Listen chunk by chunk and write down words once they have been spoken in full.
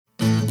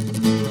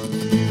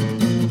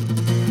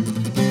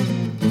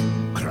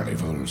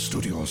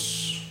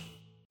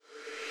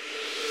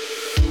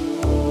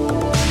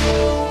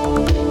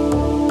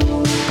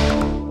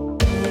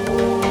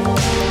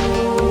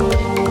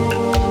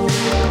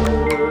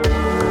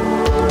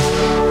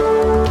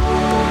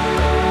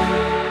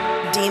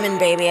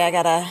baby. I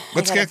gotta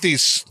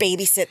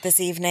babysit this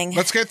evening.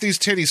 Let's get these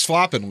titties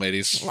flopping,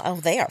 ladies. Oh,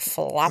 they are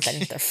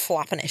flopping. They're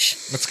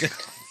flopping-ish.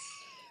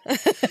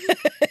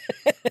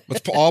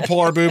 Let's all pull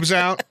our boobs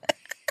out.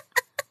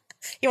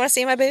 You want to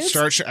see my boobs?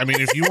 I mean,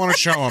 if you want to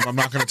show them, I'm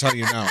not going to tell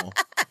you no.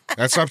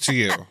 That's up to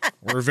you.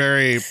 We're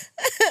very...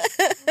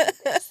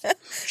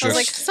 I was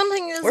like,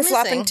 something is missing.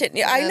 Flopping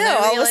I know.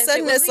 All of a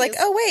sudden, it's like,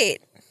 oh,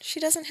 wait. She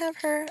doesn't have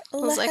her I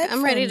was like,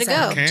 I'm ready to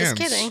go. Just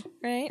kidding.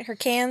 Right? Her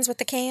cans with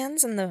the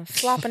cans and the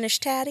flopping-ish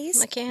tatties.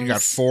 My cans. You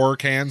got 4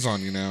 cans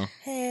on you now.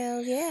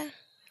 Hell yeah.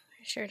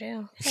 I sure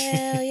do.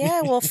 Hell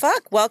yeah. Well,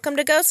 fuck. Welcome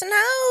to Ghosts and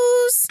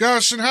Hoes.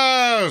 Ghosts and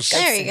Hoes.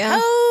 There you go.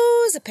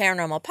 Hoes, a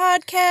paranormal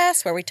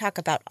podcast where we talk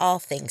about all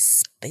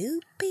things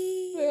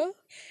spoopy,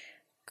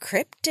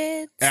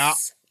 cryptids,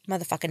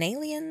 motherfucking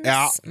aliens,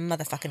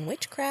 motherfucking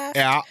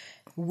witchcraft,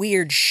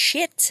 weird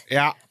shit,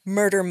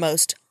 murder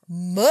most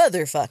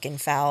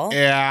motherfucking foul,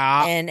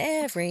 and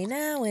every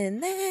now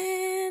and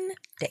then,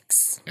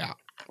 dicks. Yeah.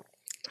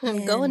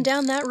 I'm going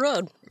down that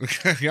road.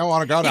 You don't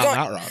want to go down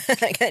that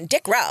road.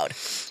 Dick road.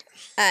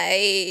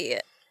 I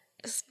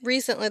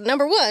recently,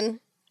 number one,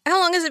 how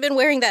long has it been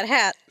wearing that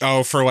hat?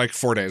 Oh, for like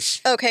 4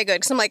 days. Okay,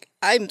 good. Because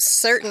I'm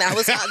certain I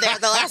was not there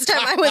the last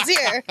time I was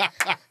here.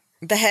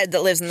 The head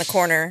that lives in the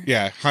corner.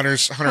 Yeah,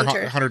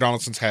 Hunter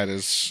Donaldson's head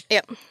is.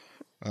 Yep.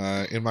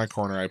 In my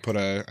corner, I put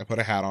a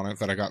hat on it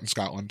that I got in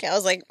Scotland. Yeah, I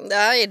was like,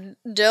 I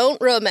don't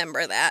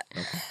remember that.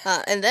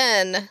 Okay. And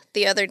then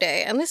the other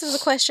day, and this is a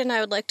question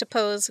I would like to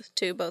pose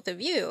to both of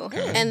you,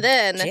 and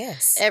then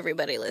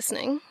everybody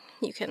listening,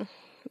 you can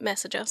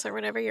message us or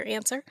whatever your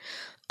answer.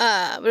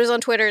 It was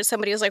on Twitter.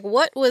 Somebody was like,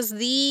 "What was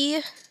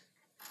the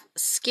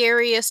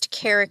scariest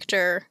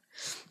character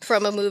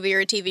from a movie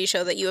or a TV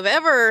show that you have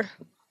ever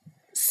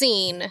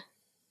seen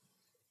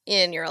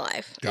in your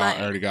life?"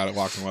 I already got it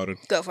locked and loaded.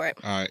 Go for it.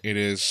 It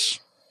is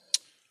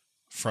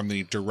from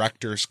the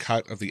director's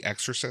cut of The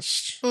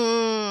Exorcist.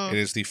 It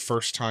is the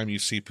first time you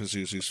see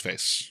Pazuzu's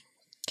face.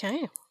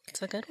 Okay.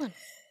 It's a good one.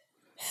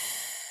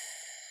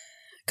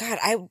 God,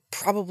 I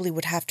probably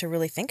would have to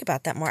really think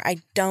about that more. I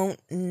don't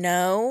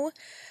know.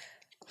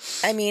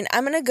 I mean,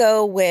 I'm going to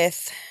go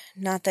with,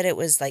 not that it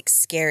was like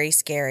scary,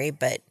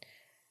 but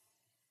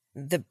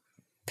the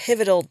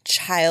pivotal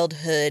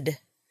childhood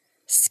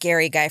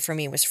scary guy for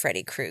me was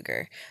Freddy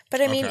Krueger.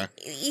 But I mean,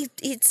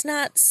 it's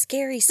not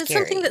scary. It's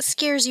something that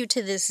scares you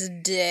to this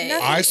day.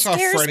 I saw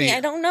Freddy. I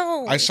don't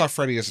know. I saw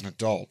Freddy as an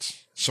adult.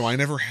 So I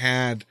never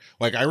had,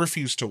 I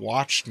refused to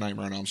watch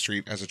Nightmare on Elm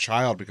Street as a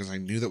child because I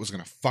knew that was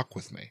going to fuck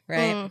with me.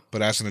 Right.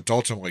 But as an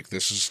adult, I'm like,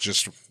 this is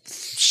just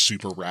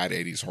super rad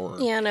 80s horror.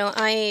 Yeah, no,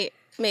 I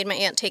made my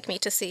aunt take me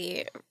to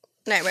see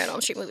Nightmare on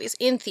Elm Street movies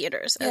in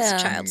theaters as a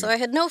child. So I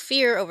had no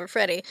fear over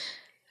Freddy.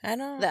 I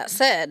know. That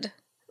said,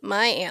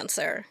 my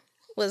answer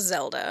was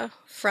Zelda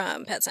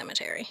from Pet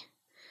Sematary.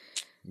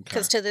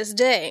 Because to this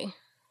day,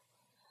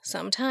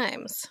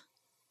 sometimes,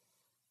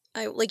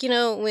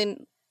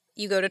 when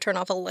you go to turn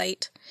off a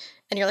light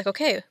and you're like,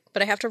 okay,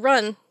 but I have to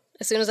run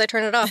as soon as I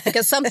turn it off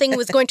because something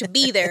was going to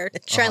be there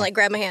trying to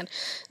grab my hand.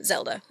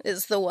 Zelda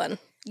is the one.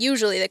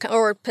 Usually,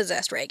 or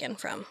possessed Reagan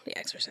from The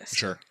Exorcist.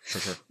 Sure.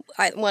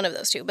 One of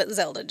those two, but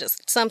Zelda,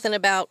 just something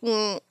about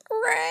Rachel.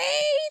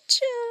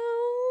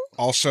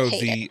 Also,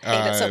 hate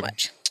it so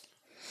much.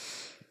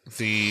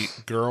 The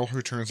girl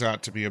who turns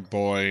out to be a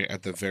boy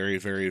at the very,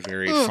 very,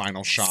 very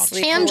final shot.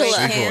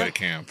 Sleepaway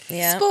Camp.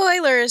 Yeah.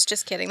 Spoilers.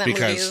 Just kidding. That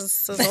movie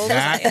is as old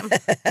as I am.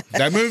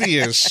 That movie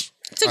is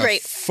it's a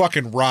great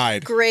fucking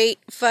ride. Great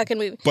fucking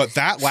movie. But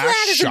that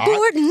last shot. Flat as a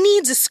board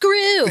needs a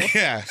screw.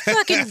 Yeah.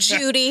 Fucking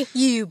Judy.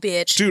 You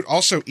bitch. Dude,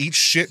 also, Eat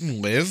Shit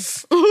and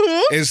Live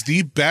is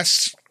the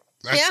best.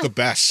 That's the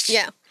best.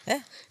 Yeah.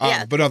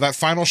 But no, that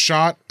final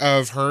shot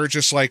of her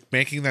just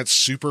making that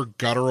super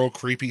guttural,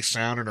 creepy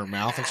sound and her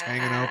mouth is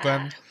hanging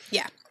open.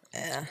 Yeah.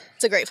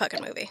 It's a great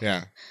fucking movie.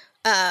 Yeah.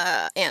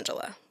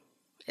 Angela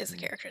is the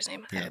character's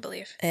name, I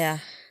believe. Yeah.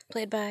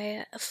 Played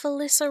by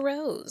Felissa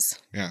Rose.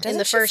 Yeah. In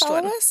the first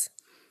one. Us?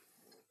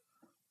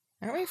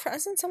 Aren't we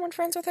friends? Isn't someone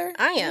friends with her?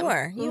 I am.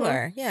 You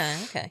are. Yeah,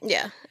 okay.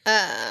 Yeah.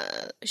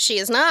 She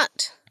is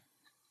not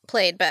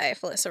played by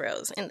Felissa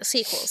Rose in the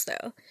sequels,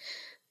 though.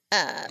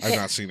 I've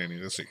not seen any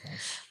of the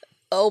sequels.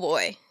 Oh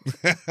boy,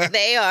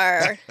 they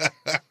are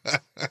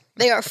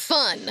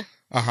fun.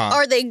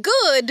 Are they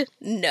good?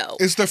 No.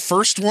 Is the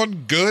first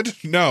one good?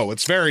 No,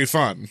 it's very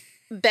fun.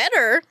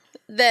 Better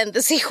than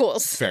the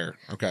sequels. Fair,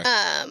 okay.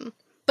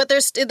 But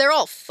they're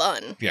all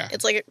fun. Yeah,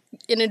 it's like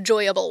an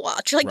enjoyable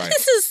watch. You're like,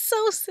 this is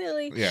so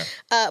silly. Yeah.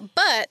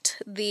 But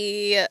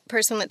the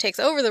person that takes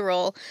over the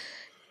role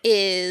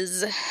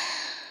is,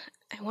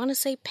 I want to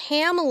say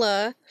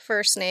Pamela,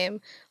 first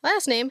name,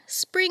 last name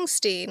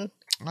Springsteen.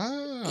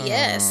 Oh.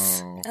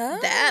 Yes.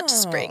 That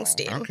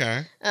Springsteen.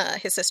 Okay.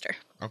 His sister.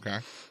 Okay.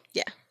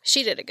 Yeah.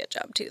 She did a good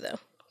job too, though.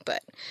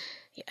 But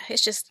yeah,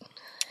 it's just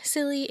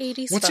silly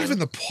 80s What's fun. even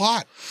the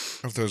plot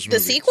of those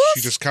movies? The sequels?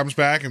 She just comes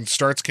back and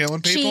starts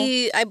killing people?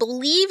 She, I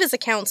believe, is a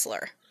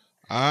counselor.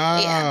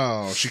 Oh.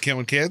 Yeah. She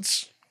killing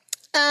kids?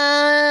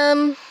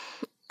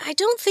 I I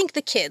don't think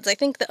the kids. I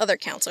think the other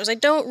counselors. I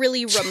don't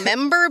really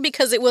remember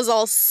because it was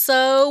all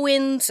so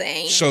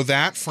insane. So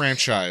that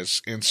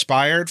franchise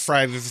inspired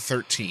Friday the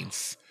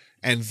 13th.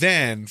 And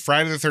then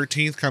Friday the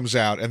 13th comes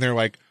out and they're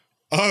like,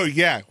 oh,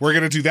 yeah, we're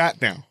going to do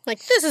that now.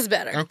 Like, this is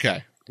better.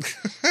 Okay.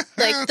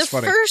 Like, the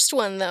funny. first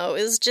one, though,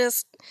 is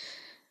just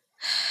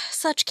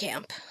such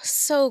camp.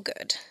 So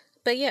good.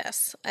 But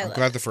yes, I I'm love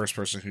glad it. the first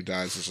person who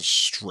dies is a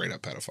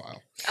straight-up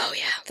pedophile. Oh,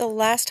 yeah. The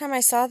last time I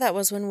saw that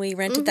was when we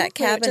rented that We went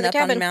to cabin the up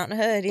cabin. on Mount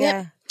Hood. Yep.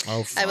 Yeah.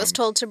 Oh, fun. I was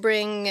told to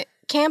bring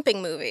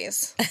camping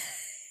movies.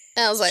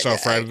 And I was like, So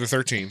Friday the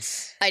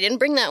 13th. I didn't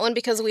bring that one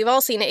because we've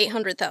all seen it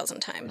 800,000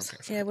 times.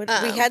 Okay. Yeah, we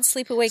had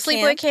Sleepaway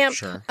Sleepaway Camp. Camp.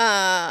 Sure.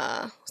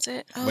 Was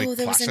it? Oh, Lake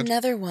there was Placid?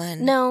 another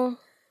one. No.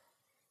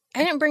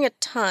 I didn't bring a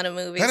ton of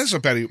movies.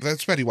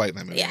 That's Betty White in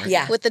that movie, yeah. right?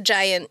 Yeah. With the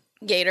giant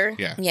gator.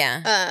 Yeah.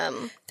 Yeah.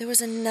 There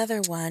was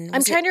another one. I'm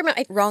Was trying it to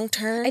remember. Wrong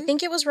Turn? I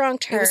think it was Wrong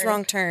Turn. it was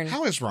Wrong Turn.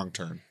 How is Wrong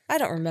Turn? I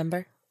don't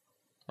remember.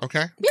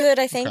 Okay. Good,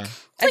 I think. Okay.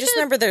 I just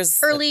remember there's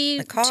Early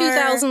a car.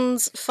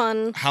 2000s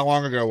fun How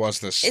long ago was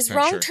this? Is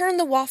adventure? Wrong Turn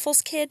the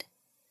Waffles Kid?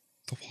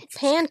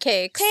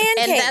 pancakes.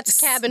 And that's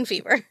Cabin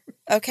Fever.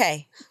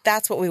 Okay,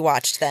 that's what we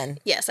watched then.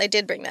 Yes, I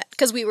did bring that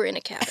because we were in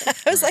a cabin.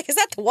 I was like, is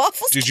that the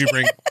Waffles Did you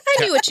bring?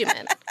 I knew what you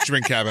meant. Did you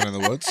bring Cabin in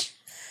the Woods?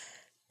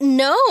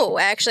 No,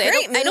 actually,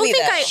 Great I don't movie,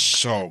 think though.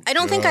 So I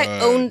don't think I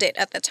good. owned it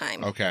at the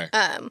time. Okay.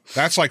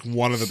 That's like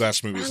one of the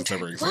best movies that's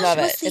ever existed. Love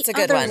What's it. the It's a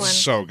good other one.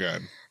 So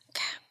good.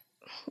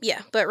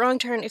 Yeah, but Wrong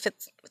Turn.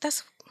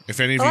 That's If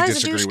any of you Eliza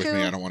disagree with me,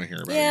 Dushku. I don't want to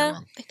hear about it. Yeah, You're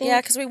wrong. I think.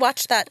 yeah, because we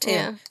watched that too.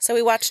 Yeah. So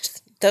we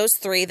watched those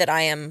three that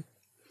I am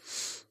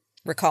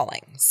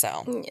recalling.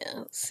 So Yeah,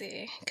 let's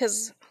see.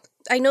 Because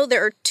I know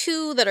there are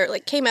two that are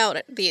like came out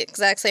at the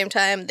exact same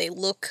time. They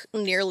look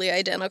nearly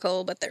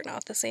identical, but they're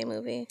not the same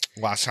movie.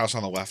 Last House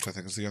on the Left, I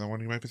think, is the other one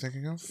you might be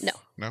thinking of. No.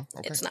 No.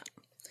 Okay. It's not.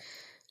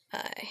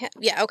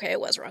 Yeah, okay, it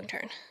was Wrong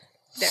Turn.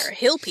 There are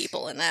hill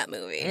people in that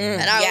movie.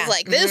 And I yeah. was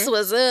like, this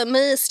was a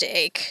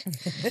mistake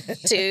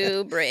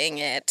to bring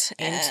it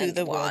into and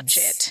the watch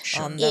woods it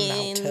on the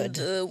Mount in Hood.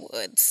 the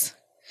woods.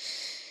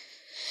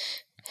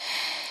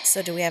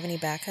 So do we have any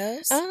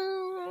backhoes?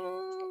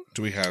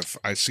 Do we have?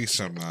 I see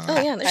some.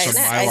 Oh, yeah, there's some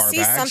snacks. Mylar I see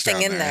bags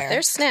something down in there.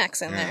 There's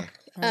snacks in Yeah.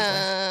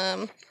 there.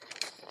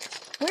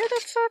 Where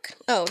the fuck?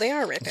 Oh, they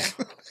are right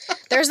there.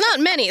 There's not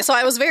many, so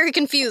I was very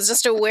confused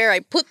as to where I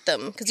put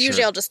them, because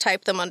usually Sure. I'll just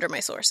type them under my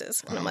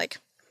sources. And I'm like,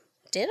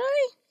 did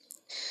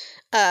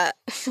I?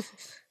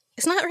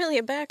 It's not really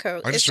a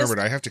backhoe. I It's just remembered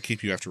I have to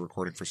keep you after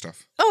recording for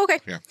stuff. Oh, okay.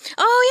 Yeah.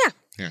 Oh,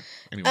 yeah. Yeah.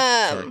 Anyway,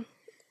 sorry.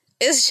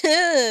 It's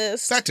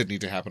just... That didn't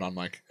need to happen on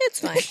mic. It's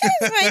fine.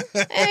 It's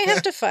fine. I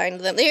have to find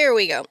them. Here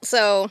we go.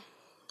 So,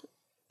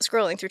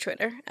 scrolling through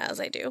Twitter, as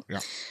I do. Yeah.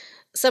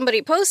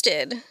 Somebody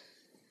posted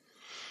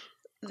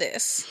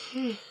this.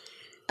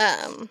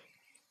 And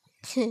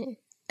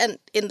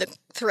in the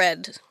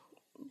thread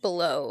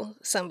below,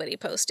 somebody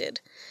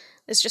posted,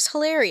 it's just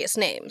hilarious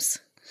names.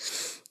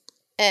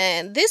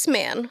 And this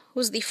man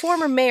was the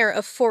former mayor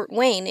of Fort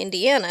Wayne,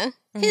 Indiana.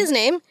 His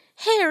name,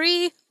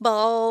 Harry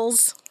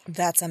Balls.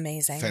 That's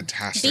amazing.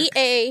 Fantastic.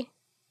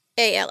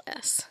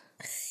 Balls.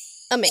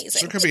 Amazing.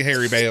 So it could be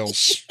Harry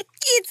Bales.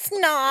 It's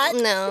not.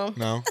 No,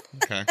 No?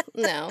 Okay.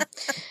 no.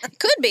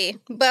 Could be,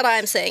 but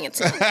I'm saying it's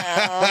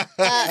not.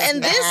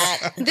 And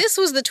this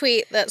was the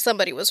tweet that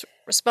somebody was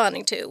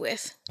responding to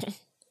with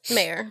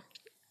Mayor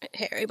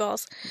Harry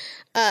Balls.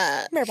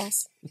 Mayor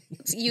Balls.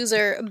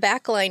 User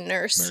Backline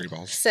Nurse Mary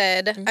Balls.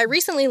 said, I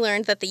recently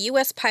learned that the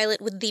U.S.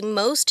 pilot with the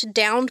most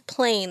downed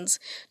planes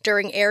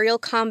during aerial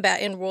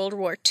combat in World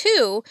War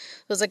II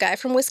was a guy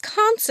from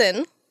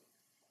Wisconsin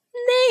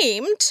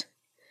named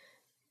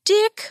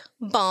Dick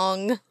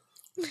Bong.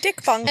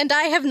 Dick Bong. And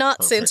I have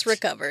not since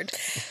Perfect. recovered.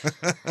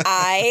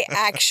 I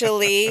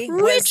actually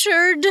was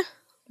Richard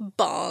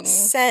Bong.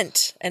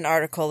 sent an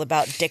article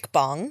about Dick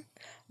Bong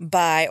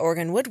by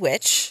Oregon Wood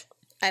Witch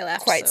I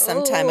laughed quite so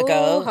some time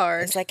ago.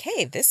 hard. It's like,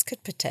 hey, this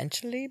could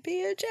potentially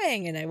be a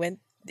Jang. And I went,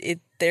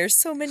 there's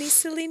so many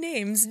silly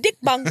names. Dick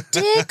Bong.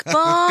 Dick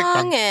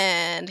Bong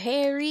and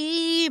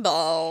Harry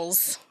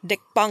Balls. Dick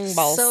Bong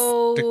Balls.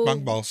 So Dick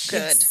Bung Balls.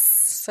 good.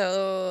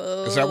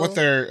 So Is that what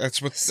they're?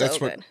 That's what. So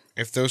that's what. good.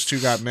 If those two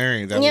got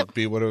married, that Yep. would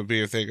be what it would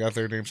be if they got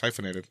their names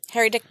hyphenated.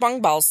 Harry Dick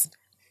Bong Balls.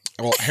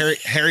 Well,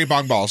 Harry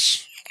Bong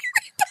Balls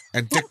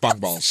and Dick Bong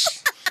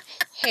Balls.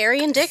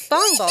 Harry and Dick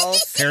Bong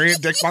Balls. Harry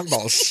and Dick Bong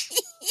Balls.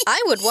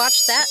 I would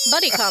watch that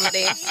buddy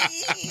comedy.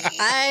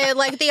 I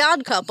like The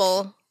Odd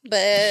Couple,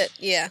 but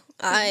yeah,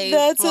 I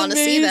That's want to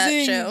see that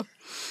amazing. show.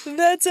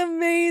 That's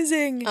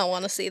amazing. I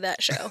want to see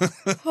that show.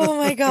 Oh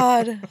my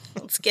God.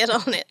 Let's get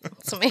on it.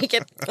 Let's make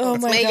it. Oh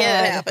let's my make God.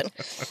 it happen.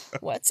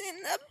 What's in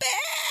the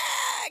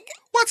bag?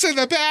 What's in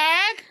the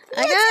bag?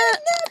 I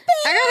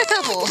got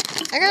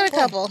a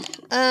couple.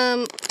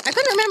 I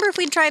couldn't remember if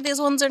we'd tried these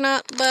ones or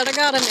not, but I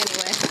got them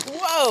anyway.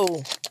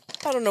 Whoa.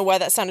 I don't know why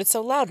that sounded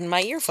so loud in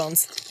my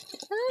earphones.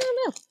 I don't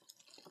know.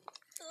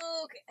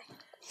 Okay.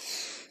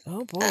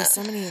 Oh boy,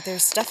 so many,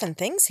 there's stuff and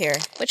things here.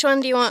 Which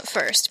one do you want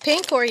first,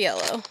 pink or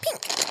yellow?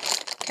 Pink.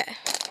 Okay.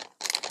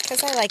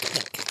 Because I like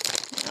pink.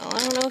 Oh, I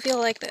don't know if you'll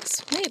like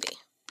this. Maybe.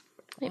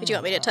 Maybe. Do you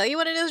want me to tell you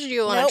what it is, or do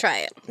you want to try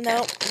it? Okay.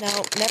 No,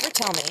 never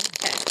tell me.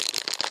 Okay.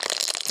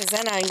 Because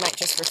then I might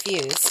just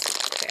refuse.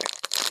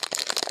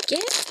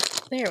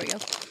 There we go.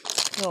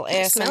 A little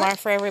ASMR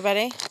for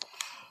everybody.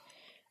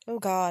 Oh,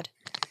 God.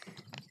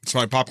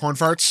 Smell like popcorn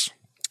farts?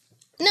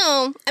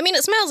 No, I mean,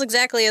 it smells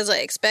exactly as I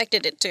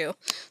expected it to.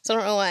 So I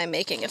don't know why I'm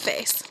making a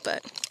face,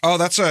 but... Oh,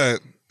 that's a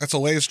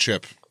Lay's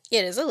chip.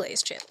 It is a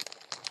Lay's chip.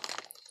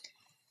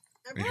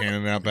 You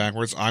handing it out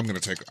backwards. I'm going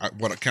to take...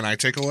 Can I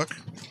take a look?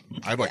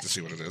 I'd like to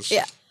see what it is.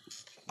 Yeah.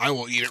 I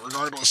will eat it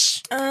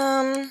regardless.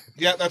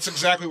 Yeah, that's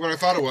exactly what I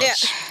thought it was.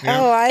 Yeah.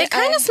 Yeah. It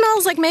kind of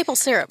smells like maple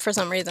syrup for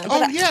some reason.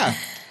 Oh, yeah.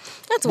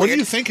 That's What weird. do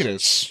you think it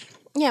is?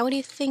 Yeah, what do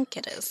you think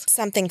it is?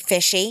 Something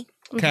fishy.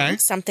 Okay.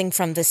 Something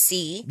from the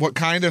sea. What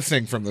kind of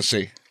thing from the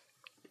sea?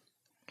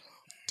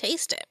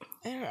 Taste it.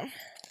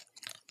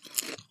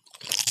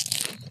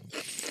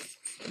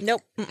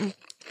 Nope.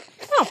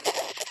 Oh.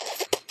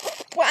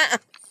 Wow.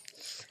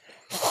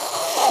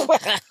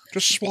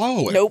 Just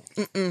swallow it. Nope.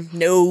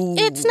 No.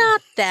 It's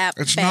not that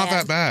It's bad. not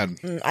that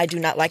bad. I do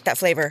not like that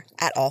flavor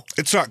at all.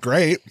 It's not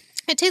great.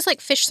 It tastes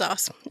like fish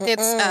sauce.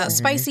 It's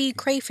spicy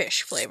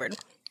crayfish flavored.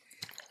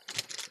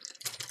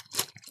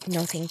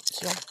 No, thank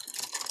you.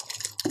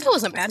 It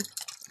wasn't bad.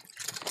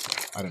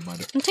 I didn't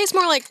mind it. It tastes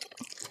more like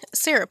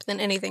syrup than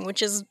anything,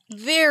 which is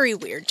very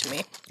weird to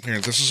me.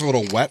 Here, this is a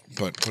little wet,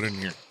 but put it in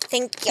here.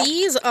 Thank you.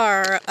 These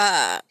are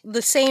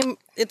the same.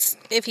 It's,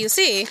 if you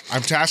see,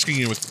 I'm tasking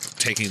you with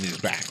taking these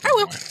back. I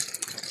will.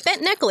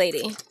 Bent Neck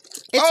Lady. It's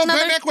Oh, another,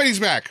 Bent Neck Lady's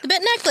back. the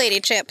Bent Neck Lady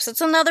chips.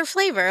 It's another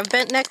flavor of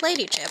Bent Neck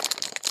Lady chip.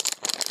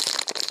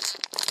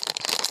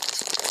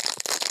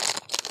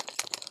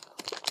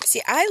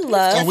 See, I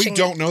love... Oh, we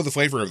don't know the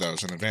flavor of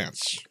those in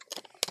advance,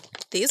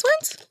 These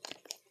ones?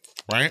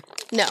 right?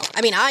 No,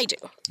 I mean I do.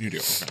 You do.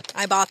 Okay.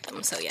 I bought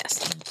them, so yes.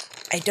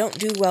 I don't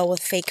do well with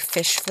fake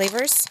fish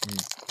flavors.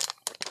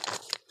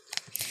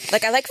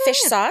 Like, I like fish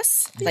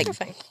sauce. These Like, are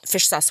fine.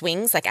 fish sauce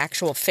wings, like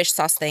actual fish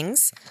sauce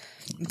things.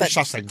 Fish But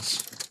sauce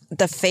things.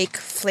 the fake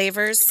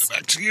flavors...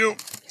 Back to you. Are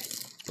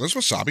those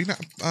wasabi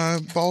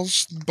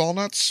ball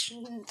nuts?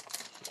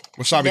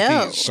 Wasabi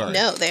peas, sorry.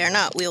 No, they are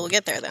not. We will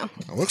get there, though.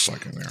 It looks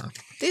like they are.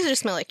 These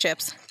just smell like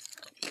chips.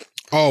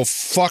 Oh,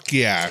 fuck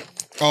yeah.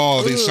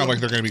 Oh, these sound like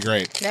they're going to be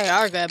great. They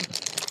are good.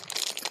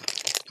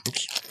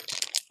 Oops.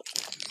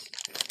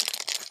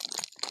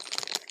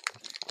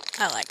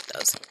 I like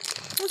those.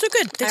 Those are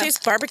good. They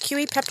taste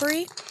barbecue-y,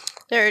 peppery.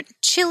 They're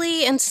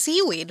chili and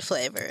seaweed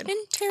flavored.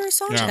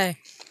 Interessante. Yeah.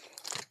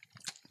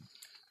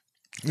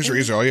 These are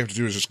easy. All you have to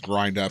do is just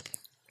grind up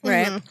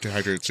Right.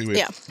 dehydrated seaweed.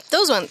 Yeah,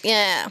 those ones.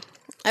 Yeah,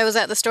 I was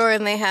at the store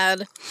and they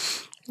had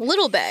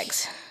little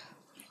bags.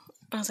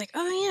 I was like,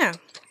 oh yeah,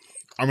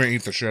 I'm going to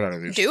eat the shit out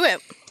of these. do it.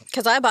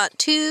 Because I bought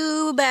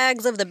 2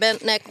 bags of the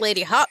Bent Neck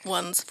Lady hot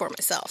ones for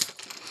myself.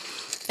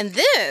 And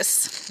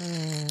this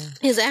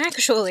is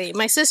actually,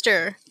 my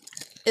sister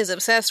is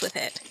obsessed with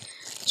it.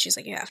 She's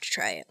like, you have to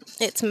try it.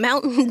 It's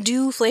Mountain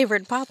Dew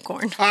flavored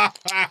popcorn.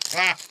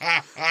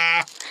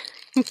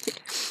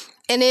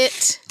 And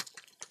it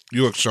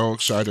You look so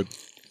excited.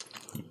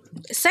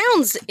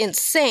 sounds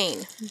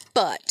insane,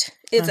 but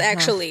it's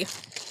actually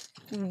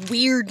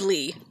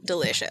weirdly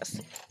delicious.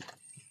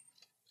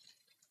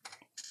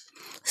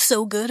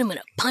 So good, I'm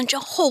gonna punch a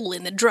hole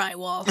in the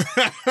drywall.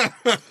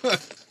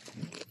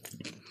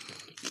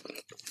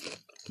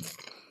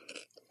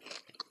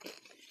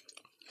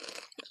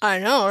 I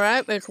know,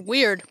 right? It's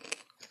weird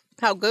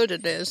how good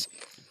it is.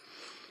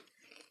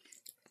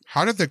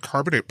 How did they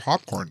carbonate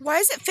popcorn? Why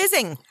is it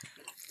fizzing?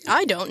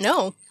 I don't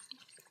know.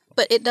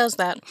 But it does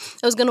that.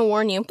 I was gonna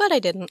warn you, but I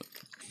didn't.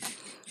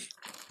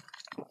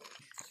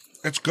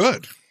 It's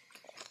good.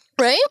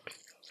 Right?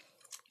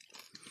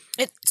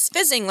 It's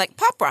fizzing like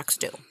Pop Rocks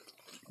do.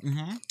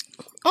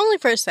 Only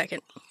for a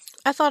second.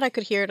 I thought I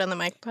could hear it on the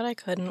mic, but I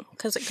couldn't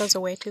because it goes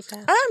away too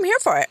fast. I'm here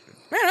for it.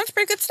 Yeah, that's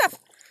pretty good stuff.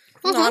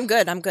 No, I'm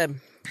good. I'm good.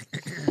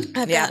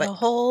 I've Yeah, got but- a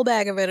whole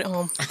bag of it at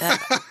home.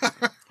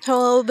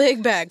 Whole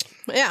big bag.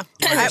 Yeah.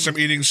 I guess I'm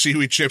eating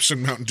seaweed chips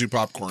and Mountain Dew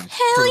popcorn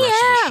Hell for the rest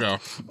of the yeah.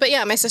 show. But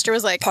yeah, my sister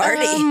was like,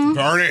 Party.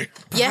 Party.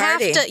 You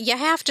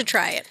have to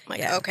try it. I'm like,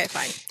 Yeah. okay,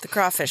 fine. The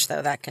crawfish,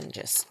 though, that can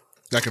just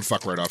That can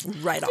fuck right off.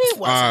 right It off.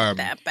 wasn't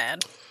that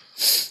bad.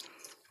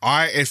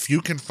 If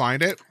you can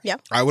find it, Yeah.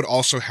 I would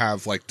also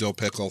have like dill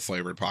pickle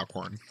flavored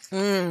popcorn.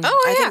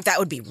 Oh I yeah. think that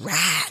would be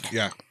rad.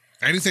 Yeah.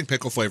 Anything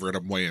pickle flavored,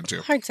 I'm way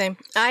into. Hard same.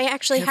 I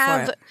actually Here for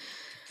have it.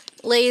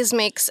 Lay's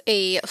makes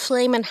a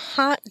flamin'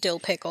 hot dill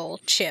pickle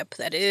chip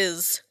that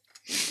is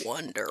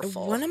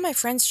wonderful. One of my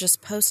friends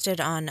just posted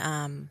on,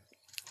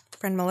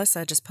 friend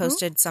Melissa just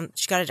posted some,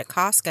 she got it at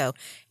Costco.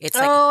 It's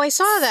like I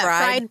saw that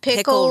fried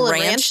pickle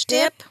ranch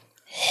dip.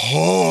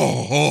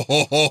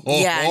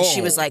 Yeah, and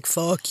she was like,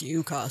 fuck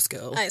you,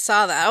 Costco. I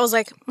saw that. I was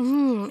like,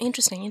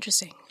 interesting. Right?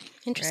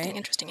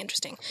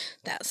 Interesting.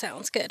 That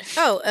sounds good.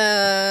 Oh,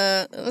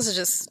 this is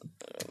just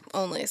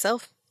only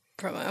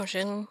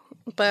self-promotion,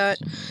 but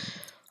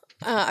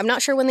I'm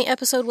not sure when the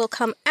episode will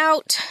come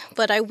out,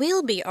 but I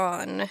will be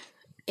on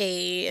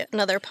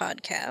another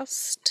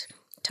podcast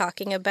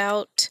talking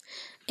about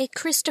a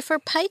Christopher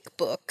Pike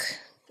book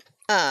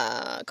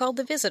called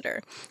The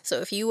Visitor. So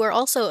if you are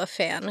also a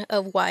fan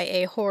of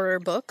YA horror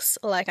books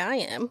like I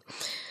am,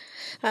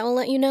 I will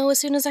let you know as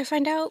soon as I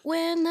find out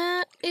when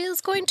that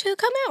is going to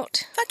come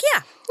out. Fuck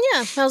yeah.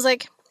 Yeah, I was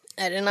like,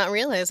 I did not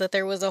realize that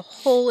there was a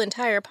whole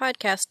entire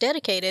podcast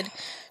dedicated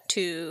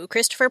to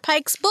Christopher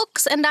Pike's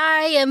books, and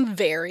I am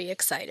very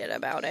excited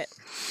about it.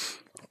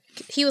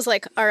 He was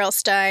like R.L.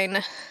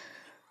 Stine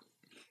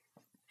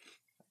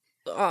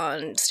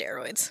on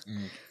steroids.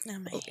 That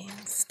might be a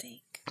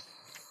mistake.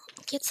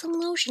 Get some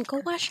lotion. Go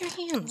wash your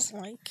hands.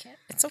 I can't.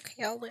 It's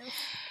okay. I'll live.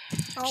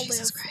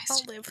 Jesus Christ.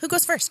 I'll live. Who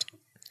goes first?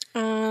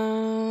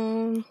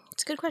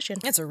 It's a good question.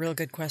 It's a real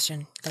good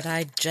question that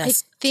I I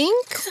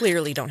think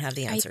clearly don't have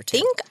the answer to.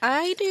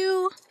 I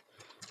think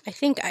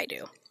I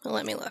do. Well,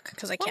 let me look,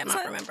 because I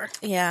cannot remember.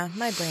 Yeah,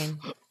 my brain.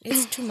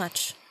 It's too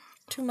much.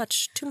 Too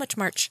much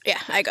March.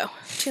 Yeah, I go.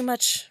 Too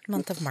much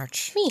month of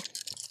March. Me.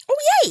 Oh,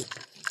 yay!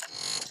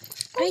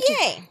 Oh,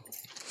 yay!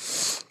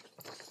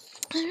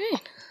 All right.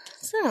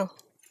 So,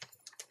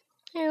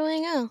 here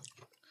we go.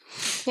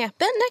 Yeah,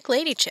 Bent Neck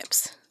Lady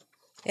Chips.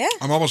 Yeah.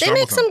 I'm almost They done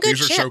make with them. some good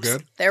These chips. are so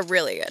good. They're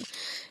really good.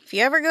 If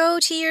you ever go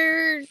to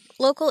your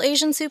local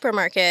Asian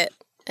supermarket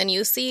and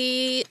you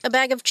see a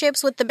bag of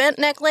chips with the Bent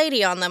Neck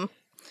Lady on them,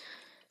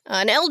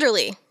 an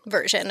elderly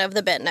version of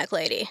the Bent Neck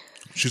Lady.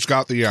 She's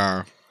got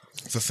the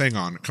thing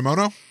on.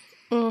 Kimono?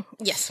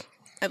 Yes,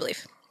 I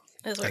believe.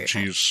 That's what And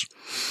you're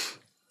saying.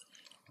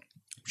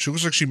 she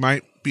looks like she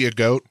might be a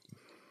goat.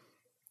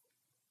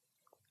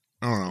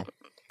 I don't know.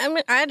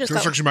 I just She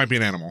looks thought, like she might be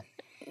an animal.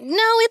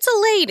 no, it's a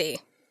lady.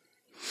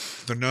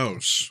 The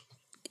nose.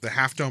 The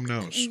half-dome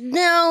nose.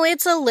 No,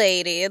 it's a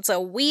lady. It's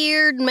a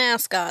weird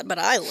mascot, but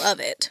I love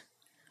it.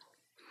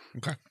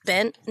 Okay.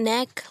 Bent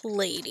Neck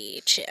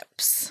Lady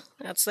Chips.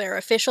 That's their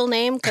official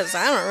name, because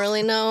I don't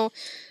really know.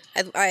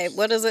 I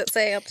what does it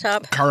say up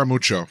top?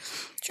 Caramucho.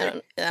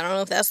 I don't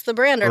know if that's the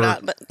brand or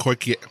not, but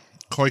Koikie.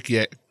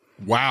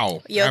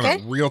 Wow. You I okay?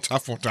 have a real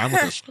tough time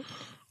with this.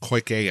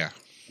 Koikeya.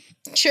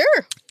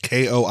 sure.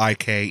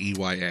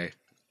 Koikeya.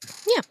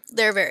 Yeah,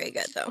 they're very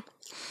good, though.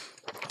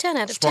 10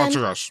 out of 10.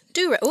 Sponsor us.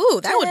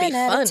 Ooh, that would be 10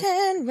 out fun. of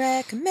 10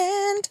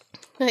 recommend.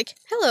 Like,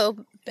 hello,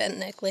 Bent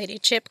Neck Lady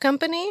Chip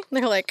Company.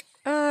 They're like,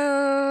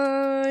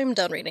 I'm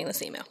done reading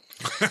this email.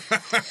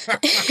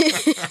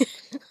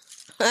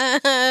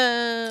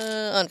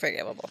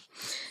 Unforgivable.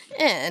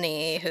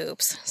 Any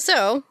hoops.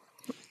 So,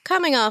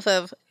 coming off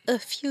of a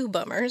few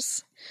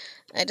bummers,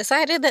 I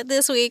decided that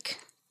this week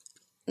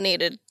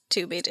needed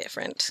to be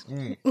different.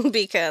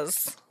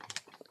 Because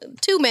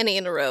too many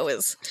in a row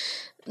is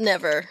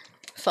never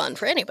fun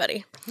for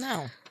anybody.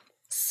 No.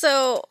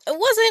 So, I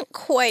wasn't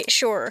quite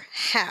sure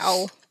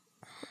how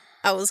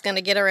I was going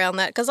to get around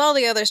that, because all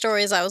the other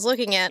stories I was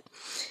looking at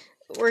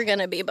were going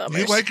to be bummers.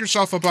 You like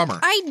yourself a bummer.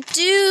 I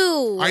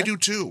do. I do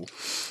too.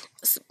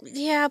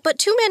 Yeah, but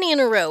too many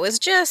in a row is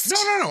just...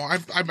 No.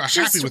 I'm just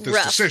happy with this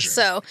rough. decision.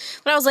 So,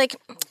 but I was like,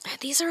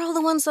 these are all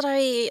the ones that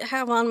I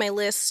have on my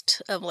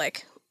list of,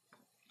 like,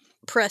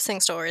 pressing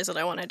stories that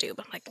I want to do.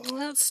 But I'm like, well,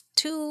 that's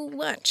too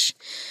much.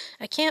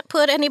 I can't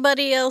put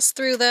anybody else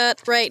through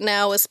that right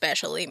now,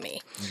 especially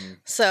me. Mm-hmm.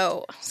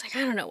 So, I was like,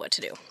 I don't know what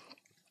to do.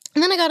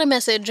 And then I got a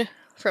message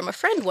from a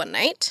friend one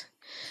night,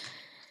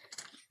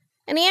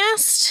 and he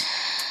asked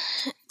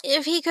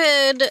if he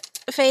could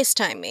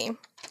FaceTime me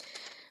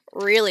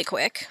really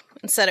quick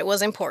and said it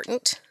was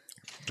important.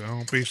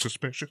 Don't be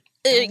suspicious.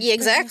 Yeah,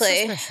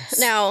 exactly.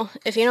 Now,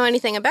 if you know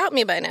anything about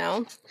me by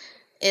now,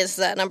 is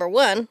that number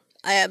one,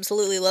 I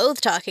absolutely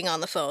loathe talking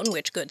on the phone,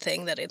 which good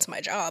thing that it's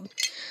my job.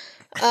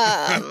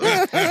 But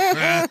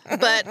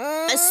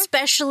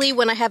especially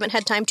when I haven't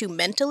had time to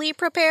mentally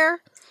prepare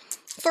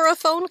for a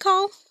phone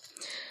call.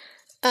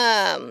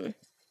 And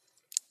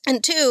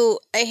two,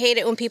 I hate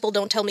it when people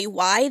don't tell me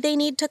why they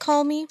need to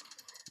call me.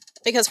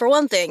 Because for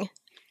one thing,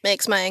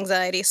 makes my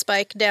anxiety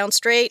spike down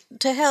straight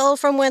to hell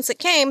from whence it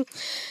came.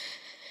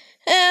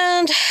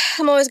 And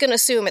I'm always going to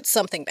assume it's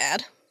something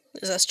bad.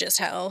 Because that's just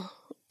how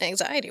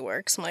anxiety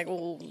works. I'm like,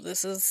 well,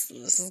 this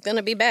is going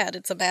to be bad.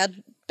 It's a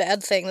bad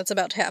thing that's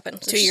about to happen.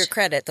 To your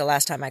credit, the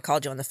last time I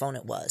called you on the phone,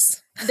 it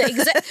was. And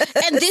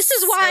this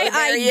is why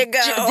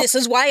this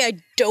is why I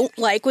don't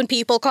like when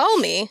people call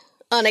me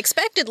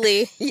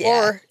unexpectedly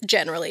or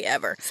generally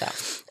ever. So.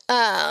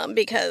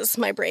 Because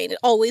my brain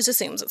always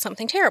assumes it's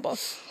something terrible.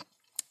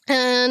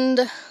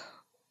 And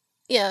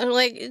yeah,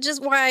 like,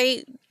 just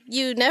why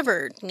you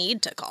never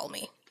need to call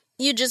me.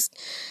 You just,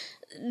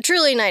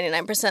 truly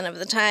 99% of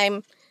the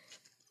time,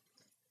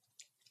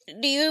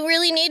 do you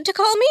really need to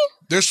call me?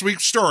 This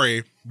week's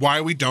story, why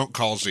we don't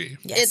call Z.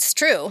 Yes. It's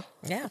true.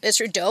 Yeah. It's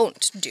true.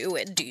 Don't do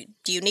it. Do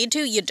you need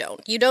to? You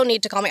don't. You don't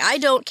need to call me. I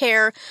don't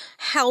care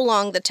how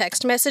long the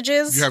text message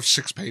is. You have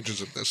 6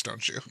 pages of this,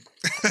 don't you?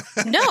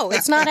 No,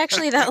 it's not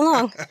actually that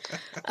long.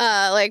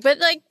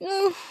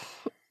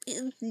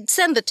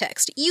 Send the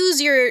text.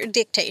 Use your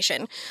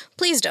dictation.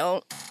 Please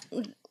don't.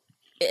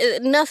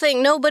 No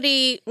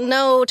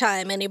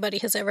time anybody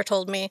has ever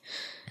told me.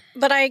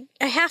 But I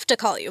have to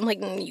call you. I'm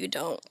like, you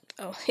don't.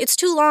 So, it's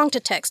too long to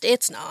text.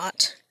 It's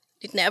not.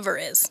 It never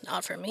is.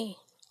 Not for me.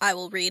 I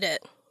will read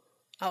it.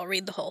 I'll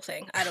read the whole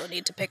thing. I don't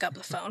need to pick up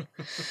the phone.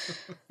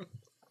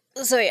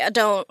 So yeah,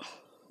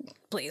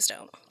 please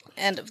don't.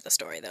 End of the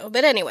story, though.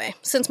 But anyway,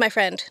 since my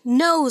friend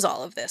knows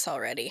all of this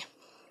already,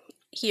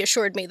 he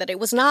assured me that it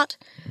was not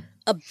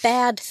a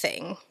bad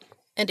thing,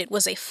 and it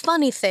was a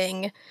funny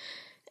thing,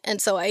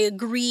 and so I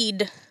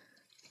agreed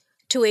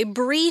to a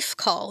brief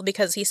call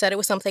because he said it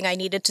was something I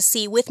needed to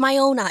see with my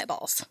own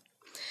eyeballs.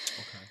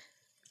 Okay.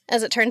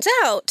 As it turns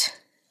out,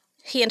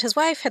 he and his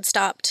wife had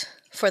stopped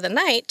for the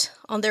night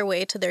on their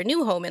way to their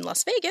new home in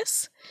Las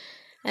Vegas,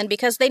 and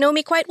because they know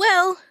me quite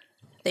well,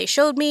 they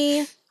showed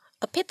me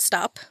a pit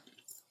stop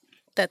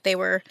that they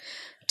were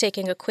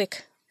taking a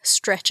quick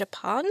stretch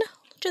upon.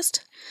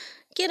 Just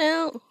get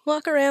out,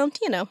 walk around,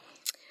 you know.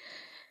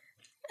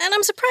 And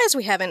I'm surprised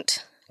we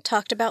haven't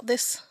talked about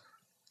this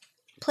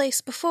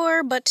place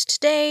before, but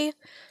today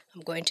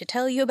I'm going to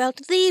tell you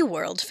about the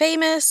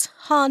world-famous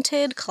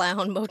Haunted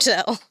Clown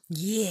Motel.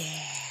 Yeah.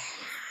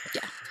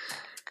 Yeah.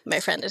 My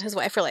friend and his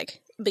wife were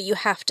like, but you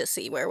have to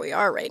see where we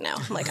are right now.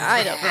 I'm like,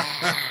 I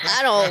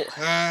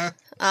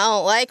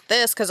don't like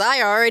this because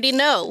I already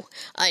know.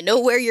 I know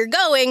where you're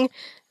going,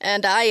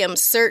 and I am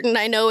certain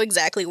I know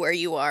exactly where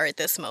you are at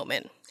this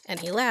moment.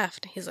 And he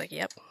laughed. He's like,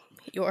 yep,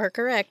 you are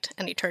correct.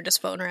 And he turned his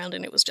phone around,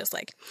 and it was just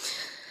like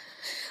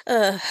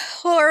a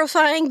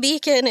horrifying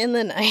beacon in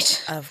the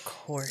night. Of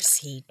course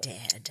he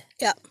did.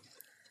 Yep.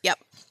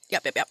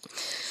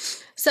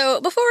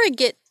 So before I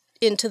get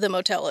into the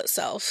motel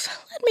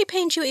itself, let me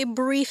paint you a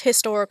brief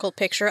historical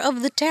picture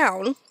of the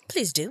town.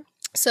 Please do.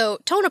 So,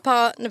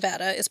 Tonopah,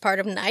 Nevada is part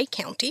of Nye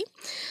County.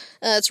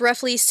 It's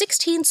roughly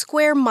 16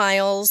 square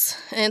miles,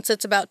 and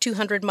sits about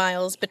 200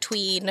 miles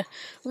between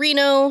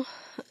Reno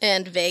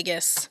and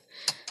Vegas,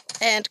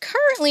 and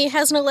currently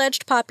has an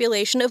alleged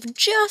population of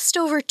just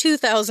over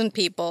 2,000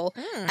 people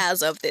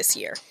as of this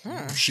year.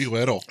 She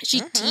little.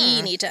 She's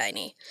teeny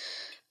tiny.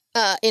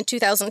 In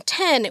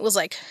 2010, it was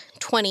like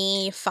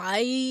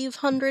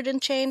 2,500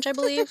 and change, I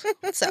believe.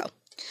 So,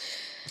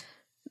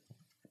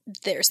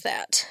 there's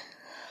that.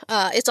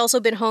 It's also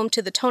been home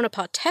to the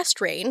Tonopah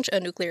Test Range, a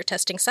nuclear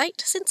testing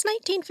site, since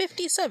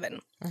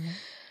 1957. Mm-hmm.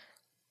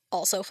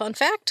 Also, fun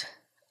fact,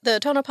 the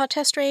Tonopah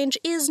Test Range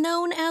is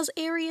known as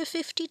Area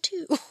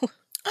 52.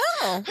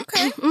 Oh,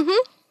 okay.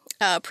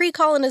 Mm-hmm.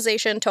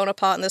 Pre-colonization,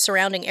 Tonopah and the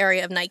surrounding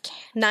area of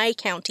Nye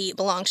County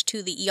belonged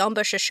to the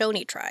Yamba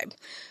Shoshone tribe,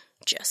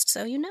 just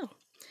so you know.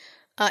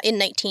 In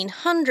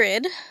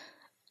 1900,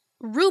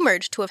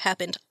 rumored to have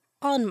happened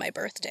on my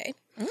birthday,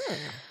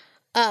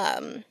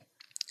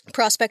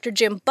 Prospector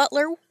Jim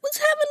Butler was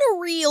having a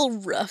real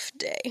rough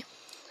day.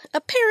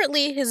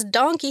 Apparently, his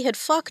donkey had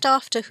fucked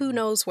off to who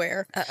knows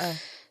where.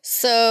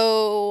 So,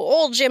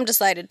 old Jim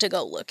decided to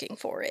go looking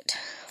for it.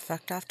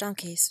 Fucked off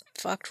donkeys.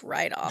 Fucked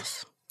right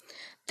off.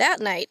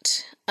 That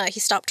night, he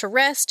stopped to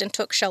rest and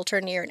took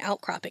shelter near an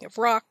outcropping of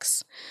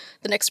rocks.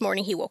 The next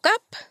morning, he woke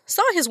up,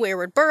 saw his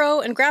wayward burro,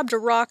 and grabbed a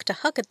rock to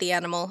huck at the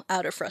animal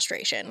out of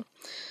frustration.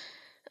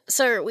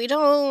 Sir, we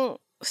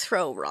don't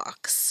throw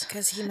rocks.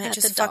 Because he might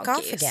just fuck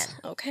off again.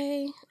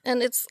 Okay?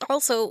 And it's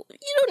also,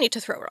 you don't need to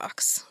throw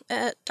rocks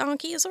at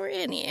donkeys or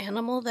any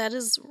animal. That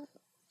is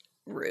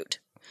rude.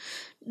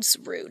 It's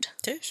rude.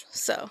 Tish.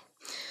 So,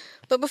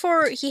 but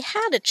before he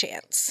had a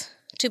chance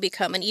to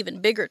become an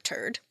even bigger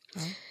turd,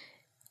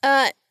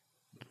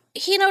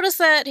 he noticed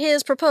that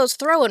his proposed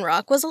throw-in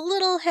rock was a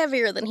little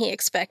heavier than he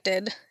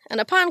expected, and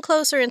upon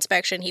closer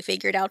inspection, he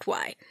figured out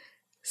why.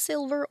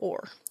 Silver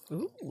ore.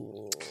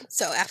 Ooh.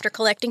 So after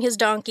collecting his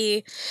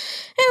donkey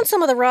and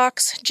some of the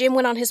rocks, Jim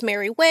went on his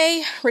merry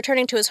way,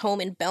 returning to his home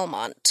in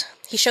Belmont.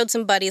 He showed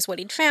some buddies what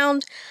he'd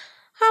found.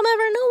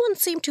 However, no one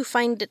seemed to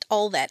find it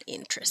all that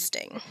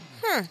interesting.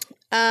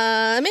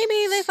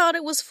 Maybe they thought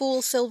it was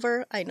fool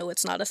silver. I know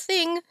it's not a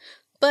thing.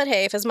 But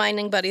hey, if his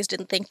mining buddies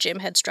didn't think Jim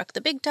had struck the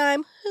big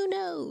time, who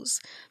knows?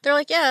 They're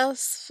like, yeah,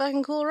 it's a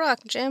fucking cool rock,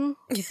 Jim.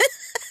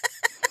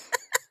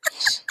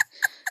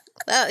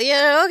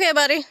 Yeah, okay,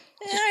 buddy.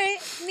 All right,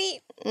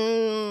 neat.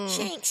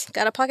 Thanks.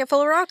 Got a pocket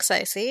full of rocks,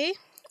 I see.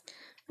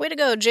 Way to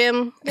go,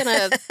 Jim.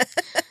 Gonna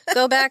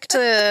go back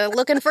to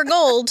looking for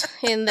gold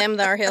in them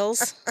thar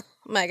hills,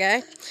 my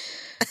guy.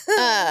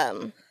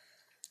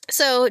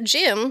 So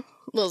Jim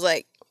was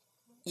like,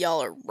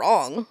 y'all are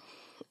wrong.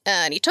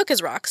 And he took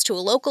his rocks to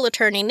a local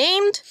attorney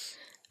named,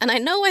 and I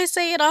know I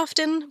say it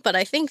often, but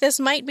I think this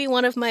might be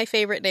one of my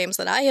favorite names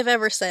that I have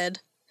ever said,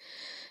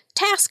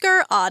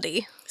 Tasker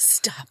Oddie.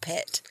 Stop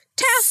it.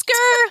 Tasker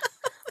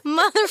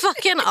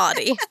motherfucking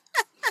Oddie.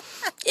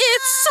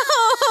 It's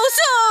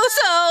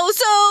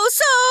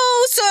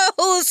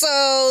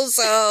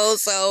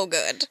so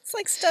good. It's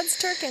like Studs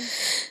Turkin.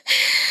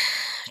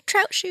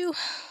 Trout shoe.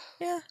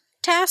 Yeah.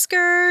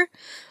 Tasker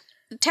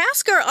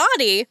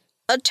Oddie,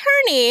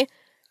 attorney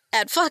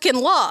at fucking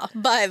law,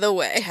 by the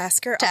way.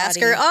 Tasker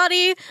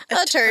Oddie,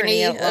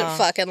 attorney at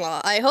fucking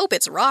law. I hope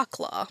it's rock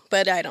law,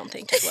 but I don't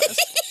think it was.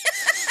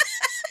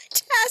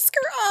 Tasker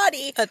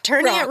Oddie,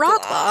 attorney at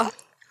rock law.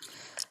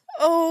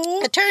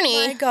 Oh,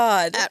 attorney my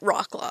God. at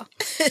rock law.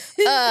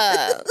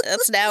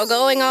 That's now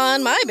going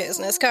on my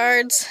business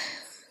cards.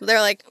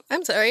 They're like,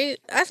 I'm sorry,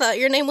 I thought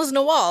your name was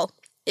Nawal.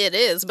 It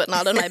is, but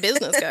not on my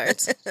business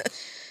cards.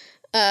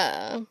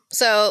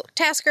 So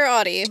Tasker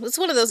Audie, it's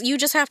one of those, you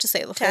just have to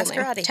say the full name.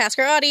 Audie.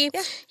 Tasker Audie.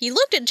 Yeah. He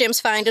looked at Jim's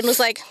find and was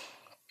like,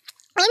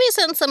 let me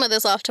send some of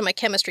this off to my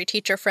chemistry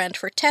teacher friend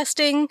for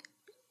testing,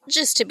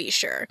 just to be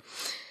sure.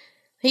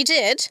 He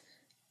did.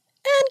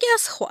 And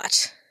guess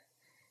what?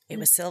 It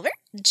was silver?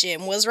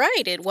 Jim was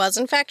right. It was,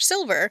 in fact,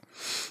 silver,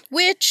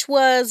 which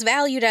was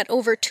valued at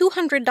over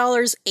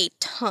 $200 a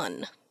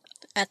ton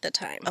at the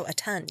time. Oh, a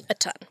ton. A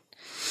ton.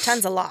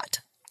 Ton's a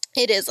lot.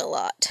 It is a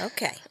lot.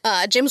 Okay.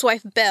 Jim's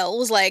wife, Belle,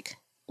 was like,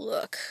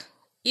 look,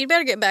 you'd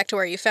better get back to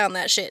where you found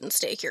that shit and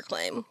stake your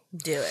claim.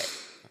 Do it.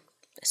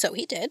 So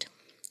he did.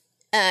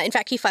 In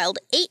fact, he filed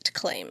 8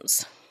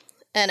 claims.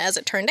 And as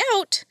it turned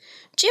out,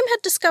 Jim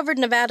had discovered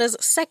Nevada's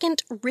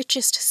second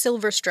richest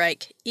silver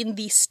strike in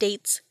the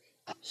state's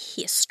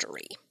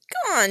history.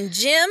 Go on,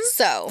 Jim.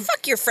 So,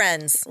 fuck your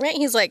friends. Right?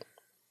 He's like,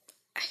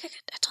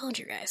 I told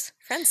you guys.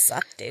 Friends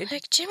suck, dude.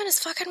 Like, Jim and his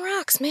fucking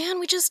rocks, man.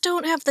 We just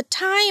don't have the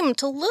time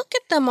to look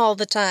at them all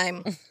the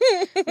time.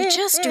 We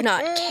just do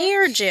not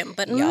care, Jim.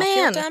 But Y'all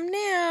man. feel dumb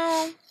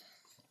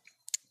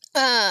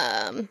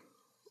now.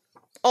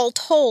 All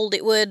told,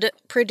 it would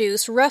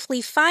produce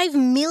roughly 5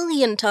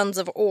 million tons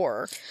of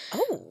ore.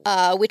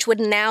 Oh. Which would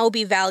now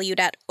be valued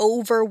at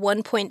over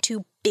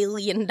 $1.2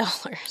 billion.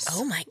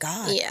 Oh my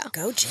God. Yeah.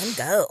 Go, Jim,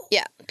 go.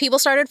 Yeah. People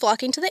started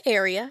flocking to the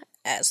area,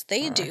 as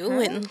they do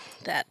in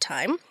that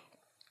time.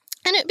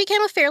 And it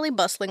became a fairly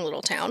bustling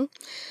little town.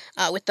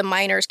 With the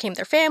miners came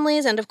their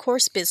families and, of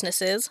course,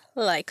 businesses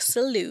like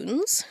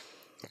saloons.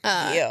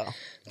 Yeah.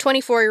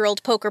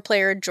 24-year-old poker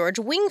player George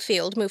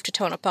Wingfield moved to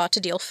Tonopah to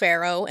deal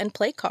faro and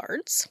play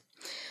cards.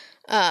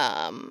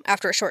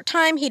 After a short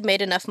time, he'd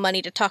made enough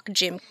money to talk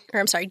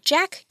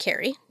Jack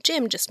Carey.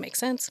 Jim just makes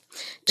sense.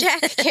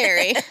 Jack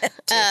Carey,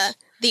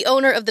 the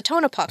owner of the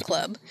Tonopah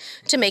Club,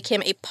 to make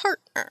him a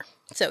partner.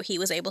 So he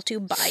was able to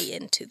buy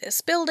into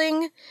this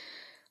building.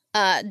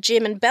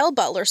 Jim and Belle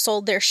Butler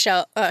sold their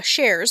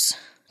shares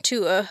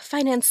to a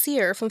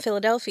financier from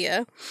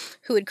Philadelphia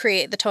who would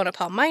create the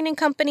Tonopah Mining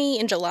Company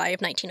in July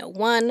of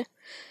 1901.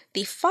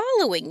 The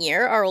following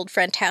year, our old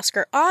friend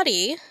Tasker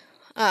Audie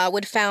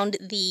would found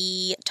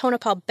the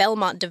Tonopah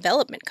Belmont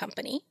Development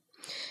Company.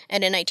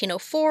 And in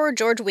 1904,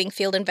 George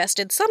Wingfield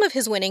invested some of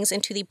his winnings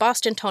into the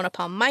Boston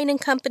Tonopah Mining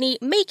Company,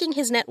 making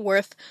his net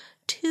worth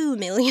 $2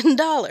 million.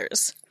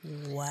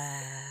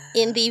 Wow.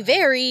 In the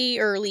very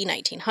early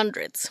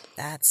 1900s.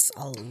 That's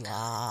a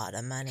lot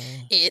of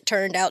money. It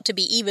turned out to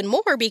be even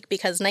more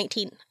because by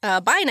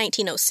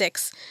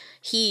 1906,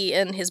 he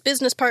and his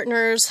business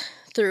partners,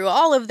 through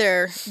all of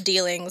their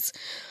dealings,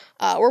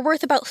 were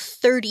worth about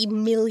 $30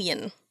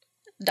 million.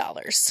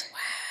 Wow.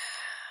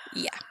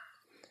 Yeah.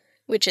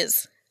 Which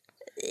is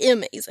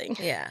amazing.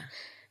 Yeah.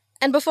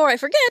 And before I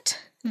forget,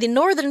 the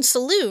Northern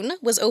Saloon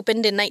was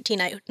opened in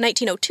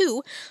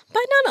 1902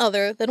 by none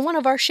other than one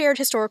of our shared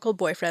historical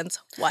boyfriends,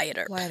 Wyatt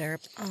Earp. Wyatt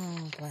Earp.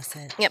 Oh, bless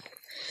it. Yep.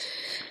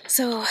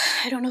 So,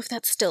 I don't know if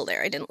that's still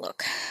there. I didn't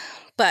look.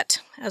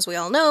 But, as we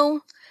all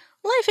know,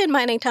 life in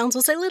mining towns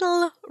was a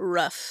little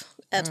rough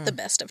at the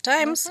best of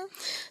times.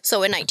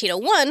 So, in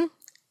 1901,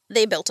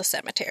 they built a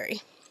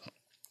cemetery.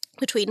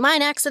 Between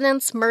mine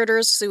accidents,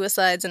 murders,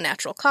 suicides, and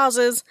natural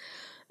causes,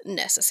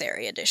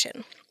 necessary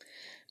addition.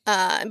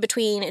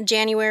 Between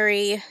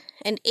January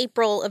and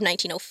April of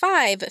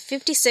 1905,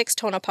 56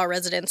 Tonopah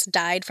residents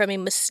died from a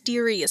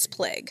mysterious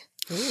plague.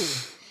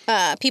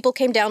 People that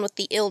came down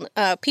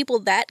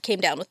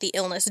with the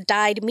illness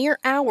died mere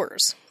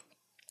hours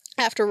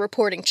after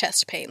reporting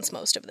chest pains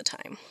most of the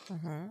time.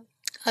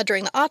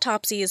 During the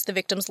autopsies, the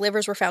victims'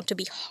 livers were found to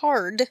be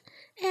hard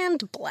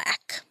and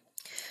black.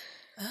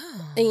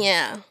 Oh.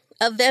 Yeah.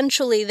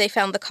 Eventually, they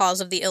found the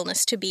cause of the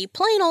illness to be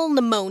plain old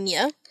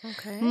pneumonia,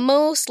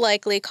 most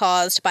likely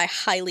caused by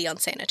highly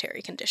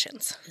unsanitary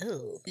conditions.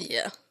 Ooh.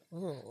 Yeah.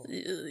 Ooh.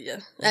 Yeah.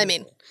 I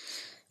mean,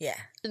 yeah.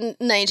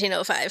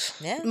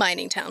 1905,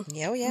 mining town.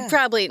 Oh, yeah.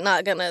 Probably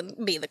not gonna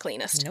be the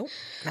cleanest. Nope,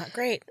 not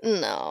great.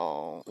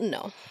 No.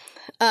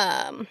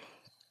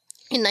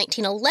 In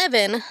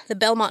 1911, the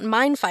Belmont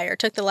mine fire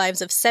took the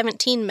lives of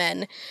 17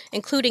 men,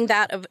 including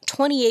that of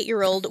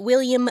 28-year-old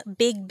William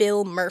Big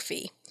Bill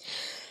Murphy.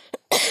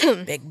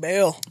 Big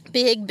Bill.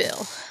 Big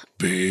Bill.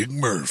 Big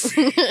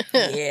Murphy.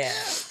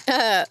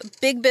 Yeah.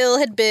 Big Bill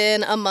had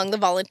been among the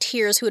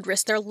volunteers who had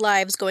risked their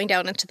lives going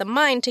down into the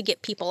mine to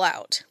get people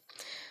out.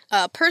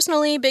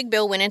 Personally, Big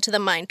Bill went into the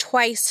mine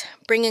twice,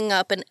 bringing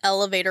up an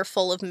elevator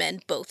full of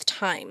men both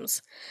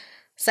times.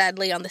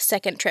 Sadly, on the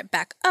second trip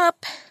back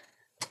up,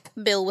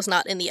 Bill was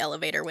not in the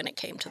elevator when it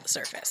came to the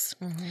surface.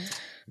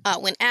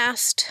 When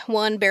asked,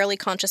 one barely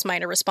conscious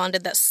miner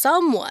responded that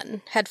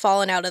someone had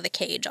fallen out of the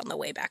cage on the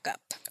way back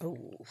up.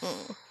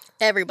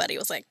 Everybody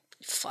was like,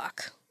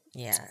 fuck.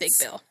 Yeah. It's Big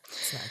Bill.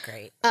 It's not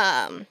great.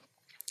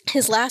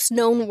 His last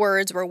known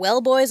words were, well,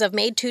 boys, I've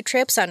made 2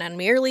 trips and I'm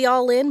nearly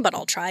all in, but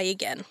I'll try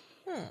again.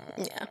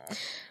 Yeah.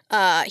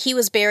 He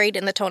was buried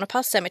in the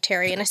Tonopah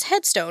Cemetery, and his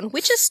headstone,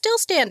 which is still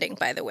standing,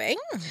 by the way,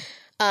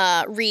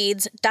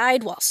 reads,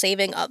 "Died while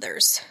saving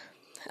others."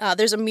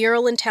 There's a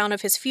mural in town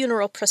of his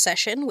funeral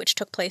procession, which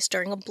took place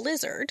during a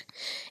blizzard,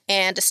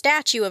 and a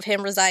statue of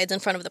him resides in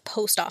front of the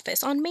post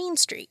office on Main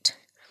Street.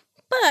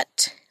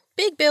 But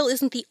Big Bill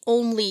isn't the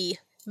only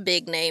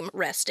big name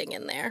resting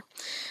in there.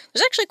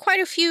 There's actually quite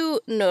a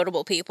few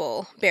notable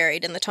people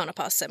buried in the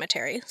Tonopah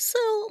Cemetery, so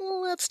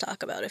let's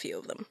talk about a few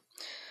of them.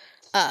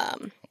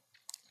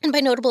 And by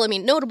notable, I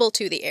mean notable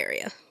to the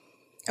area,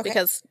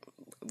 because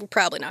we're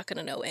probably not going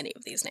to know any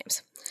of these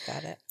names.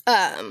 Got it.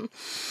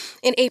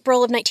 In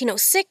April of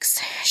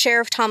 1906,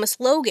 Sheriff Thomas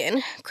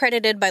Logan,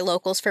 credited by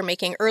locals for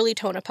making early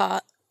Tonopah,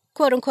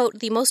 quote-unquote,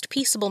 the most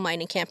peaceable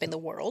mining camp in the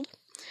world,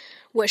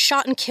 was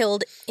shot and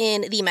killed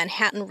in the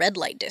Manhattan Red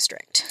Light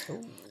District.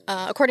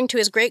 According to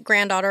his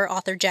great-granddaughter,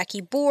 author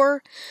Jackie Bohr,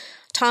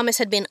 Thomas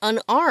had been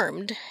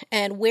unarmed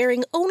and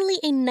wearing only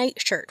a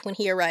nightshirt when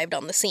he arrived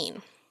on the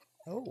scene.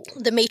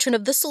 The matron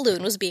of the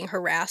saloon was being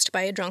harassed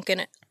by a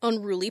drunken,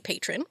 unruly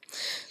patron,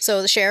 so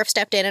the sheriff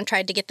stepped in and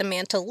tried to get the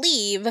man to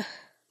leave.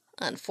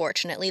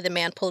 Unfortunately, the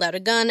man pulled out a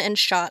gun and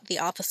shot the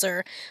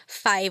officer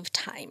 5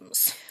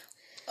 times.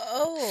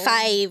 Oh.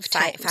 5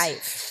 times.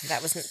 5.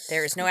 That wasn't,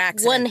 there's no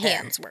accident. One there.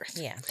 hand's worth.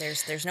 Yeah,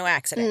 there's no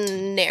accident.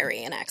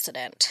 Nary an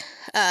accident.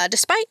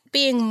 Despite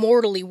being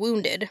mortally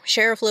wounded,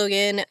 Sheriff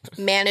Logan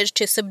managed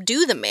to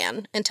subdue the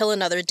man until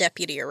another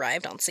deputy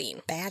arrived on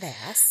scene.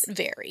 Badass.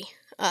 Very.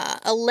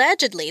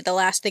 Allegedly, the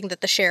last thing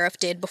that the sheriff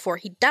did before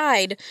he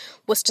died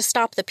was to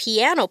stop the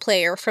piano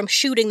player from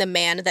shooting the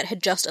man that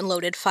had just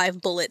unloaded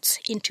 5 bullets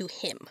into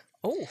him.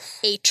 Oh.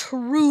 A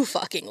true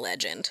fucking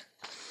legend.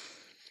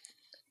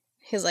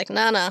 He's like,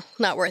 nah,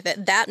 not worth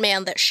it. That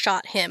man that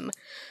shot him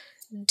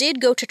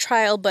did go to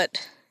trial,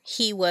 but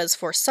he was,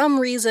 for some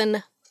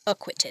reason,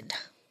 acquitted.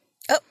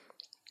 Oh.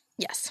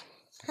 Yes.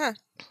 Huh.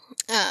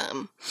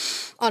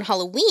 On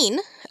Halloween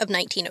of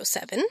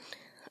 1907,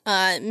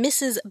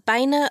 Mrs.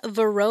 Bina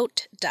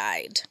Verrote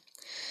died.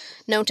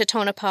 Known to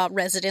Tonopah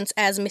residents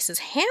as Mrs.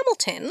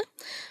 Hamilton,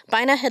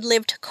 Bina had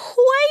lived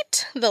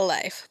quite the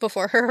life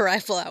before her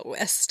arrival out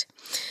west.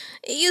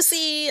 You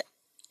see,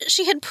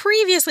 she had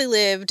previously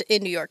lived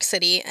in New York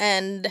City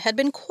and had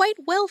been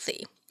quite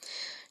wealthy.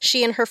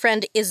 She and her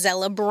friend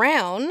Isella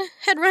Brown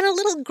had run a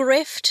little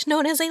grift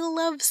known as a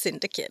love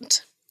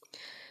syndicate.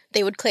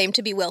 They would claim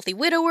to be wealthy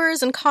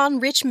widowers and con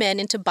rich men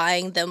into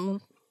buying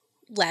them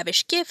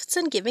lavish gifts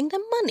and giving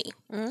them money.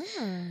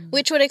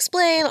 Which would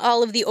explain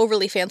all of the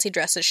overly fancy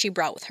dresses she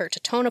brought with her to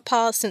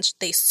Tonopah, since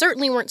they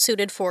certainly weren't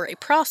suited for a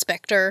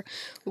prospector,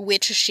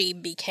 which she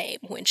became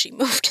when she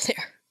moved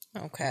there.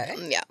 Okay.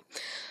 Yeah.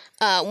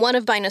 One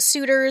of Bina's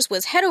suitors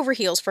was head over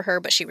heels for her,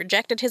 but she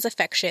rejected his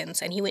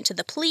affections, and he went to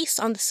the police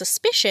on the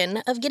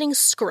suspicion of getting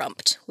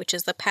scrumped, which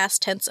is the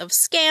past tense of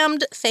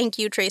scammed. Thank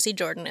you, Tracy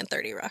Jordan and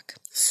 30 Rock.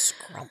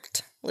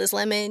 Scrumped. Liz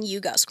Lemon, you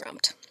got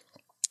scrumped.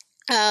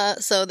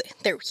 So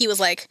he was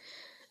like,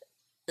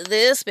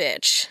 this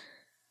bitch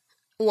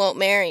won't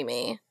marry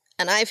me,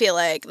 and I feel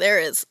like there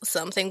is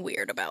something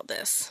weird about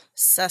this.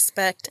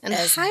 Suspect And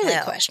as highly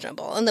hell.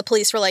 questionable. And the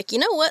police were like, you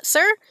know what,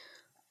 sir?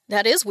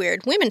 That is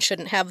weird. Women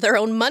shouldn't have their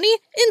own money.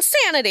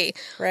 Insanity.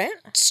 Right?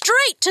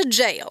 Straight to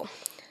jail.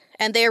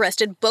 And they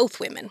arrested both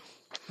women.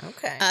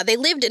 Okay. They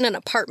lived in an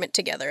apartment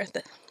together.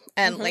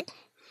 And, like,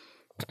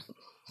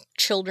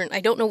 children.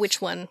 I don't know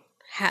which one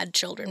had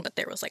children, but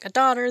there was, like, a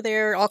daughter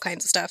there, all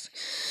kinds of stuff.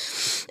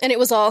 And it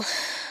was all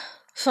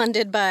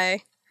funded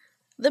by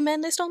the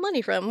men they stole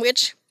money from,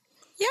 which,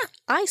 yeah,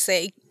 I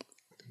say,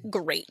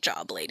 great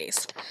job,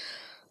 ladies.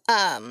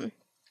 So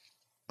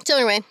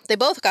anyway, they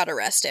both got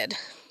arrested.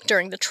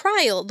 During the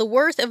trial, the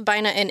worth of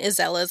Bina and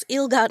Isella's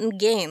ill-gotten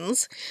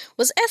gains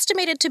was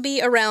estimated to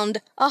be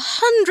around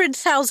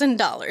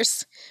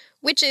 $100,000,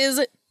 which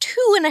is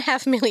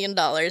 $2.5 million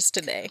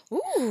today.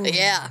 Ooh.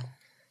 Yeah.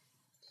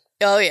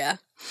 Oh, yeah.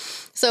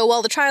 So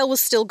while the trial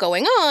was still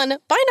going on,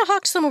 Bina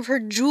hawked some of her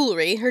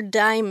jewelry, her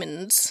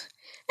diamonds,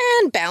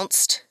 and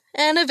bounced,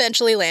 and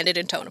eventually landed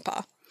in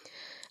Tonopah.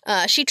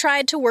 She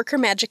tried to work her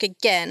magic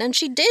again, and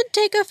she did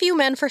take a few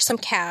men for some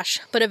cash,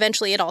 but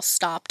eventually it all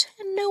stopped,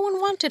 and no one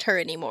wanted her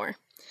anymore.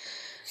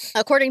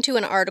 According to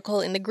an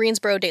article in the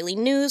Greensboro Daily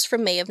News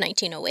from May of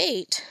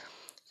 1908,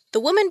 the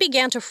woman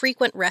began to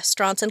frequent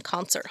restaurants and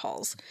concert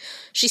halls.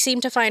 She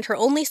seemed to find her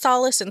only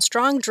solace in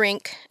strong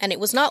drink, and it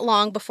was not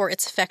long before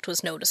its effect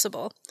was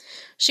noticeable.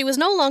 She was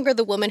no longer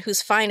the woman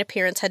whose fine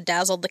appearance had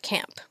dazzled the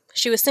camp.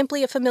 She was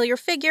simply a familiar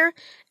figure,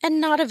 and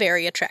not a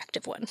very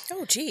attractive one.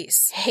 Oh,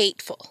 geez.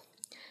 Hateful.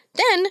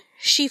 Then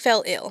she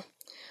fell ill.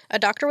 A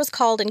doctor was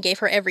called and gave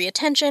her every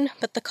attention,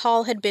 but the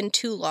call had been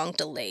too long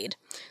delayed.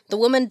 The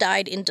woman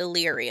died in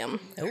delirium.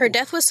 Ooh. Her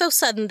death was so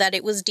sudden that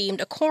it was deemed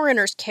a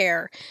coroner's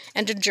care,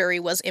 and a jury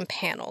was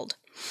impaneled.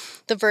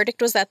 The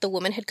verdict was that the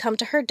woman had come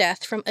to her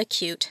death from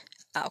acute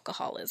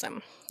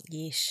alcoholism.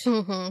 Yeesh.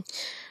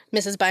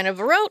 Mrs. Bina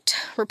Verrote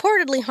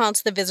reportedly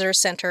haunts the visitor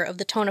center of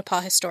the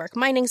Tonopah Historic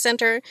Mining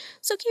Center,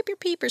 so keep your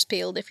peepers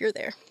peeled if you're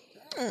there.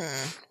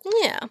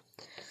 Yeah.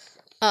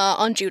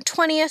 On June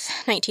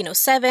 20th,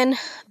 1907,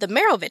 the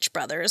Marovich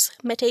brothers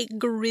met a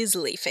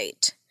grisly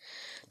fate.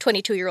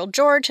 22-year-old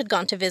George had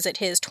gone to visit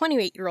his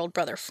 28-year-old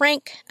brother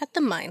Frank at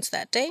the mines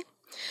that day.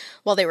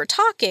 While they were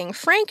talking,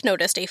 Frank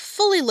noticed a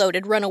fully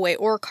loaded runaway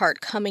ore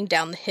cart coming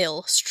down the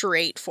hill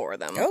straight for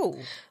them. Oh.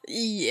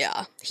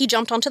 Yeah. He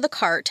jumped onto the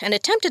cart and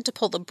attempted to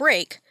pull the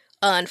brake.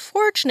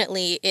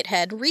 Unfortunately, it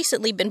had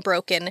recently been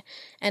broken,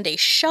 and a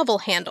shovel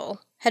handle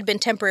had been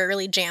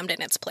temporarily jammed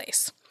in its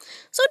place.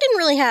 So it didn't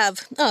really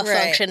have a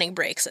functioning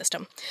brake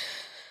system.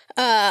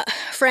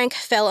 Frank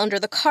fell under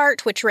the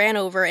cart, which ran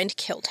over and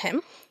killed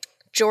him.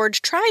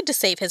 George tried to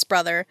save his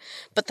brother,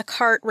 but the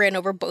cart ran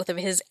over both of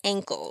his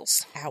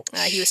ankles. Ouch.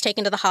 He was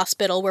taken to the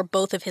hospital where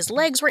both of his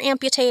legs were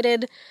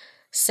amputated.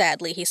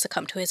 Sadly, he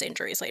succumbed to his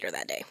injuries later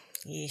that day.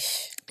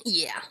 Yeesh.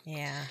 Yeah.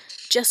 Yeah.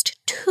 Just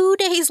 2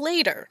 days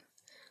later,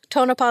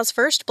 Tonopah's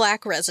first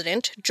black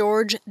resident,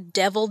 George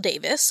Devil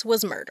Davis,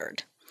 was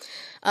murdered.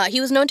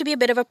 He was known to be a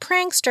bit of a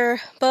prankster,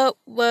 but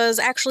was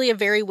actually a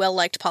very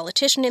well-liked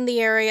politician in the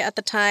area at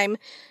the time,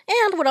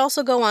 and would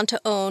also go on to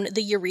own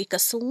the Eureka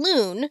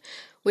Saloon,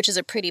 which is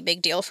a pretty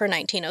big deal for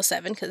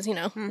 1907, because,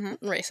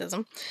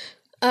 racism.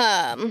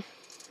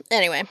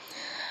 Anyway,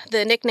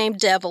 the nickname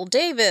Devil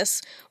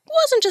Davis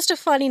wasn't just a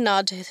funny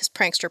nod to his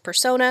prankster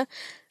persona,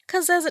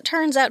 because as it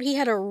turns out, he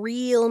had a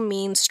real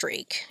mean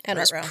streak, and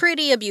was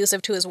pretty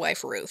abusive to his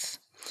wife, Ruth.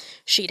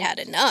 She'd had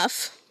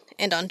enough,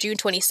 and on June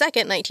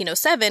 22nd,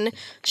 1907,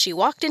 she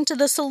walked into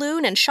the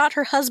saloon and shot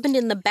her husband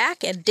in the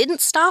back and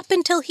didn't stop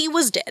until he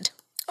was dead.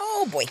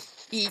 Oh, boy.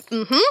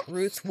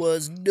 Ruth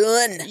was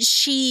done.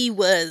 She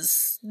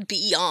was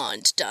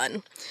beyond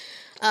done.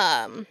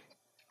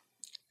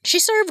 She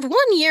served 1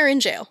 year in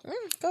jail.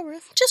 Go,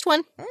 Ruth. Just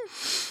one.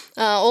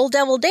 Old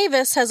Devil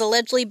Davis has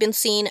allegedly been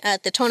seen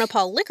at the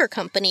Tonopah Liquor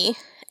Company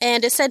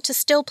and is said to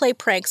still play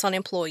pranks on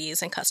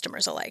employees and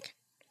customers alike.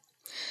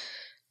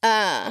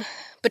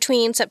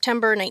 Between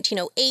September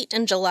 1908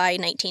 and July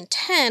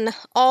 1910,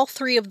 all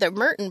 3 of the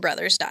Merton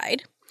brothers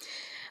died.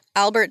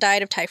 Albert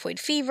died of typhoid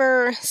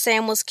fever,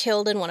 Sam was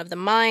killed in one of the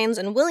mines,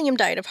 and William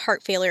died of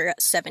heart failure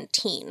at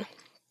 17.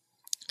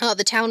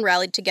 The town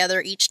rallied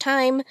together each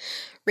time,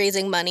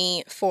 raising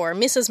money for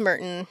Mrs.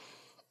 Merton,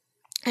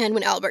 and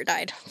when Albert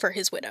died, for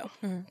his widow.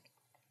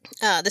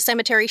 The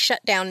cemetery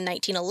shut down in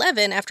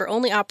 1911 after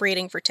only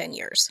operating for 10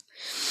 years.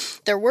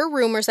 There were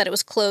rumors that it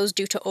was closed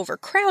due to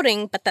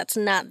overcrowding, but that's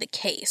not the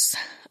case.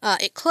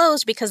 It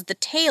closed because the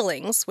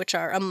tailings, which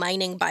are a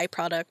mining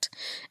byproduct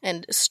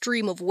and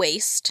stream of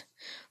waste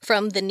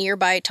from the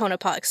nearby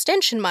Tonopah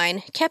Extension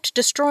Mine, kept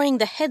destroying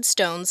the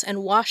headstones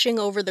and washing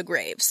over the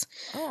graves,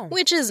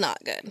 which is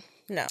not good.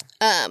 No.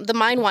 The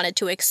mine wanted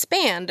to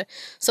expand,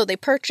 so they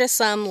purchased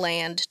some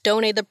land,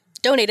 donated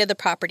the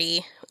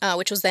property,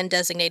 which was then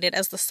designated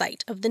as the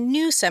site of the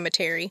new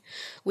cemetery,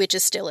 which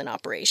is still in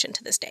operation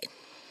to this day.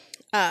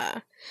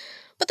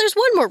 But there's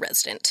one more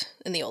resident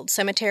in the old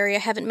cemetery I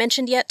haven't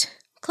mentioned yet,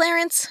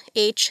 Clarence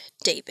H.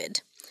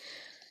 David.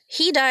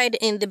 He died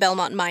in the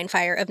Belmont mine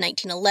fire of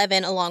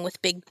 1911, along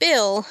with Big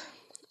Bill,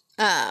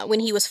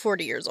 when he was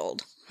 40 years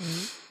old.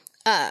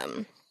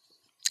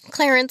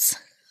 Clarence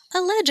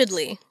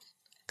allegedly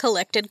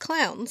collected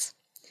clowns.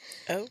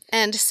 Oh.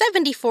 And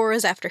 74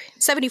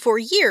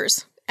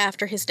 years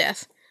after his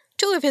death,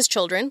 2 of his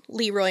children,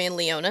 Leroy and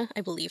Leona,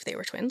 I believe they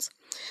were twins,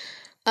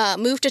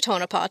 moved to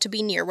Tonopah to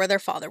be near where their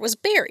father was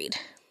buried.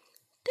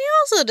 They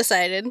also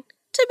decided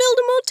to build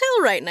a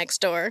motel right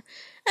next door,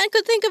 and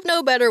could think of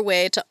no better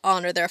way to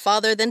honor their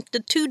father than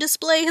to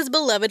display his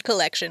beloved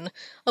collection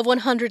of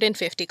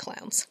 150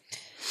 clowns.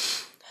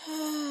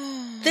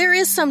 There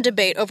is some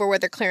debate over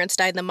whether Clarence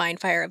died in the mine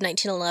fire of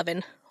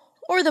 1911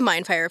 or the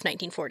mine fire of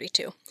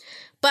 1942.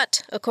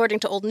 But, according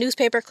to old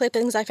newspaper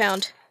clippings I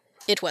found,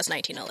 it was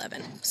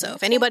 1911. So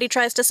if anybody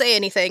tries to say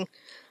anything,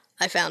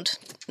 I found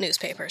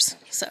newspapers.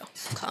 So,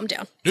 calm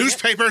down.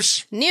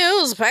 Newspapers!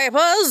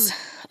 Newspapers!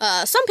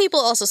 Some people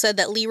also said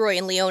that Leroy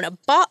and Leona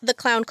bought the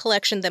clown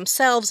collection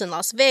themselves in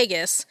Las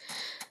Vegas,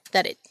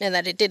 that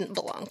it didn't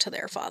belong to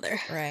their father.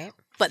 Right.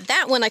 But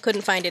that one I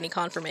couldn't find any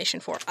confirmation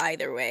for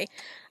either way.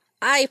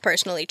 I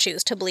personally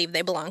choose to believe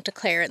they belong to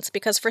Clarence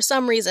because for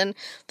some reason,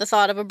 the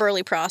thought of a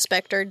burly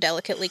prospector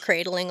delicately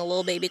cradling a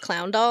little baby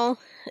clown doll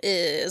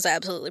is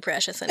absolutely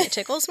precious and it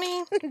tickles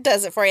me.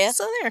 Does it for you?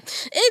 So there.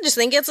 I just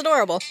think it's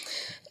adorable.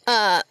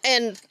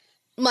 And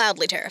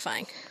mildly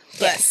terrifying.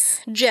 But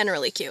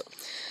generally cute.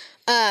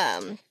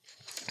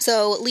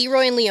 So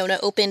Leroy and Leona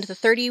opened the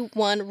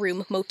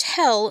 31-room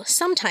motel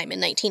sometime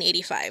in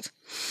 1985.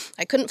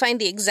 I couldn't find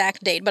the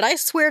exact date, but I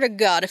swear to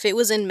God, if it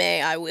was in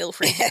May, I will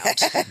freak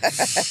out.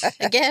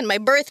 Again, my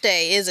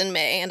birthday is in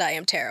May, and I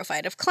am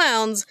terrified of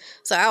clowns,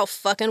 so how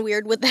fucking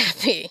weird would that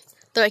be?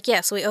 They're like,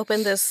 yes, we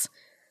opened this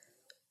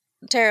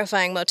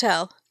terrifying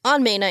motel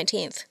on May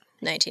 19th,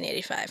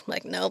 1985. I'm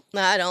like, nope,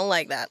 I don't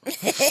like that.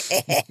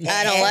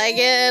 I don't like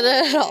it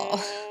at all.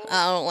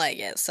 I don't like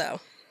it, so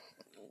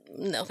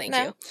no thank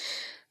you.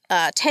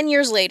 10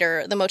 years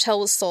later, the motel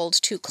was sold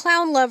to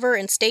clown lover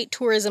and state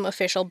tourism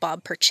official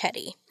Bob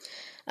Perchetti.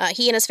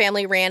 He and his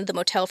family ran the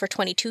motel for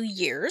 22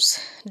 years.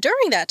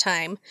 During that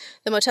time,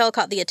 the motel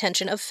caught the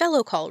attention of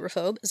fellow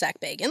coulrophobe Zach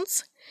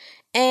Bagans.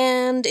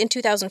 And in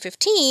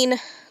 2015,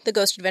 the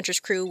Ghost Adventures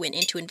crew went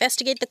in to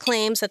investigate the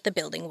claims that the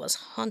building was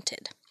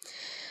haunted.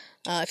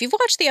 If you've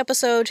watched the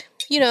episode,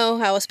 you know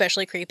how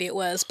especially creepy it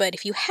was, but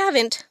if you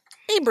haven't,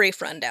 a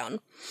brief rundown.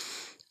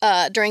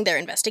 During their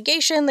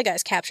investigation, the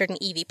guys captured an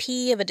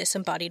EVP of a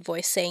disembodied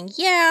voice saying,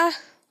 yeah.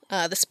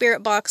 The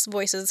spirit box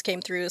voices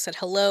came through, said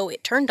hello,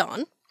 it turned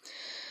on.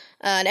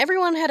 And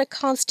everyone had a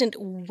constant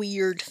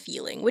weird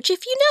feeling, which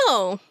if you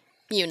know,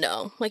 you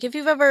know. Like, if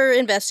you've ever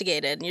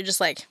investigated, and you're just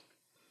like...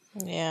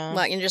 Yeah.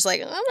 Like, you're just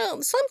like, I don't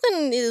know,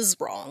 something is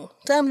wrong.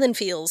 Something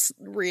feels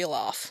real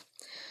off.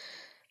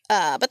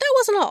 But that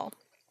wasn't all.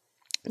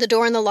 The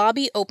door in the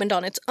lobby opened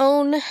on its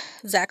own,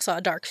 Zach saw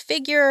a dark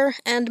figure,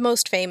 and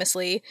most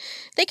famously,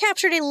 they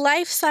captured a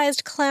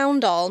life-sized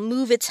clown doll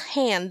move its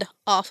hand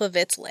off of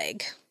its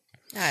leg.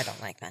 I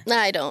don't like that.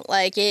 I don't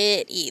like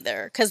it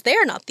either, because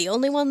they're not the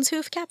only ones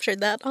who've captured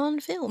that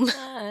on film.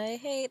 I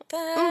hate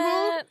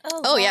that a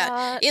lot. Oh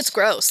yeah, it's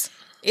gross.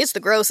 It's the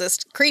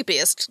grossest,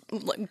 creepiest,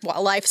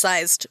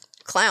 life-sized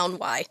clown.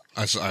 Why?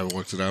 I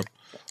looked it up.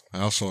 I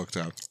also looked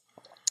up.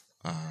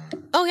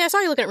 Oh yeah, I saw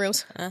you looking at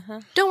rooms.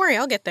 Don't worry,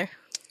 I'll get there.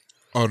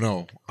 Oh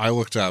no, I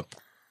looked up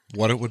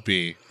what it would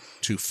be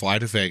to fly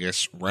to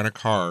Vegas, rent a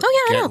car,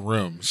 get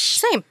rooms.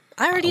 Same.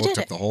 I already looked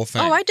did up it. the whole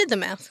thing. Oh, I did the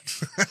math.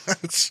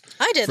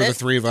 I did for it. the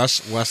three of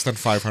us, less than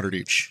 500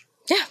 each.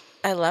 Yeah.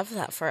 I love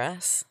that for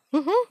us.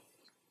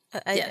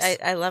 Yes.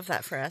 I love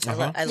that for us. I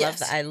love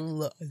that. I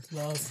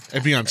love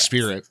It'd be on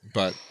Spirit,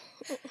 but...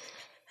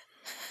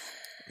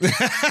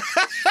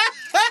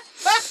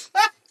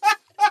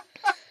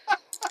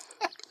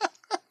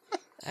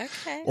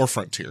 Okay. Or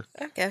Frontier.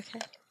 Okay.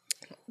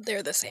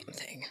 They're the same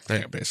thing.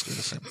 They're basically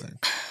the same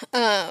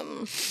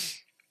thing.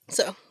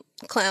 So,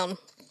 clown.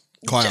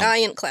 Clown.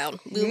 Giant clown.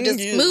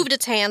 Moved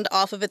its hand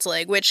off of its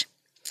leg, which...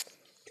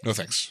 No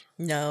thanks.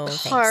 No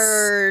thanks.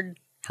 Hard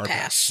Hard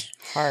pass.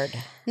 Hard.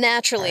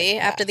 Naturally,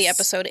 Hard after the pass.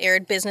 episode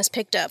aired, business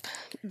picked up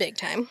big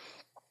time.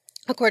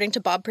 According to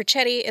Bob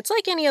Percetti, it's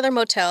like any other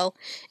motel,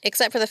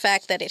 except for the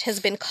fact that it has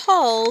been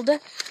called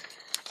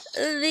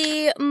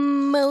the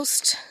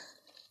most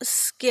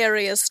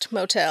scariest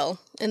motel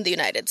in the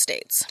United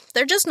States.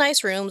 They're just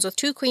nice rooms with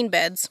 2 queen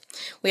beds.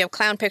 We have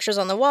clown pictures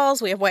on the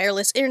walls, we have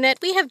wireless internet,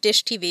 we have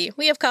dish TV,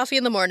 we have coffee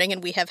in the morning,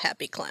 and we have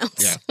happy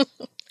clowns. Yeah.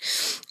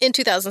 In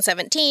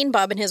 2017,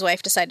 Bob and his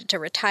wife decided to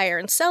retire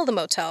and sell the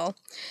motel,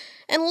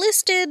 and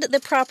listed the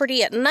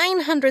property at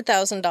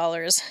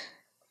 $900,000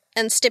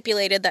 and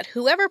stipulated that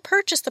whoever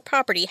purchased the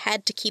property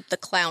had to keep the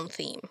clown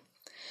theme.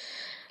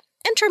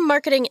 Enter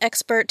marketing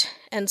expert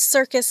and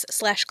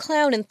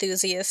circus/clown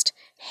enthusiast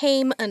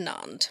Haim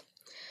Anand.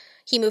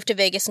 He moved to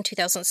Vegas in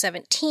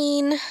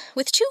 2017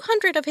 with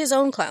 200 of his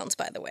own clowns,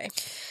 by the way,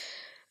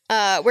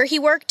 where he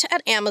worked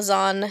at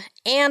Amazon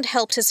and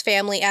helped his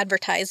family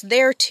advertise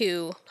their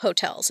 2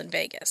 hotels in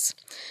Vegas.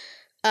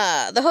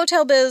 The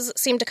hotel biz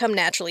seemed to come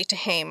naturally to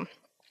Haim,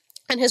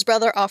 and his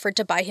brother offered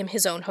to buy him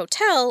his own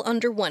hotel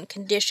under one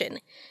condition.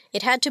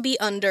 It had to be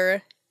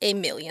under $1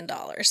 million.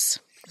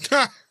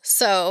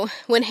 So,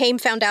 when Haim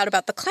found out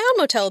about the Clown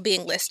Motel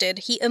being listed,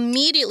 he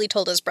immediately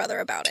told his brother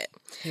about it.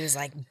 He was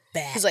like,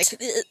 bet. He's like,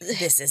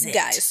 this is it.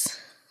 Guys.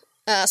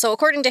 So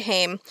according to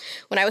Haim,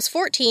 when I was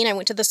 14, I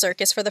went to the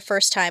circus for the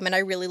first time and I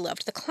really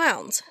loved the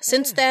clowns.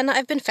 Since then,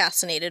 I've been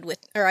fascinated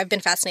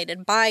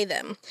by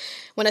them.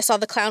 When I saw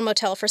the Clown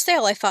Motel for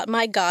sale, I thought,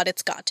 my God,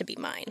 it's got to be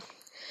mine.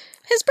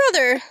 His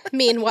brother,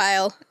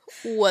 meanwhile,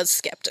 was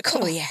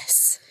skeptical. Oh,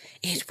 yes.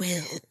 It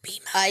will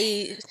be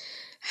mine.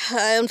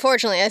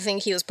 Unfortunately, I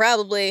think he was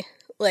probably,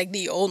 like,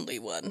 the only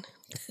one.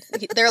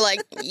 They're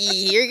like,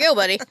 here you go,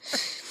 buddy.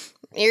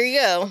 Here you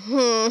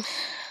go.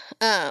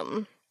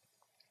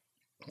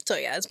 So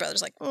yeah, his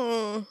brother's like,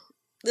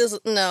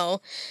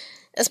 no.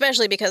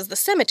 Especially because the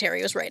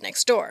cemetery was right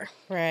next door.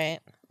 Right.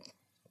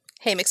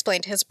 Haim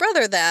explained to his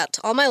brother that,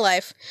 all my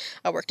life,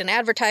 I worked in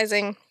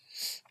advertising,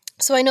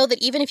 so I know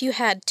that even if you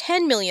had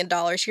 $10 million,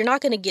 you're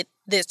not going to get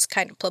this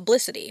kind of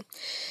publicity.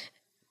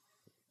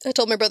 I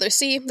told my brother,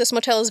 see, this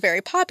motel is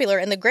very popular,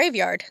 and the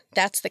graveyard,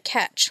 that's the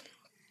catch.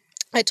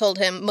 I told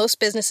him, most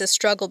businesses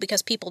struggle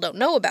because people don't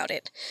know about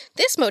it.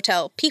 This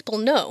motel, people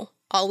know.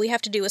 All we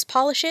have to do is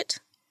polish it,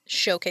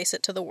 showcase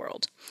it to the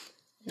world.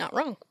 Not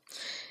wrong.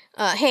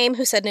 Haim,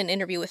 who said in an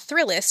interview with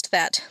Thrillist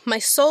that, my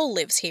soul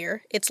lives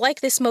here. It's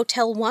like this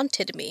motel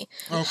wanted me.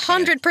 Okay.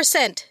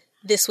 100%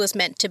 this was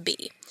meant to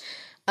be.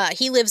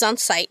 He lives on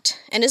site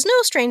and is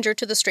no stranger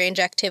to the strange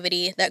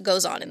activity that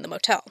goes on in the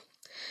motel.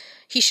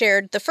 He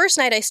shared, the first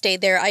night I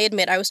stayed there, I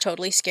admit I was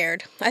totally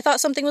scared. I thought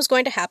something was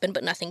going to happen,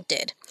 but nothing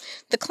did.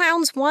 The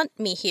clowns want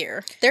me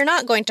here. They're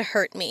not going to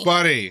hurt me.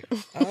 Buddy.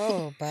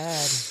 Oh,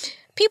 bad.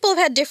 People have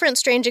had different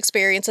strange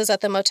experiences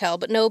at the motel,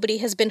 but nobody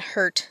has been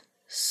hurt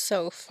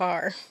so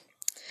far.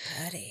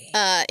 Buddy.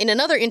 In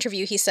another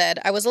interview, he said,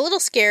 I was a little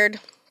scared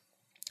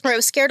or I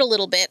was scared a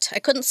little bit. I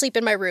couldn't sleep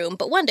in my room,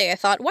 but one day I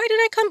thought, why did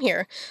I come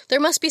here? There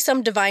must be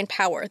some divine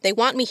power. They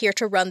want me here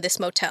to run this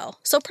motel,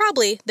 so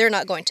probably they're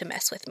not going to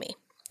mess with me.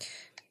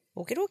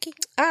 Okie dokie.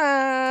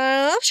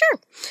 Sure.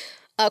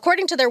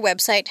 According to their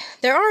website,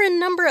 there are a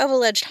number of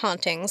alleged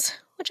hauntings,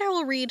 which I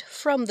will read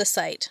from the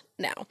site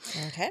now.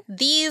 Okay.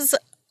 These,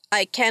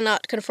 I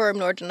cannot confirm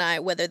nor deny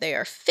whether they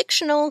are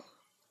fictional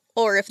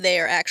or if they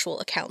are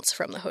actual accounts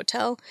from the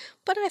hotel,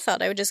 but I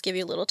thought I would just give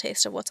you a little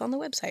taste of what's on the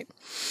website.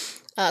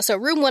 So,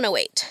 room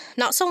 108.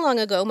 Not so long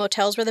ago,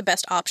 motels were the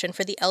best option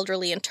for the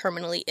elderly and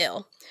terminally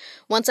ill.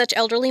 One such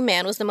elderly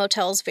man was the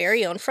motel's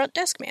very own front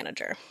desk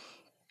manager.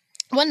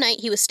 One night,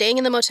 he was staying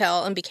in the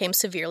motel and became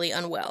severely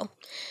unwell.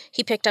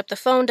 He picked up the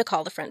phone to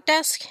call the front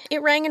desk.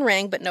 It rang and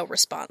rang, but no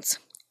response.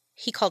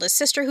 He called his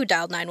sister, who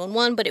dialed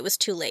 911, but it was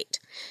too late.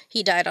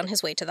 He died on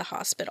his way to the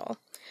hospital.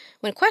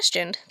 When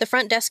questioned, the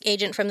front desk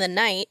agent from that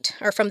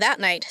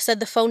night said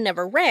the phone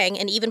never rang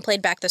and even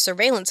played back the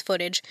surveillance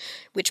footage,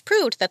 which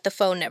proved that the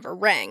phone never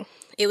rang.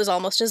 It was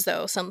almost as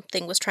though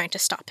something was trying to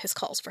stop his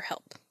calls for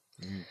help.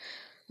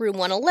 Room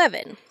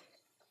 111.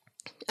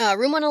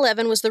 Room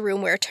 111 was the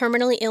room where a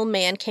terminally ill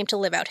man came to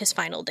live out his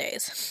final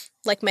days.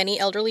 Like many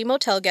elderly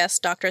motel guests,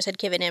 doctors had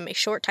given him a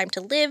short time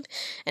to live,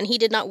 and he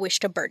did not wish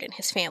to burden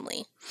his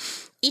family.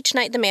 Each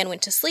night the man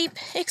went to sleep,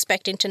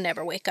 expecting to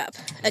never wake up.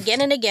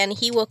 Again and again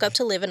he woke up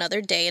to live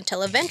another day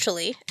until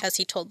eventually, as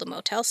he told the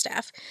motel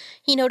staff,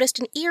 he noticed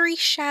an eerie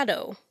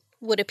shadow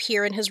would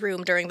appear in his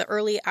room during the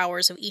early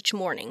hours of each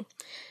morning.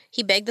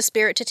 He begged the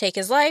spirit to take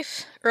his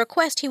life, a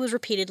request he was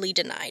repeatedly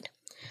denied.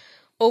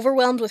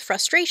 Overwhelmed with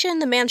frustration,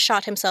 the man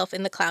shot himself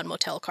in the Clown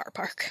Motel car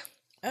park.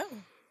 Oh,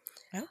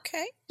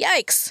 okay.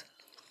 Yikes.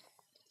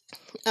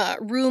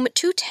 Room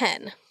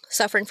 210.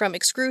 Suffering from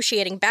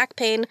excruciating back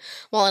pain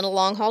while on a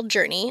long-haul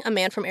journey, a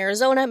man from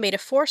Arizona made a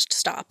forced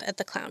stop at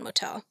the Clown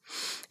Motel.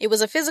 It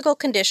was a physical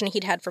condition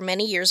he'd had for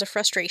many years of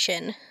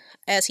frustration,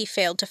 as he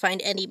failed to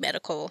find any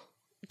medical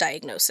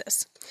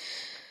diagnosis.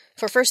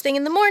 For first thing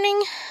in the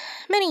morning,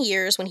 many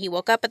years when he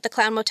woke up at the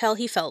Clown Motel,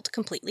 he felt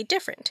completely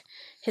different.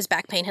 His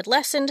back pain had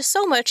lessened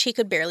so much he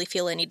could barely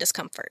feel any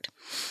discomfort.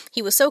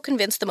 He was so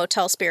convinced the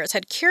motel spirits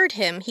had cured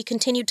him, he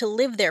continued to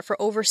live there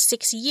for over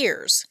 6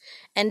 years,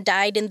 and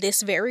died in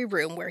this very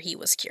room where he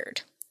was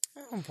cured.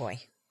 Oh,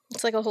 boy.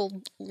 It's like a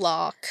whole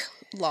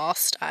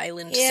Lost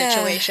Island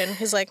situation.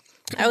 He's like,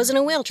 I was in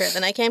a wheelchair,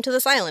 then I came to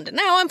this island, and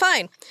now I'm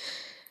fine.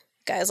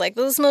 Guy's like,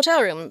 this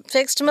motel room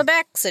fixed my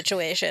back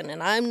situation,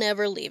 and I'm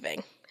never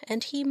leaving.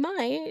 And he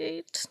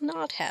might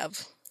not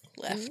have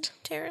left.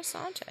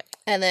 Interessante.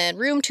 And then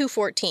room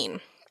 214.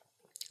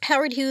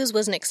 Howard Hughes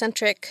was an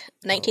eccentric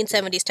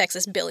 1970s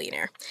Texas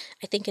billionaire.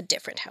 I think a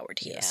different Howard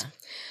Hughes.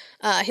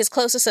 Yeah. His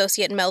close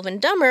associate Melvin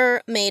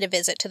Dummer made a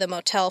visit to the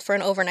motel for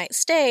an overnight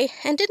stay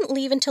and didn't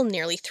leave until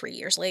nearly 3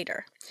 years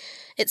later.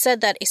 It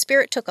said that a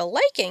spirit took a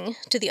liking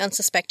to the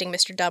unsuspecting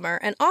Mr. Dummer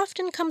and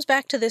often comes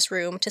back to this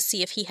room to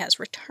see if he has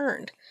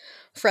returned.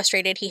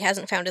 Frustrated he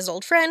hasn't found his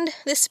old friend,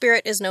 this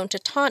spirit is known to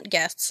taunt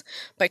guests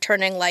by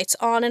turning lights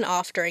on and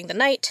off during the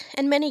night,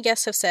 and many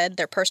guests have said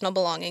their personal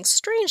belongings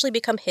strangely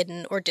become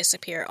hidden or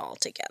disappear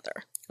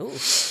altogether. Ooh.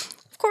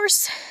 Of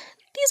course,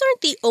 these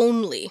aren't the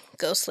only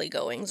ghostly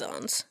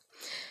goings-ons.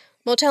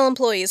 Motel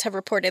employees have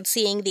reported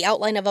seeing the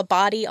outline of a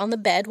body on the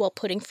bed while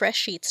putting fresh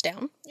sheets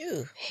down.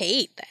 Ew.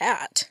 Hate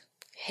that.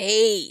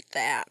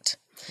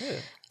 Ew.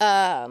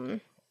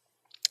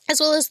 As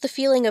well as the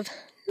feeling of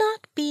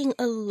not being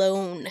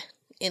alone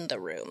in the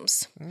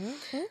rooms.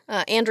 Mm-hmm.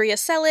 Andrea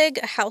Selig,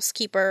 a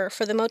housekeeper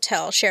for the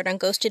motel, shared on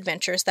Ghost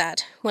Adventures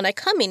that, when I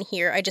come in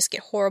here, I just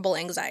get horrible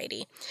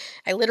anxiety.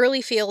 I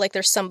literally feel like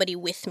there's somebody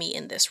with me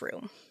in this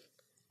room.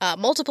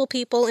 Multiple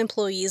people,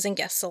 employees and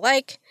guests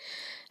alike,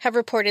 have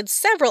reported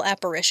several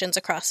apparitions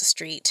across the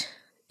street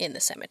in the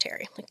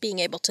cemetery, like being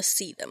able to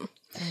see them.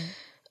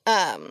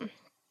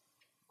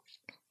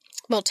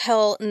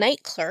 Motel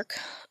night clerk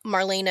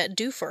Marlena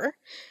Dufer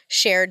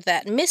shared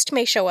that mist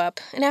may show up,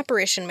 an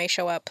apparition may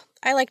show up.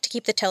 I like to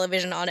keep the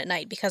television on at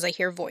night because I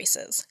hear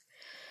voices,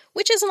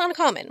 which isn't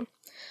uncommon.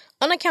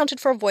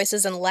 Unaccounted for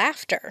voices and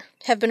laughter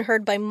have been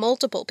heard by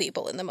multiple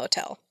people in the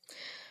motel.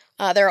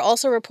 There are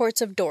also reports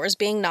of doors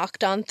being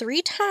knocked on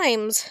 3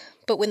 times,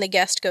 but when the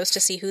guest goes to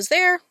see who's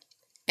there,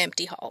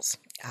 empty halls.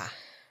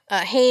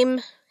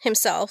 Haim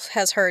himself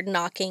has heard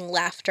knocking,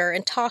 laughter,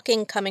 and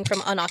talking coming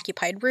from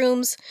unoccupied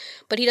rooms,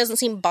 but he doesn't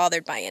seem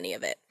bothered by any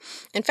of it.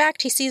 In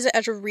fact, he sees it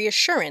as a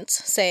reassurance,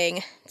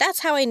 saying, "That's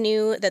how I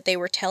knew that they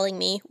were telling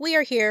me, we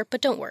are here, but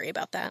don't worry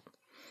about that."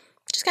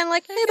 Just kind of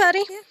like, hey,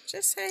 buddy. Yeah,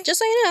 just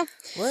so you know.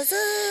 What's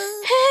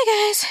up? Hey,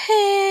 guys.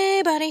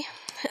 Hey, buddy.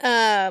 Which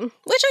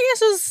I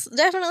guess is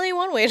definitely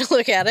one way to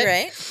look at it.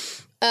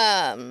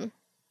 Right.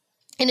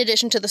 In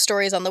addition to the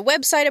stories on the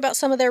website about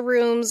some of their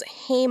rooms,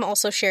 Haim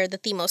also shared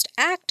that the most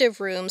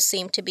active rooms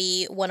seem to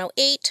be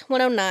 108,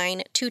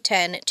 109,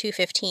 210,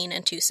 215,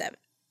 and 217.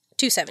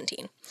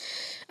 217.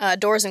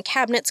 Doors and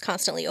cabinets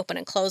constantly open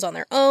and close on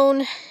their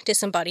own.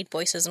 Disembodied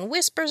voices and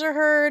whispers are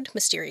heard.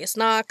 Mysterious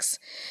knocks.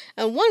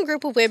 And one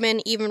group of women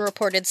even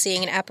reported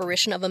seeing an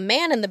apparition of a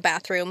man in the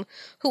bathroom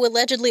who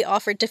allegedly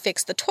offered to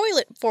fix the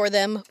toilet for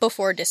them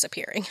before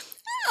disappearing.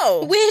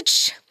 Oh.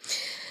 Which...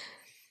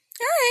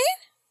 All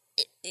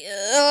right.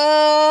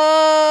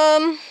 Yeah,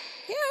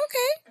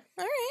 okay.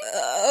 All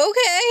right.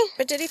 Okay.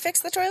 But did he fix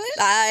the toilet?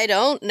 I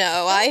don't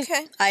know.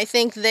 Okay. I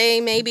think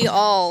they maybe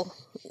all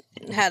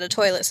had a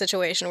toilet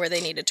situation where they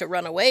needed to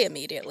run away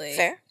immediately.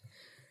 Fair.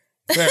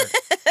 Fair.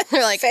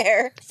 They're like,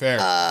 Fair.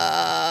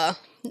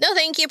 no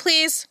thank you,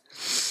 please.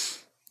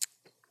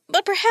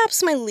 But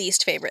perhaps my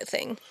least favorite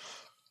thing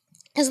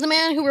is the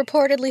man who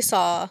reportedly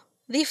saw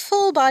the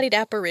full-bodied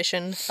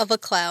apparition of a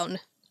clown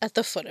at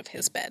the foot of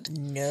his bed.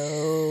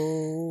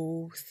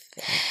 No,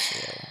 thank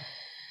you.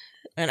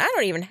 And I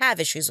don't even have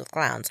issues with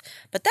clowns,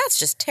 but that's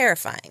just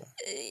terrifying.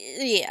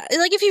 Yeah,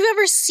 like if you've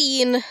ever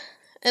seen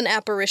an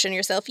apparition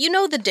yourself, you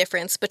know the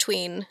difference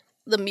between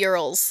the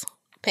murals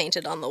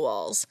painted on the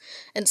walls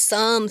and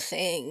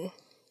something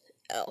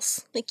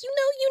else. Like, you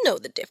know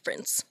the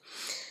difference.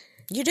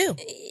 You do.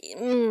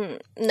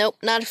 Nope,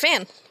 not a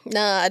fan.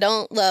 No, I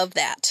don't love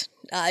that.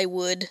 I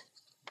would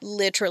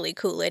literally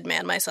Kool-Aid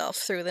man myself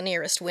through the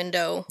nearest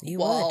window,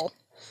 wall.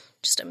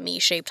 Just a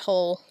me-shaped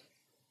hole.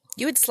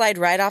 You would slide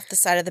right off the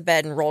side of the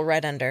bed and roll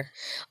right under.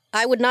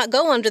 I would not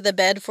go under the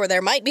bed, for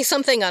there might be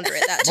something under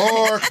it that time.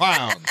 More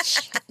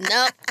clowns.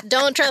 Nope,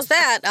 don't trust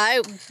that.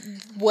 I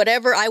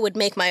would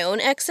make my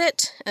own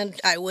exit, and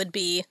I would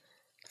be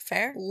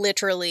Fair.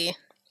 literally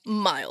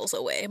miles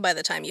away by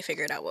the time you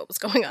figured out what was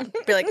going on.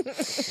 Be like,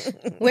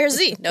 where's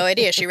Z? No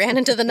idea. She ran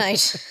into the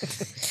night.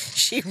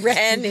 She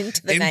ran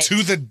into the night.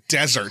 Into the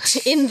desert.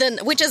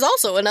 Which is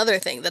also another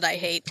thing that I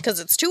hate, because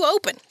it's too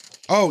open.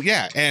 Oh,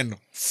 yeah, and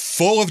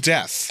full of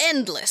death.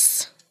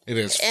 Endless. It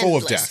is full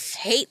of death.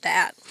 Hate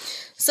that.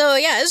 So,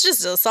 yeah, it's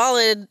just a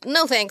solid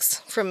no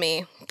thanks from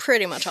me,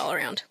 pretty much all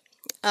around.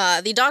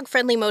 The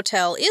dog-friendly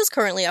motel is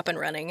currently up and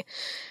running,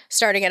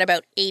 starting at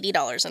about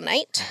 $80 a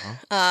night.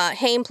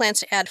 Haim plans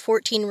to add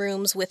 14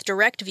 rooms with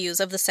direct views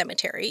of the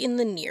cemetery in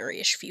the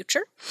near-ish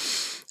future.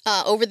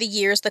 Over the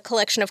years, the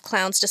collection of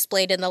clowns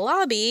displayed in the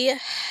lobby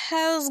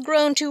has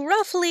grown to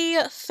roughly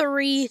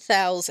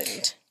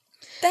 3,000.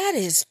 That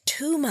is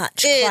too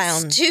much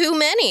clown. It's too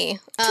many.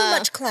 Too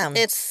much clown.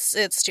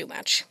 It's too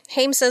much.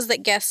 Haim says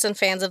that guests and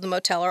fans of the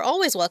motel are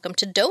always welcome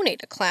to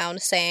donate a clown,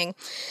 saying,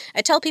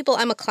 "I tell people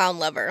I'm a clown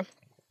lover.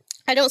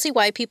 I don't see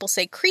why people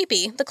say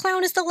creepy. The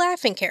clown is the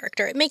laughing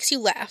character. It makes you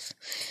laugh.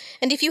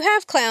 And if you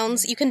have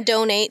clowns, you can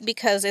donate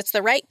because it's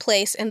the right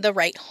place and the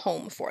right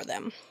home for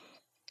them."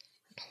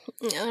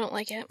 I don't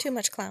like it. Too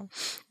much clown.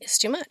 It's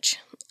too much.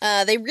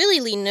 They really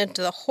leaned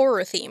into the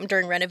horror theme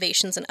during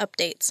renovations and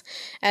updates,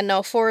 and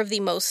now 4 of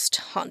the most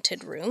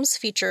haunted rooms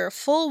feature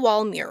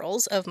full-wall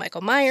murals of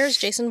Michael Myers,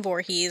 Jason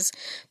Voorhees,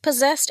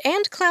 possessed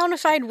and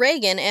clownified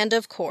Reagan, and,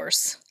 of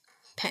course,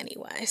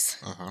 Pennywise.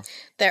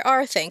 There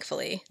are,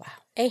 thankfully,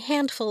 a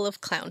handful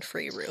of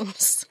clown-free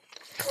rooms.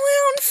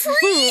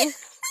 Clown-free?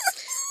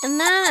 And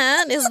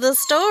that is the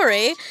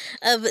story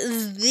of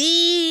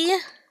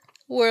the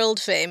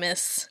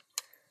world-famous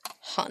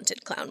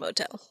haunted clown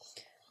motel.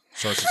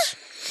 Sources.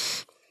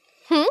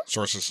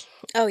 Sources.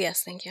 Oh,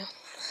 yes, thank you.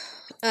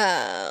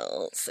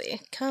 Let's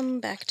see. Come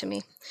back to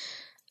me.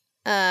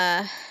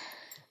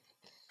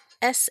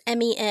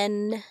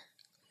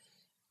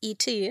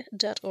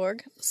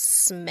 SMENET.org.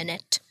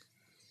 SMENET.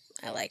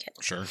 I like it.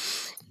 Sure.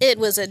 It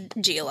was a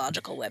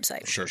geological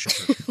website. Sure.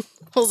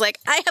 I was like,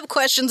 I have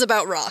questions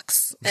about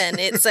rocks. And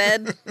it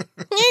said, here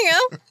you go.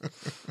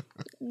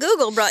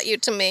 Google brought you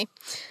to me.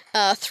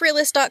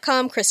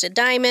 Thrillist.com, Krista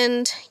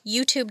Diamond.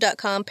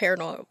 YouTube.com,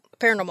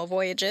 Paranormal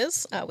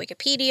Voyages.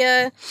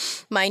 Wikipedia.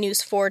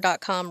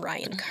 MyNews4.com,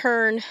 Ryan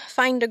Kern.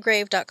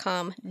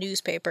 Findagrave.com,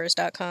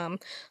 Newspapers.com.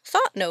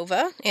 Thought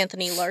Nova,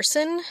 Anthony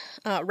Larson.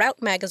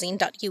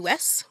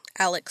 RouteMagazine.us,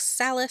 Alex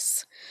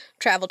Salas.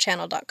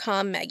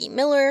 TravelChannel.com, Maggie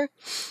Miller.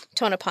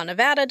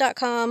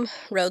 TonapaNevada.com,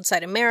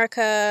 Roadside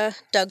America.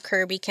 Doug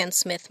Kirby, Ken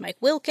Smith, Mike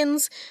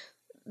Wilkins.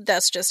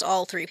 That's just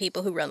all 3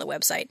 people who run the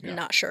website. Yeah.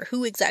 Not sure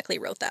who exactly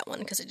wrote that one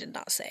because it did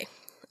not say.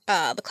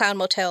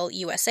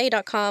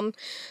 TheClownMotelUSA.com,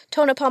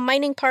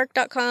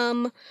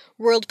 TonapaMiningPark.com,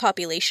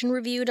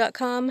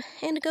 WorldPopulationReview.com,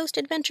 and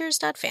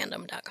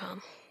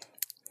GhostAdventures.fandom.com.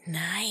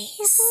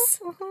 Nice.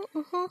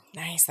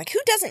 Nice. Like, who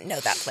doesn't know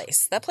that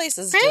place? That place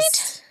is right?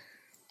 just...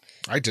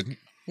 I didn't.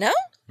 No?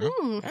 No.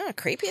 Oh,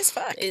 creepy as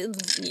fuck. You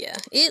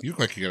look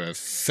like you got a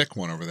thick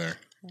one over there.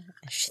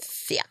 She's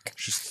thick.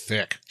 She's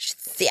thick.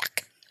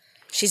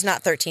 She's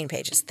not 13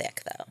 pages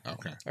thick, though.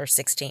 Okay. Or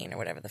 16, or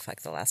whatever the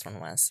fuck the last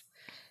one was.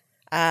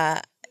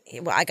 Well,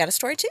 I got a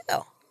story, too,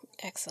 though.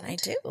 Excellent. I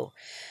do.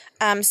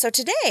 So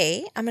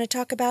today, I'm going to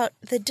talk about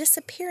the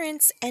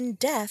disappearance and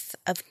death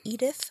of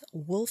Edith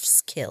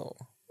Wolfskill.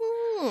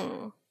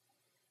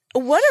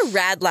 What a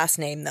rad last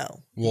name,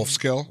 though.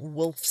 Wolfskill?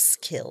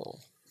 Wolfskill.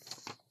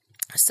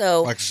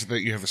 So, like, is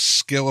that you have a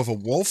skill of a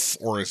wolf,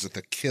 or is it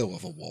the kill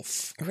of a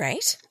wolf?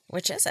 Right?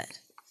 Which is it?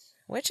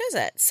 Which is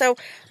it? So,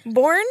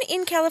 born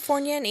in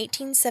California in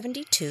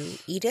 1872,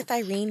 Edith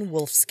Irene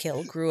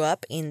Wolfskill grew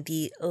up in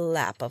the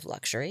lap of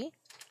luxury.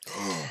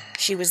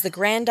 She was the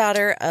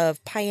granddaughter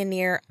of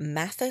pioneer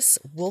Mathis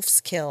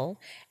Wolfskill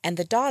and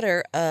the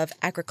daughter of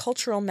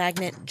agricultural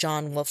magnate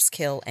John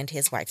Wolfskill and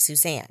his wife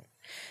Suzanne.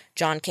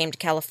 John came to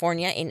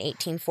California in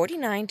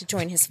 1849 to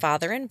join his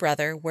father and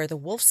brother, where the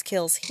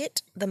Wolfskills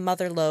hit the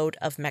mother lode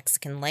of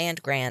Mexican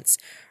land grants,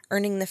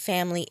 earning the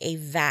family a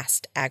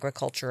vast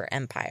agriculture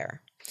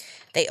empire.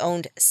 They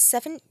owned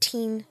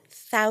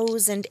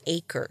 17,000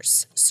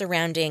 acres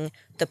surrounding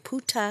the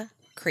Puta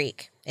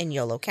Creek in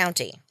Yolo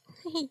County.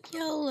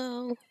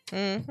 YOLO.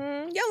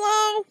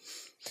 YOLO!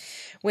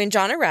 When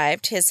John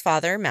arrived, his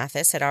father,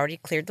 Mathis, had already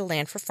cleared the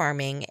land for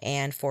farming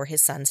and for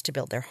his sons to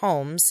build their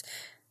homes.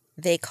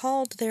 They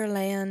called their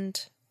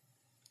land,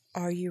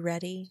 are you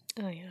ready?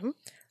 I am.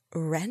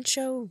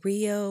 Rancho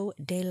Rio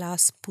de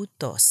los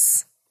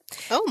Putos.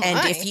 Oh, my.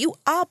 And if you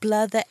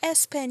habla the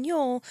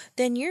Espanol,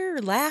 then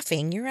you're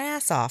laughing your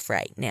ass off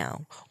right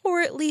now, or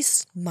at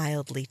least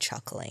mildly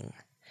chuckling.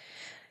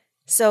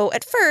 So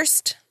at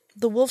first,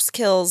 the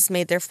Wolfskills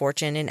made their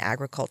fortune in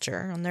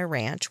agriculture on their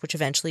ranch, which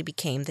eventually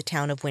became the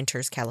town of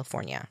Winters,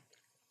 California.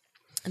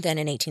 Then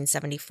in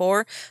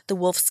 1874, the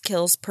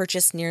Wolfskills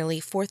purchased nearly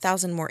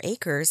 4,000 more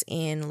acres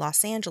in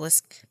Los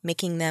Angeles,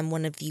 making them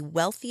one of the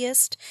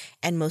wealthiest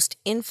and most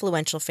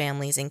influential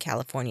families in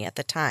California at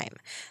the time.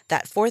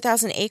 That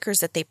 4,000 acres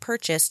that they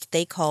purchased,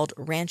 they called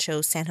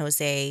Rancho San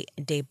Jose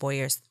de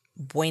Buenos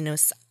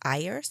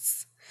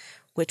Aires,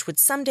 which would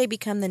someday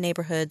become the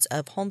neighborhoods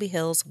of Holmby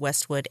Hills,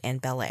 Westwood,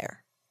 and Bel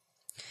Air.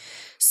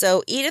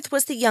 So Edith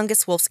was the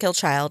youngest Wolfskill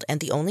child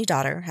and the only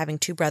daughter, having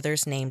two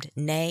brothers named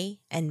Nay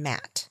and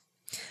Matt.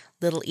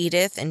 Little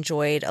Edith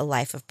enjoyed a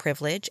life of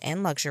privilege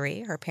and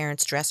luxury. Her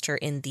parents dressed her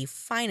in the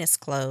finest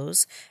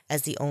clothes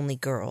as the only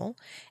girl,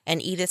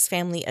 and Edith's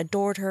family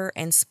adored her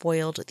and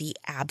spoiled the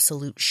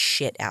absolute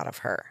shit out of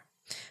her.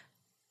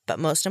 But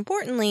most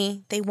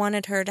importantly, they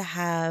wanted her to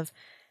have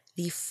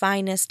the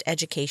finest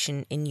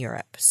education in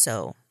Europe,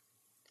 so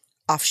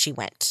off she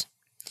went.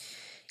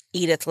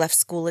 Edith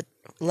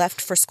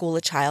left for school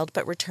a child,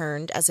 but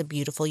returned as a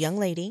beautiful young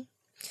lady.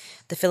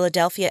 The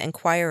Philadelphia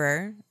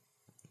Inquirer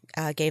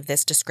gave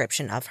this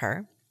description of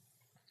her.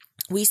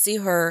 We see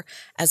her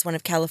as one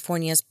of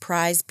California's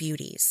prize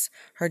beauties.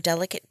 Her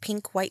delicate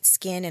pink-white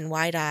skin and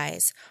wide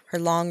eyes, her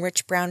long,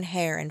 rich brown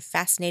hair and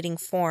fascinating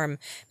form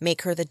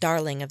make her the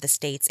darling of the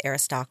state's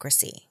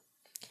aristocracy.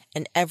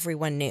 And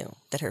everyone knew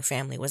that her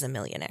family was a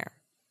millionaire.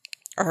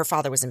 Or her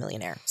father was a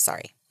millionaire,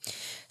 sorry.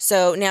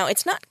 So now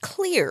it's not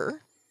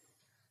clear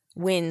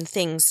when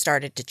things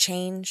started to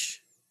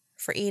change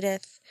for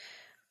Edith,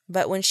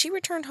 but when she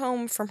returned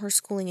home from her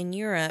schooling in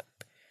Europe,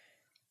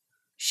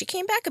 she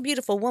came back a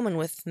beautiful woman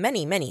with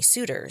many, many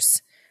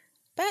suitors,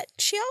 but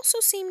she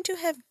also seemed to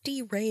have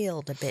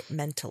derailed a bit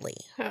mentally.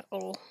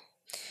 Uh-oh.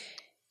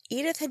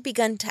 Edith had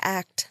begun to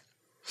act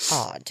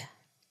odd.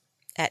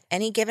 At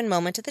any given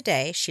moment of the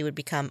day, she would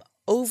become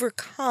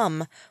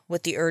overcome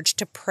with the urge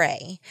to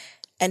pray,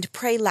 and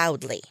pray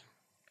loudly.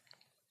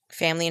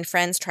 Family and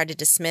friends tried to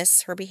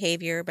dismiss her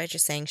behavior by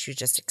just saying she was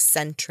just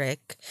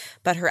eccentric,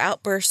 but her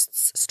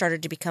outbursts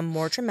started to become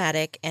more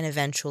dramatic and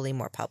eventually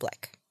more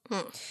public.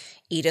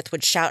 Edith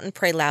would shout and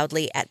pray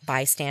loudly at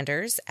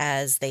bystanders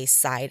as they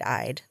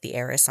side-eyed the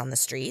heiress on the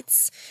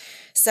streets.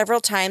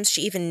 Several times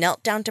she even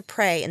knelt down to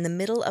pray in the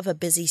middle of a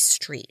busy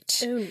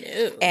street. Oh,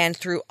 no. And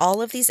through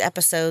all of these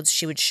episodes,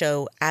 she would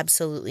show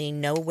absolutely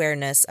no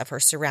awareness of her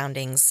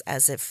surroundings,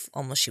 as if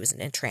almost she was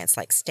in a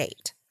trance-like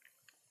state.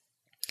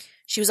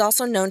 She was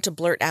also known to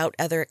blurt out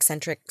other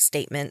eccentric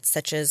statements,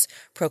 such as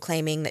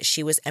proclaiming that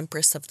she was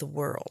Empress of the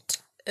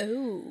World.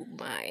 Oh,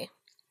 my.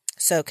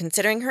 So,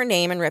 considering her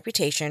name and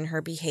reputation,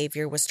 her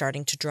behavior was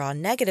starting to draw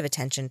negative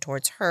attention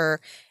towards her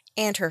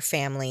and her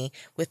family,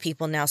 with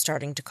people now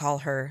starting to call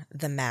her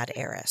the Mad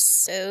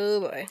Heiress.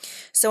 Oh, boy.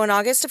 So, in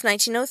August of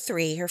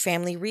 1903, her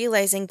family,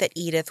 realizing that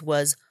Edith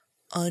was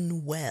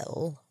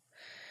unwell,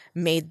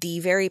 made the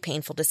very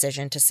painful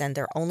decision to send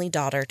their only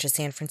daughter to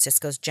San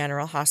Francisco's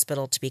General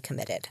Hospital to be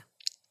committed.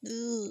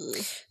 Ugh.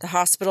 The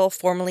hospital,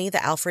 formerly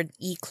the Alfred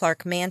E.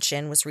 Clark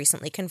Mansion, was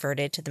recently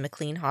converted to the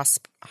McLean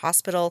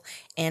Hospital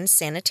and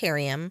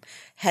Sanitarium,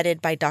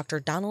 headed by Dr.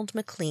 Donald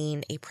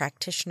McLean, a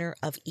practitioner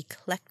of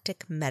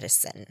eclectic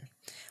medicine,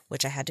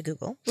 which I had to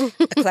Google.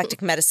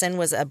 Eclectic medicine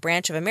was a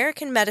branch of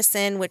American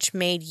medicine which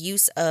made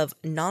use of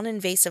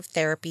non-invasive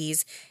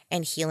therapies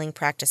and healing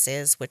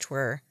practices, which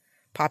were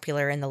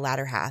popular in the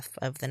latter half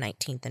of the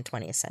 19th and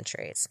 20th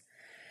centuries.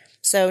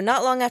 So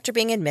not long after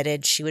being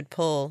admitted, she would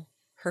pull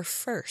her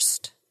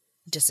first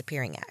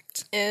disappearing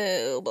act.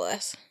 Oh,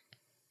 bless.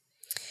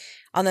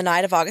 On the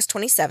night of August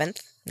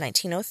 27th,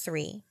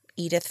 1903,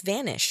 Edith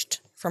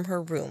vanished from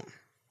her room.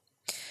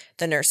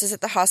 The nurses at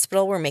the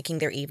hospital were making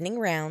their evening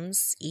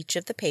rounds. Each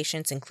of the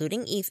patients,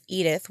 including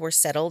Edith, were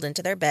settled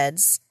into their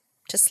beds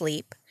to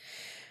sleep.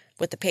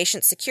 With the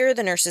patients secure,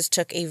 the nurses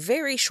took a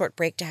very short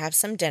break to have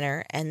some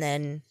dinner, and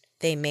then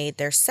they made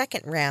their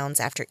second rounds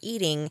after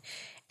eating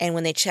And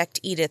when they checked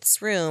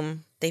Edith's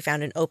room, they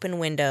found an open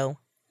window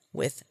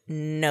with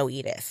no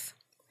Edith.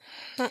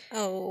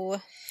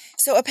 Uh-oh.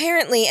 So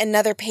apparently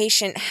another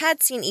patient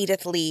had seen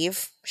Edith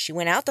leave. She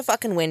went out the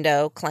fucking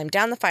window, climbed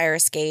down the fire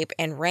escape,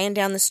 and ran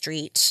down the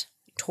street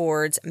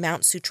towards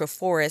Mount Sutra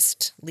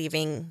Forest,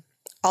 leaving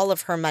all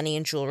of her money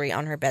and jewelry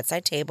on her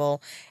bedside table,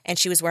 and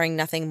she was wearing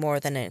nothing more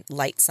than a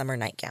light summer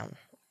nightgown.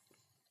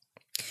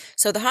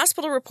 So the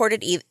hospital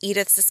reported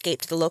Edith's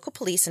escape to the local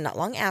police, and not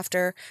long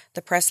after,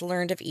 the press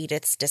learned of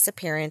Edith's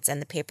disappearance,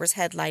 and the paper's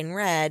headline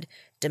read,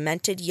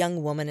 "Demented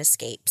Young Woman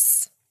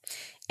Escapes."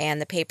 And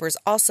the papers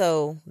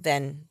also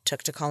then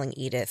took to calling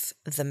Edith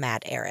the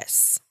Mad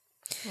Heiress.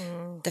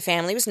 The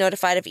family was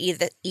notified of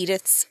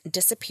Edith's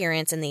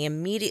disappearance, and they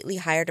immediately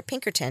hired a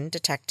Pinkerton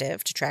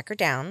detective to track her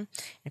down.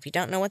 If you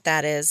don't know what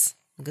that is,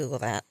 Google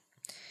that.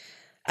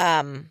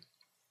 And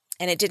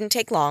it didn't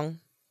take long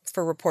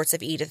for reports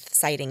of Edith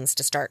sightings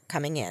to start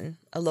coming in.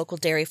 A local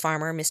dairy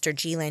farmer, Mr.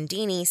 G.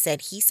 Landini,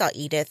 said he saw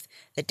Edith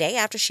the day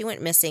after she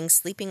went missing,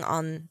 sleeping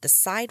on the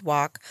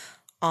sidewalk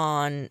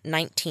on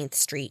 19th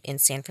Street in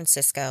San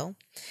Francisco.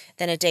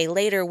 Then a day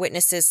later,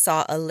 witnesses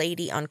saw a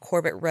lady on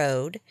Corbett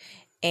Road,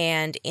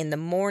 and in the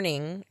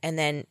morning, and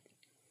then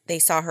they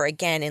saw her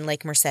again in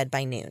Lake Merced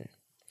by noon.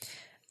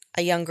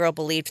 A young girl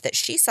believed that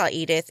she saw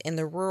Edith in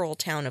the rural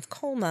town of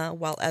Colma,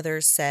 while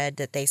others said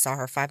that they saw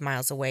her 5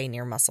 miles away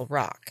near Muscle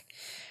Rock.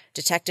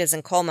 Detectives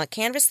in Colma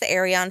canvassed the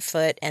area on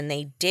foot, and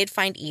they did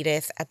find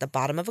Edith at the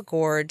bottom of a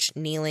gorge,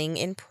 kneeling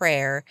in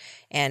prayer,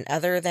 and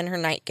other than her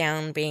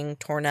nightgown being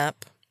torn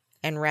up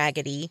and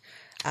raggedy,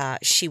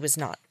 she was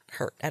not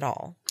hurt at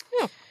all.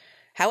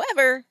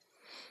 However,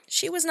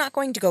 she was not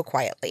going to go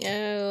quietly.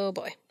 Oh,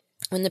 boy.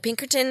 When the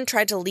Pinkerton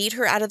tried to lead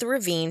her out of the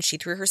ravine, she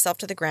threw herself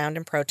to the ground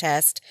in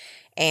protest,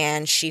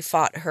 and she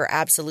fought her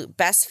absolute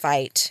best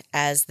fight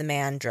as the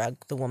man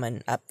dragged the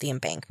woman up the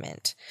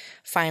embankment.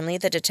 Finally,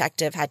 the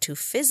detective had to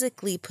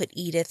physically put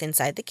Edith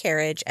inside the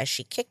carriage as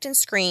she kicked and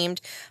screamed,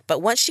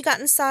 but once she got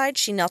inside,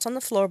 she knelt on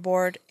the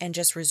floorboard and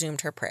just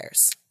resumed her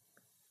prayers.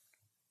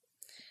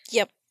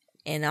 Yep.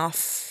 And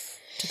off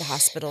to the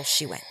hospital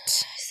she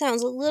went.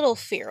 Sounds a little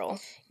feral.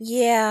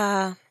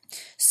 Yeah.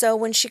 So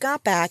when she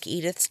got back,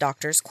 Edith's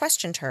doctors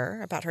questioned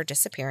her about her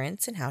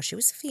disappearance and how she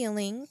was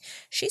feeling.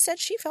 She said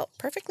she felt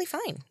perfectly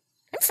fine.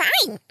 I'm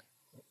fine.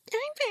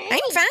 I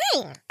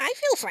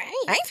feel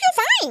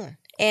fine.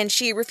 And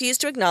she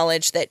refused to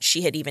acknowledge that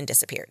she had even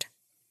disappeared.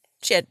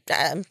 She had,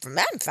 I'm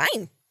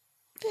fine.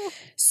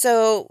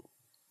 So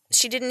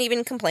she didn't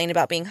even complain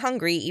about being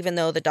hungry, even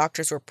though the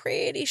doctors were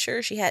pretty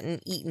sure she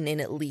hadn't eaten in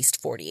at least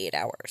 48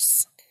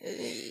 hours.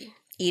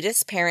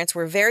 Edith's parents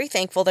were very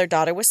thankful their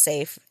daughter was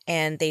safe,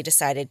 and they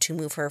decided to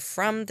move her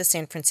from the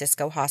San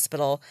Francisco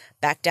hospital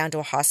back down to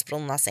a hospital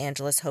in Los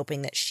Angeles,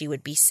 hoping that she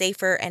would be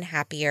safer and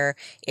happier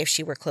if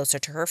she were closer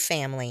to her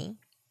family.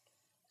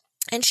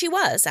 And she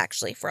was,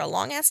 actually, for a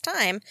long-ass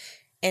time,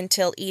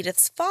 until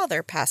Edith's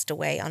father passed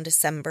away on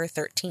December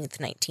 13th,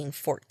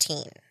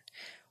 1914,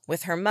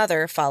 with her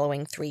mother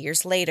following 3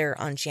 years later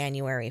on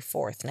January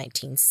 4th,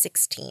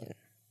 1916.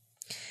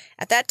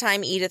 At that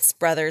time, Edith's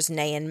brothers,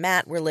 Nay and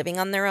Matt, were living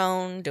on their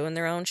own, doing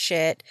their own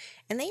shit,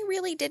 and they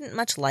really didn't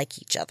much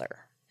like each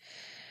other.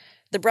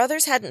 The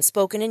brothers hadn't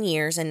spoken in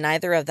years, and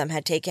neither of them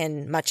had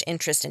taken much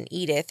interest in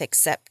Edith,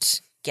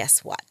 except,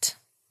 guess what?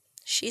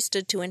 She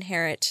stood to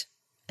inherit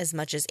as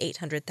much as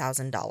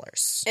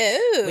 $800,000.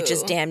 Oh. Which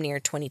is damn near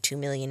 $22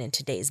 million in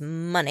today's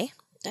money.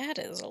 That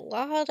is a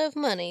lot of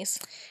monies.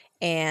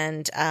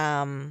 And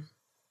at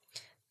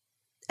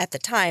the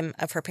time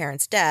of her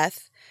parents'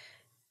 death,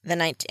 the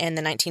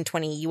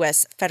 1920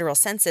 U.S. federal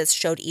census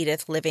showed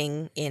Edith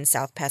living in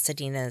South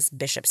Pasadena's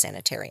Bishop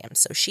Sanitarium.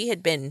 So she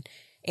had been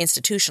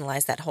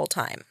institutionalized that whole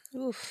time.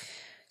 Oof.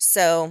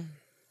 So,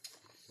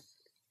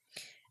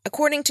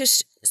 according to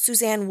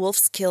Suzanne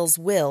Wolfskill's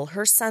will,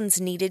 her sons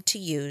needed to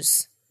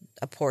use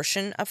a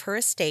portion of her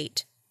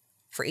estate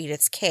for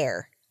Edith's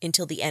care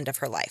until the end of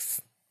her life.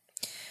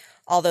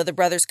 Although the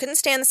brothers couldn't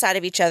stand the sight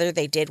of each other,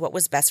 they did what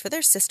was best for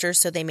their sister,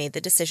 so they made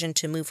the decision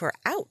to move her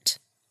out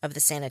of the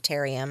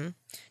sanitarium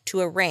to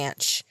a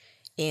ranch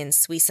in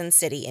Suisun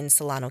City in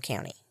Solano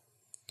County.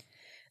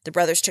 The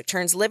brothers took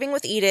turns living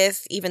with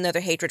Edith, even though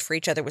their hatred for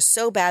each other was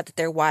so bad that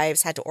their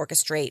wives had to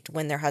orchestrate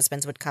when their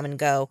husbands would come and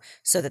go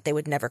so that they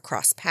would never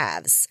cross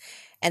paths.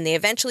 And they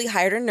eventually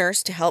hired a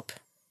nurse to help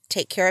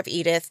take care of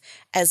Edith,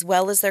 as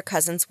well as their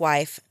cousin's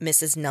wife,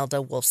 Mrs.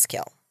 Nelda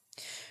Wolfskill.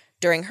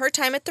 During her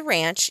time at the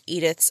ranch,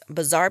 Edith's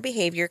bizarre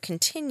behavior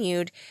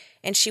continued,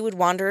 and she would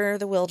wander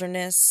the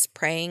wilderness,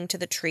 praying to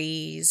the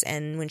trees,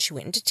 and when she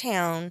went into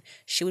town,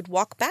 she would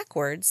walk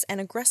backwards and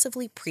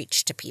aggressively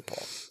preach to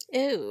people.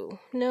 Ew,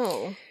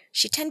 no.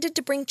 She tended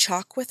to bring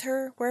chalk with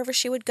her wherever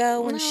she would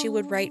go, and she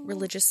would write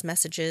religious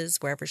messages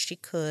wherever she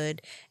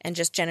could, and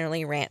just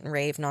generally rant and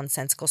rave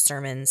nonsensical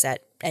sermons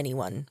at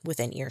anyone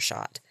within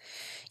earshot.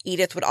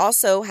 Edith would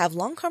also have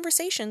long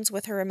conversations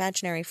with her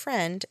imaginary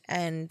friend,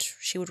 and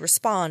she would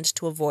respond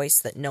to a voice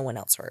that no one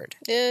else heard.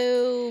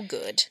 Oh,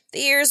 good. The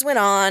years went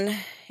on,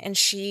 and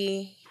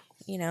she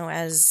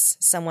as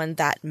someone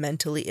that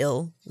mentally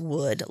ill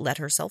would, let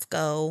herself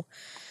go.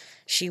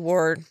 She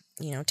wore,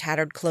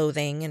 tattered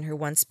clothing, and her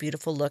once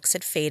beautiful looks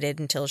had faded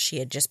until she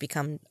had just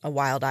become a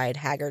wild-eyed,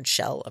 haggard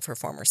shell of her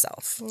former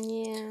self.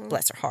 Yeah.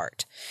 Bless her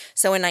heart.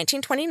 So in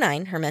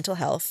 1929, her mental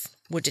health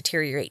would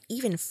deteriorate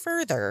even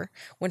further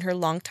when her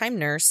longtime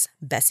nurse,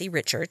 Bessie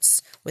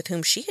Richards, with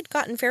whom she had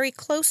gotten very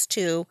close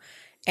to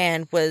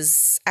and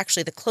was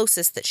actually the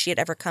closest that she had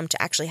ever come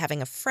to actually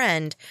having a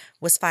friend,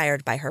 was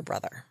fired by her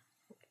brother.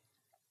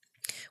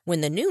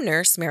 When the new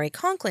nurse, Mary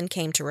Conklin,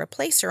 came to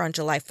replace her on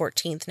July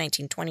 14th,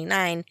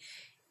 1929,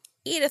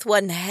 Edith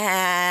wasn't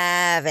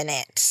having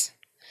it.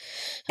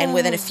 And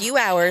within a few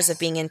hours of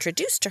being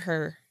introduced to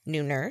her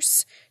new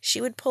nurse, she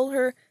would pull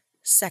her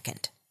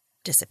second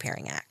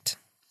disappearing act.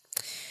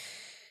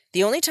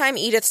 The only time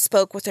Edith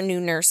spoke with her new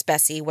nurse,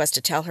 Bessie, was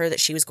to tell her that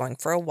she was going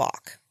for a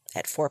walk.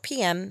 At 4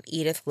 p.m.,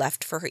 Edith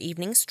left for her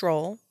evening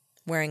stroll,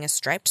 wearing a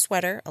striped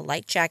sweater, a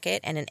light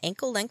jacket, and an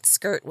ankle-length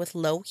skirt with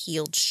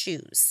low-heeled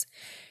shoes.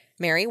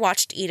 Mary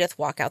watched Edith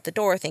walk out the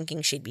door,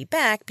 thinking she'd be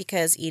back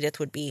because Edith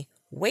would be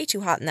way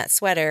too hot in that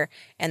sweater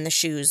and the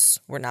shoes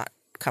were not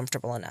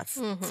comfortable enough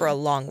for a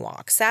long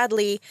walk.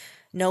 Sadly,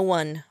 no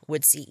one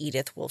would see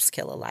Edith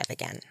Wolfskill alive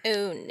again.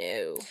 Oh,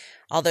 no.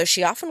 Although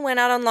she often went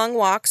out on long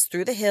walks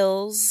through the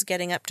hills,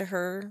 getting up to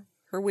her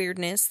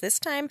weirdness, this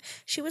time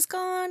she was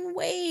gone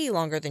way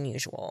longer than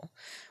usual.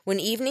 When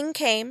evening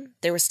came,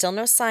 there was still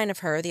no sign of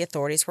her. The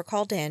authorities were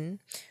called in.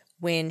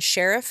 When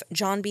Sheriff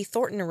John B.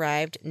 Thornton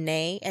arrived,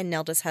 Nay and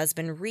Nelda's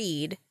husband,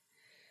 Reed,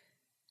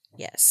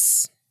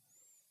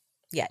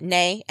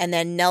 Nay and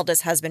then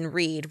Nelda's husband,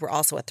 Reed, were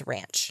also at the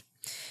ranch.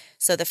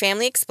 So the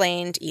family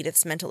explained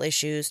Edith's mental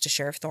issues to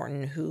Sheriff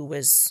Thornton, who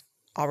was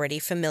already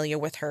familiar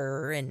with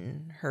her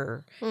and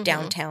her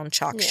downtown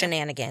chalk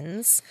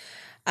shenanigans.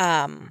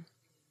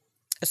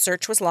 A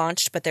search was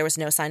launched, but there was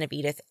no sign of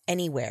Edith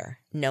anywhere.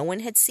 No one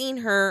had seen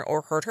her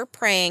or heard her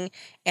praying,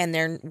 and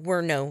there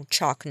were no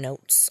chalk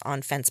notes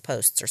on fence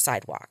posts or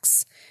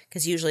sidewalks,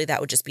 because usually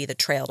that would just be the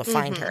trail to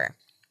find her.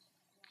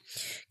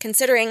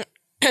 Considering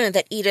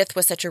that Edith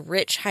was such a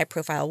rich,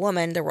 high-profile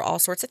woman, there were all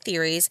sorts of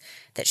theories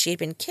that she had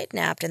been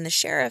kidnapped, and the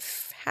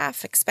sheriff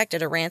half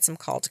expected a ransom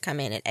call to come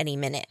in at any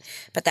minute,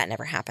 but that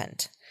never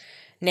happened.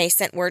 Nay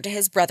sent word to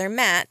his brother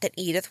Matt that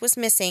Edith was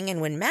missing, and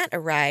when Matt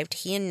arrived,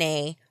 he and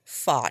Nay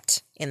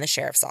fought in the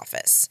sheriff's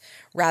office.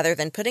 Rather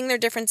than putting their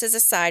differences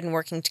aside and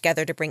working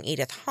together to bring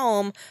Edith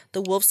home,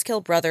 the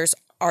Wolfskill brothers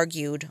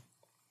argued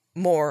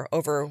more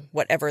over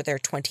whatever their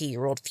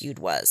 20-year-old feud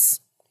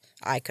was.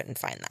 I couldn't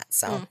find that.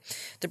 So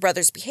the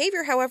brothers'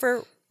 behavior,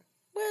 however,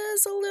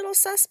 was a little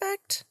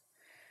suspect.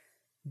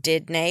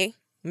 Did Nay,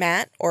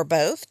 Matt, or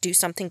both do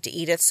something to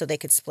Edith so they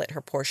could split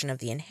her portion of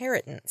the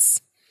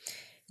inheritance?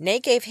 Nay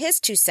gave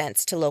his 2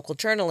 cents to local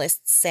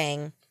journalists,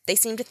 saying, "They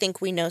seem to think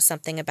we know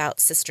something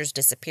about Sister's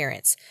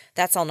disappearance.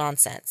 That's all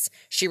nonsense.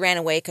 She ran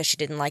away because she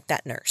didn't like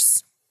that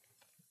nurse."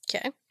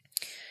 Okay.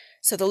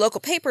 So the local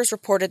papers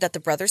reported that the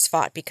brothers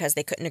fought because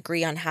they couldn't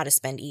agree on how to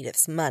spend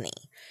Edith's money.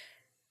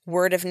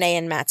 Word of Nay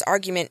and Matt's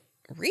argument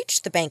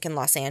reached the bank in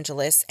Los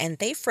Angeles, and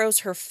they froze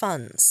her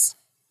funds.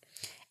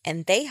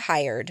 And they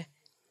hired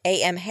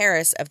A.M.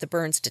 Harris of the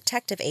Burns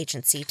Detective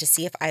Agency to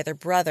see if either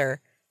brother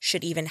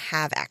should even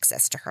have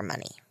access to her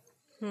money.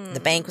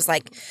 The bank was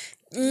like,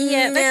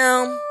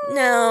 no.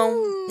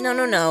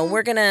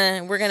 We're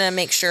gonna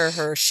make sure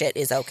her shit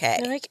is okay.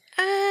 They're like,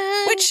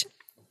 Which,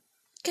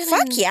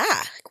 fuck yeah.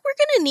 We're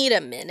gonna need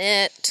a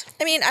minute.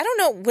 I mean, I don't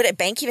know. Would a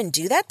bank even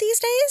do that these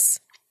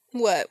days?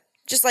 What?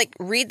 Just like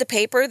read the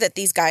paper that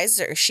these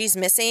guys she's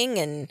missing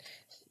and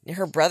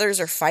her brothers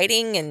are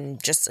fighting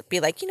and just be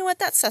like, you know what,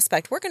 that's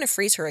suspect. We're going to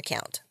freeze her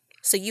account.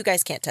 So you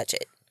guys can't touch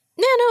it.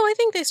 Yeah, no, I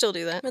think they still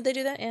do that. Would they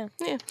do that? Yeah.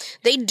 Yeah.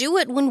 They do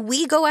it when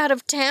we go out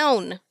of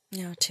town.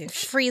 No,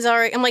 touche. Freeze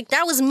our... I'm like,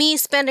 that was me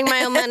spending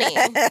my own money.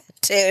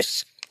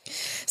 Touche.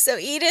 So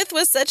Edith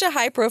was such a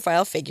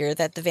high-profile figure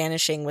that the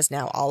vanishing was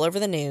now all over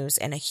the news,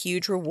 and a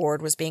huge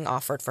reward was being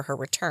offered for her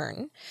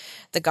return.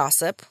 The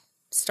gossip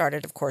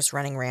started, of course,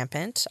 running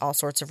rampant. All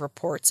sorts of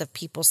reports of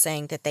people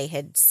saying that they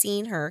had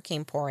seen her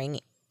came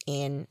pouring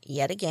in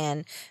yet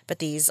again, but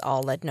these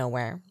all led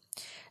nowhere.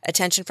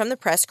 Attention from the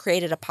press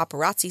created a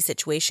paparazzi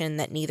situation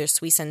that neither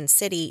Suisun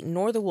City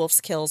nor the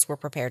Wolfskills were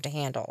prepared to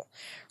handle.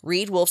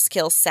 Reed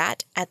Wolfskill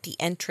sat at the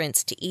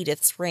entrance to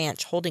Edith's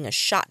ranch holding a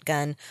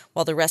shotgun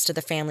while the rest of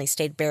the family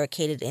stayed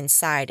barricaded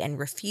inside and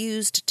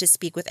refused to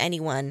speak with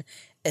anyone,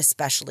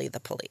 especially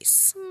the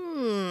police.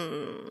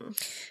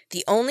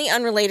 The only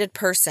unrelated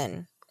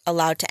person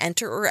allowed to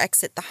enter or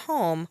exit the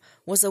home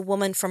was a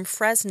woman from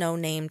Fresno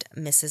named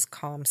Mrs.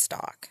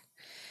 Comstock.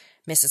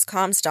 Mrs.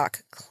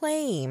 Comstock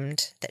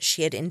claimed that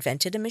she had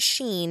invented a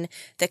machine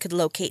that could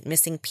locate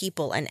missing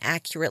people and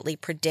accurately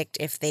predict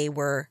if they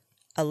were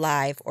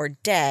alive or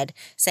dead,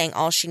 saying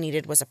all she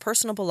needed was a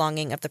personal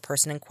belonging of the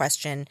person in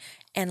question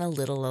and a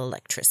little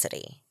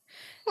electricity.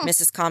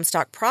 Mrs.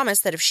 Comstock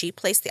promised that if she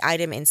placed the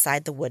item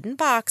inside the wooden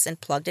box and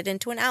plugged it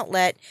into an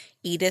outlet,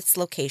 Edith's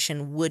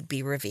location would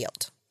be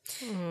revealed.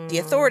 The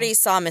authorities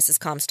saw Mrs.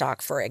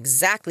 Comstock for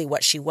exactly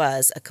what she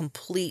was, a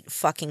complete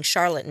fucking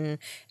charlatan,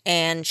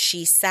 and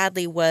she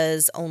sadly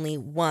was only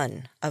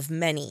one of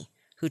many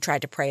who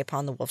tried to prey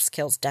upon the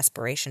Wolfskill's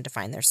desperation to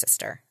find their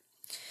sister.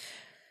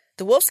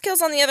 The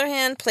Wolfskills, on the other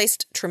hand,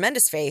 placed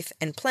tremendous faith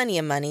and plenty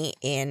of money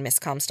in Miss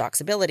Comstock's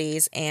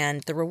abilities,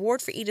 and the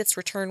reward for Edith's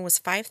return was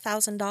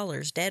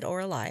 $5,000, dead or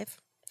alive.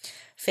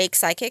 Fake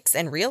psychics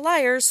and real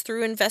liars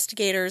threw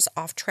investigators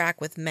off track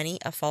with many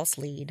a false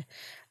lead.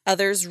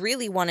 Others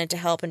really wanted to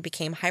help and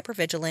became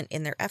hypervigilant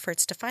in their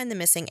efforts to find the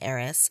missing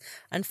heiress.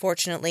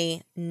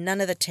 Unfortunately, none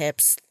of the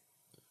tips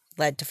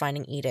led to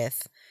finding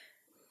Edith.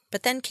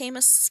 But then came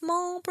a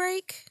small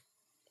break,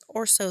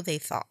 or so they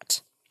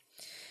thought.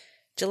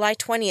 July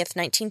 20th,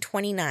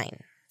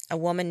 1929, a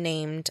woman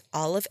named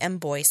Olive M.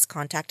 Boyce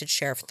contacted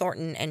Sheriff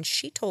Thornton, and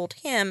she told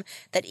him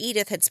that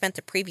Edith had spent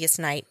the previous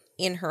night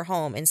in her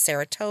home in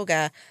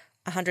Saratoga,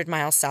 100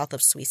 miles south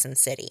of Suisun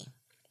City.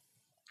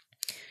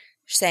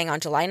 Saying on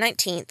July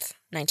 19th,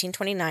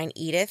 1929,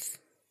 Edith,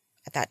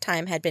 at that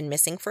time, had been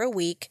missing for a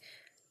week.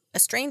 A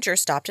stranger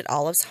stopped at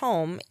Olive's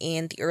home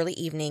in the early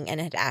evening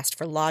and had asked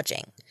for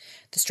lodging.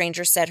 The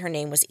stranger said her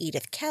name was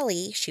Edith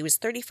Kelly. She was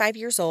 35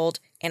 years old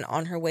and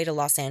on her way to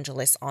Los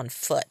Angeles on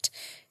foot.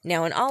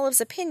 Now, in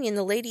Olive's opinion,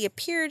 the lady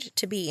appeared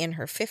to be in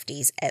her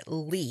 50s at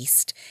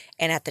least,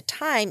 and at the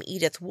time,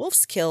 Edith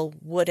Wolfskill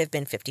would have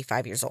been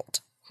 55 years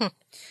old.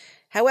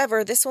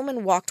 However, this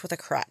woman walked with a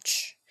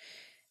crutch,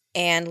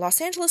 and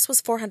Los Angeles was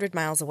 400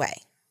 miles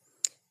away.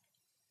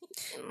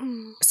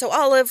 So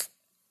Olive,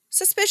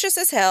 suspicious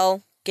as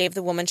hell, gave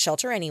the woman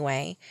shelter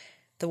anyway.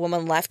 The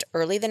woman left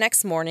early the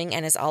next morning,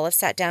 and as Olive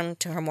sat down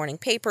to her morning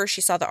paper,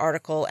 she saw the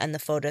article and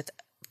the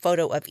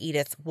photo of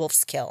Edith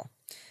Wolfskill.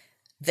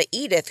 The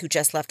Edith who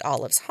just left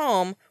Olive's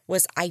home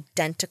was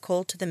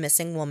identical to the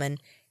missing woman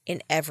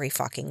in every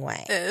fucking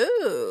way.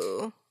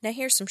 Oh. Now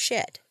here's some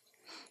shit.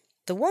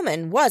 The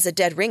woman was a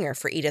dead ringer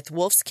for Edith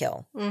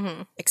Wolfskill,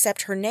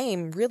 except her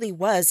name really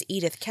was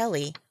Edith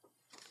Kelly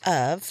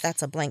of,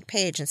 that's a blank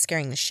page and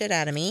scaring the shit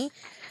out of me,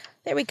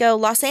 there we go,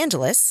 Los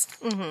Angeles,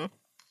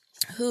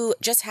 who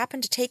just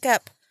happened to take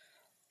up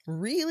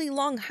really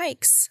long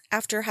hikes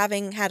after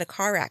having had a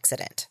car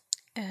accident.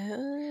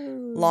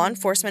 Oh. Law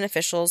enforcement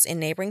officials in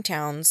neighboring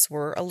towns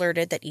were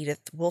alerted that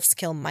Edith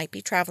Wolfskill might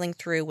be traveling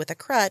through with a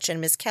crutch, and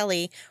Miss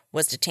Kelly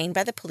was detained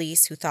by the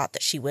police, who thought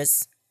that she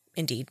was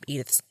indeed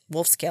Edith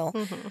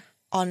Wolfskill.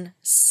 On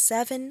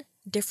 7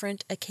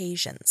 different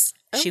occasions,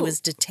 she was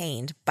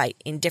detained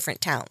in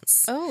different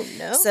towns. Oh,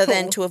 no. So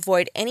then, to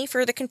avoid any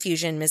further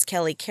confusion, Ms.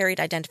 Kelly carried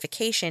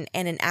identification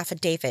and an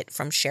affidavit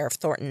from Sheriff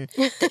Thornton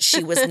that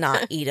she was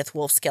not Edith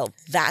Wolfskill.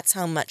 That's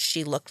how much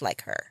she looked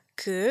like her.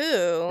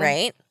 Cool.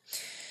 Right?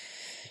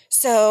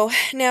 So,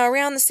 now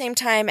around the same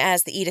time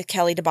as the Edith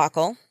Kelly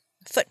debacle,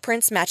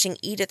 footprints matching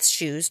Edith's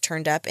shoes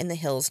turned up in the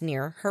hills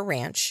near her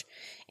ranch.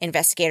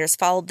 Investigators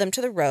followed them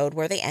to the road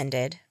where they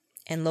ended,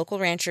 and local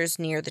ranchers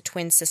near the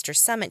Twin Sister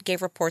Summit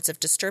gave reports of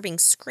disturbing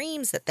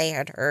screams that they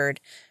had heard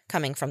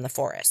coming from the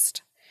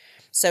forest.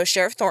 So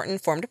Sheriff Thornton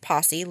formed a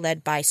posse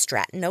led by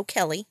Stratton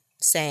O'Kelly,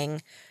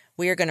 saying,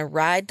 "We are going to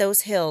ride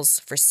those hills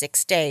for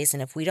 6 days,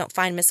 and if we don't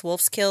find Miss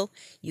Wolfskill,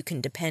 you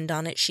can depend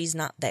on it she's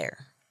not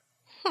there."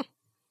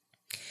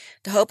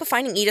 The hope of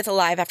finding Edith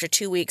alive after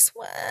 2 weeks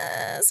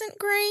wasn't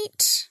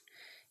great.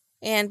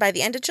 And by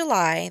the end of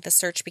July, the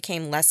search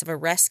became less of a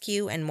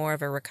rescue and more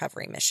of a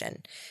recovery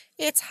mission.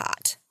 It's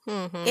hot.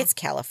 It's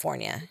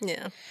California.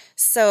 Yeah.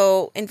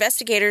 So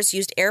investigators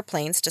used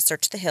airplanes to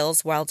search the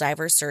hills while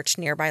divers searched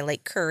nearby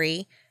Lake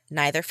Curry.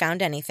 Neither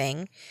found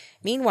anything.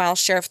 Meanwhile,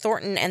 Sheriff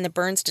Thornton and the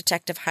Burns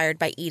detective hired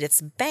by Edith's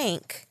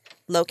bank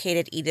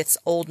located Edith's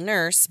old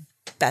nurse,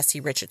 Bessie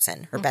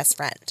Richardson, her best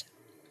friend.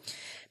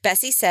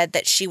 Bessie said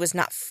that she was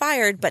not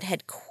fired but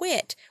had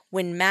quit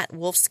when Matt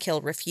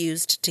Wolfskill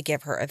refused to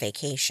give her a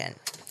vacation.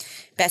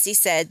 Bessie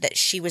said that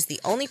she was the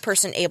only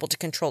person able to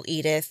control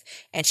Edith,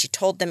 and she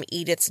told them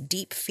Edith's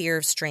deep fear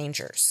of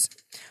strangers.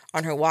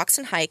 On her walks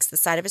and hikes, the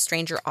sight of a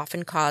stranger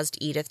often caused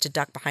Edith to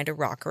duck behind a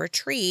rock or a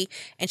tree,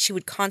 and she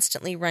would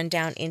constantly run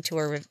down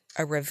into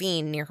a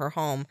ravine near her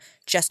home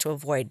just to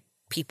avoid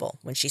people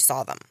when she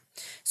saw them.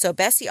 So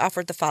Bessie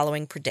offered the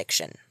following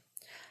prediction.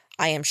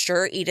 "I am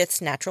sure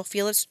Edith's natural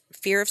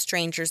fear of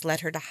strangers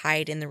led her to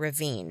hide in the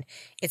ravine.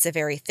 It is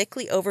very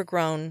thickly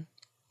overgrown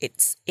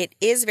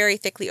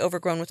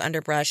with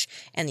underbrush,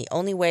 and the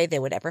only way they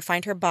would ever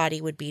find her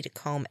body would be to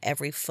comb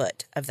every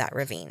foot of that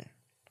ravine."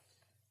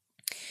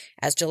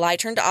 As July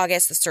turned to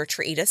August, the search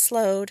for Edith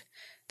slowed.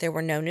 There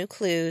were no new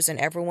clues, and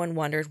everyone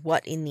wondered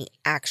what in the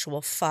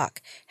actual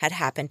fuck had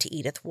happened to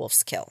Edith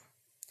Wolfskill.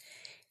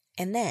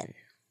 And then,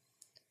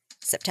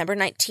 September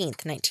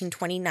 19th,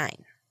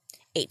 1929,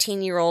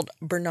 18-year-old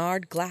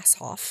Bernard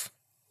Glasshoff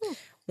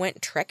went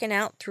trekking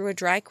out through a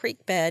dry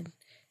creek bed,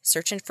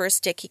 searching for a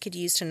stick he could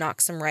use to knock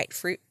some ripe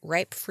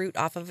fruit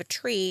off of a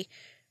tree,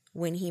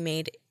 when he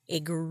made a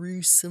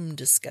gruesome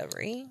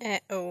discovery.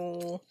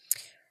 Uh-oh.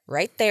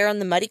 Right there on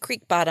the muddy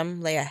creek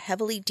bottom lay a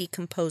heavily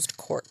decomposed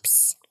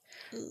corpse.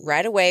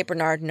 Right away,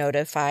 Bernard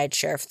notified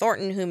Sheriff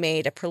Thornton, who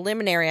made a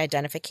preliminary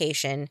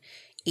identification.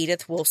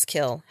 Edith Wolf's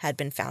kill had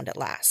been found at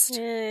last.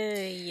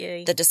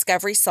 Yay. The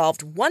discovery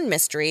solved one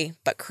mystery,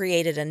 but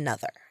created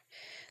another.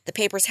 The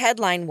paper's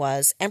headline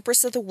was,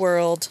 Empress of the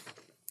World,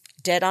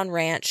 dead on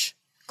ranch,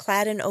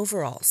 clad in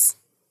overalls.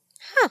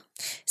 Huh.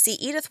 See,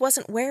 Edith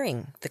wasn't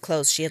wearing the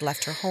clothes she had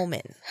left her home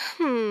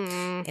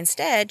in.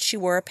 Instead, she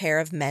wore a pair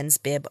of men's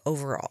bib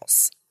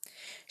overalls.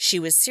 She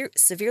was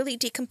severely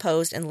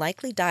decomposed and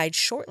likely died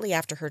shortly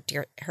after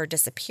her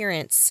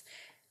disappearance,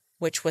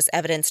 which was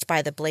evidenced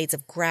by the blades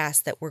of grass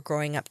that were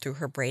growing up through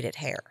her braided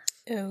hair.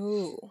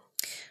 Oh.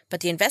 But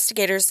the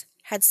investigators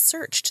had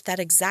searched that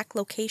exact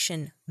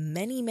location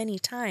many, many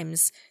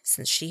times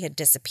since she had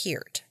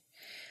disappeared.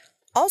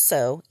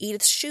 Also,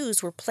 Edith's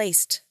shoes were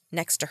placed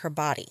next to her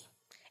body,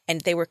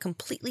 and they were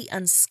completely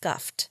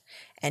unscuffed.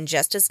 And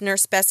just as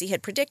Nurse Bessie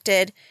had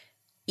predicted,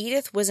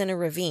 Edith was in a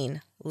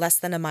ravine less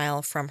than a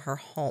mile from her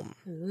home.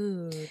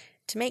 Ooh.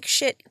 To make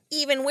shit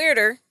even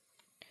weirder,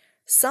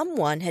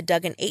 someone had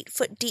dug an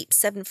 8-foot deep,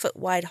 7-foot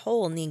wide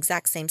hole in the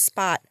exact same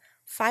spot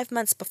 5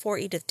 months before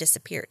Edith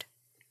disappeared.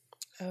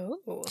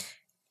 Oh.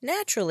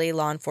 Naturally,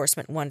 law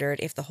enforcement wondered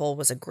if the hole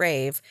was a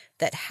grave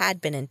that had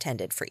been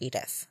intended for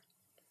Edith.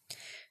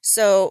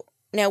 So,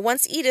 now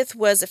once Edith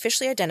was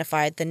officially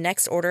identified, the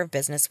next order of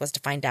business was to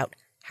find out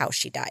how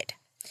she died.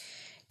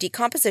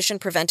 Decomposition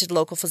prevented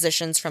local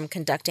physicians from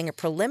conducting a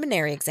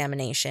preliminary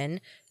examination.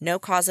 No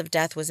cause of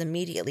death was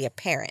immediately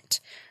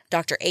apparent.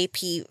 Dr.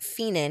 A.P.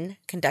 Feenan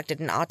conducted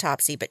an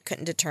autopsy but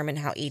couldn't determine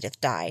how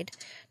Edith died.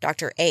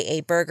 Dr.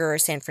 A.A. Berger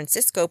of San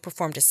Francisco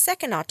performed a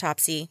second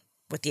autopsy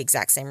with the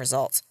exact same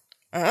results.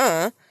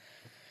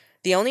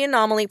 The only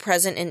anomaly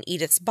present in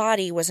Edith's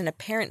body was an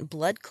apparent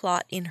blood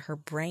clot in her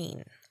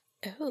brain.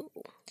 Oh.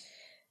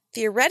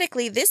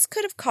 Theoretically, this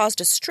could have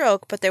caused a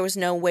stroke, but there was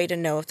no way to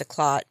know if the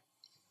clot,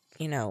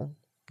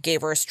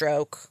 gave her a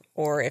stroke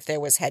or if there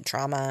was head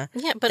trauma.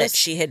 Yeah, but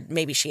that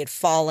maybe she had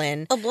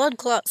fallen. A blood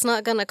clot's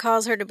not going to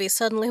cause her to be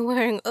suddenly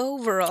wearing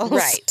overalls.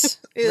 Right.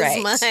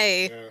 But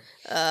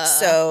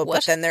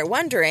then they're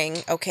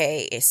wondering,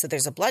 okay, so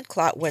there's a blood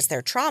clot. Was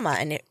there trauma?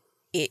 And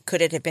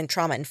could it have been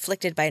trauma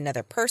inflicted by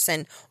another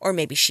person, or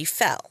maybe she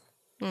fell?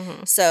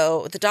 Mm-hmm.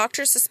 So the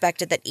doctors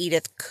suspected that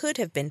Edith could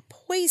have been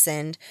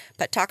poisoned,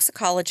 but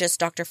toxicologist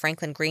Dr.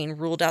 Franklin Green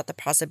ruled out the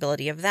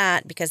possibility of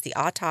that because the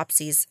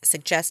autopsies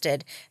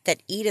suggested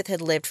that Edith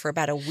had lived for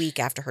about a week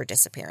after her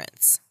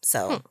disappearance.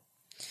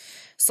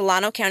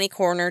 Solano County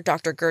Coroner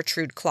Dr.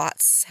 Gertrude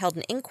Klotz held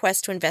an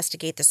inquest to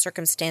investigate the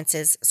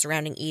circumstances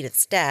surrounding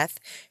Edith's death.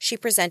 She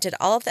presented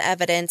all of the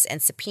evidence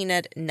and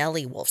subpoenaed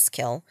Nellie Wolf's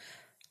kill,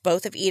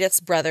 both of Edith's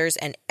brothers,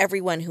 and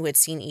everyone who had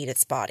seen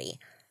Edith's body.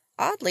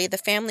 Oddly, the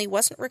family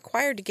wasn't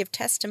required to give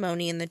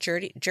testimony, and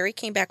the jury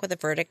came back with a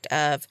verdict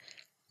of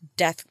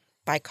death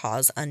by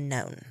cause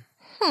unknown.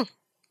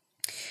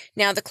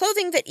 Now, the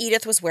clothing that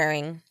Edith was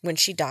wearing when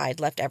she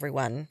died left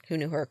everyone who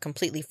knew her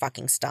completely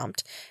fucking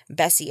stumped.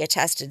 Bessie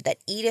attested that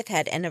Edith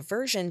had an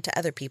aversion to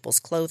other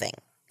people's clothing.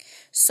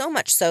 So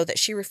much so that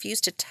she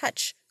refused to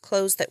touch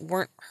clothes that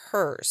weren't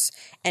hers,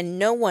 and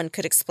no one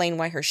could explain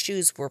why her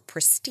shoes were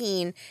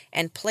pristine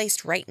and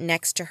placed right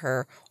next to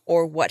her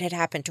or what had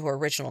happened to her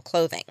original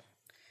clothing.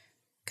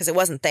 Because it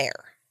wasn't there.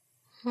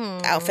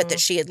 The outfit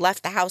that she had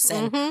left the house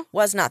in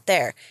was not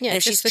there. Yeah, and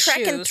if she's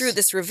trekking through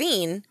this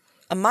ravine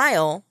a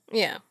mile,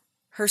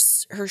 her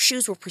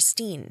shoes were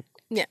pristine.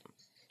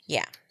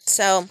 Yeah.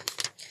 So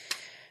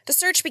the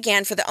search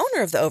began for the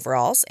owner of the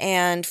overalls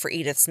and for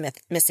Edith's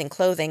missing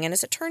clothing, and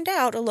as it turned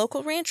out, a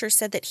local rancher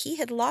said that he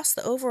had lost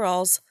the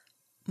overalls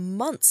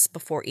months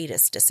before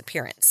Edith's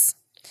disappearance.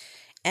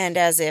 And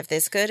as if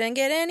this couldn't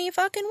get any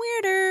fucking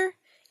weirder,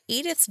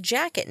 Edith's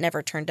jacket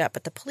never turned up,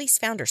 but the police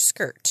found her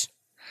skirt.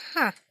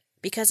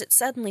 Because it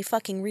suddenly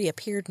fucking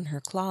reappeared in her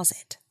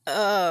closet.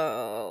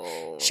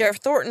 Oh. Sheriff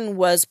Thornton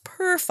was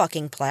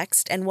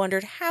per-fucking-plexed and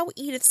wondered how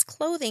Edith's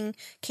clothing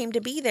came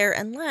to be there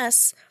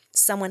unless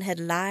someone had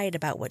lied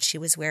about what she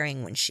was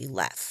wearing when she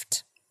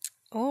left.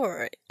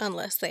 Or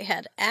unless they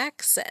had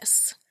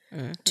access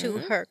to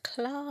her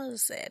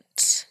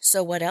closet.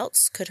 So what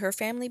else could her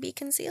family be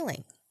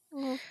concealing?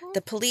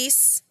 The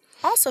police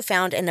also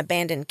found an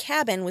abandoned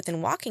cabin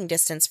within walking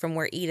distance from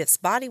where Edith's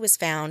body was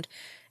found,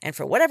 and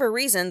for whatever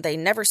reason, they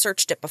never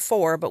searched it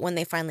before, but when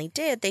they finally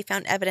did, they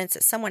found evidence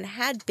that someone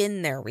had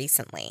been there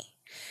recently.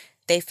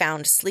 They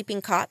found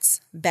sleeping cots,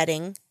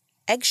 bedding,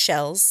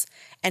 eggshells,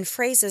 and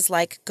phrases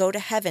like "go to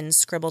heaven"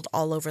 scribbled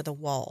all over the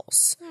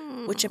walls,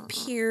 which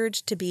appeared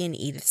to be in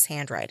Edith's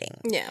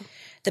handwriting. Yeah.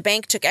 The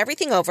bank took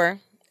everything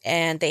over,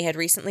 and they had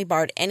recently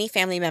barred any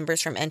family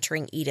members from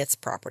entering Edith's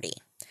property.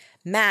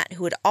 Matt,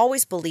 who had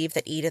always believed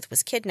that Edith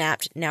was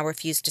kidnapped, now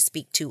refused to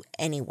speak to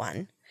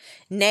anyone.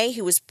 Nay,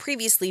 who was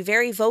previously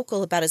very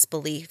vocal about his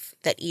belief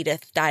that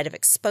Edith died of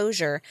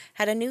exposure,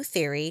 had a new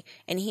theory,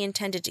 and he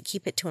intended to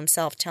keep it to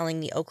himself, telling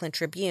the Oakland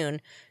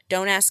Tribune,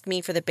 "Don't ask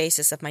me for the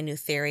basis of my new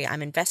theory.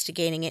 I'm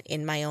investigating it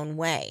in my own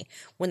way.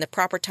 When the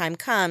proper time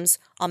comes,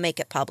 I'll make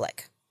it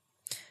public."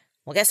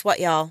 Well, guess what,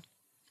 y'all?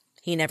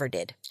 He never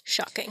did.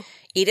 Shocking.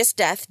 Edith's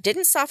death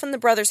didn't soften the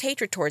brothers'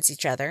 hatred towards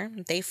each other.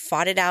 They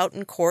fought it out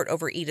in court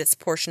over Edith's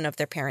portion of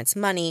their parents'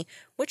 money,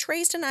 which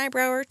raised an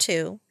eyebrow or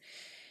two.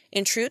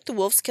 In truth, the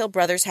Wolfskill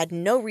brothers had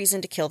no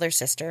reason to kill their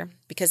sister,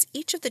 because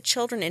each of the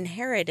children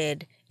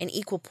inherited an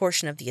equal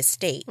portion of the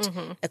estate,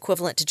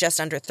 equivalent to just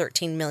under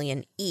 $13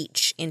 million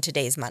each in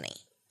today's money.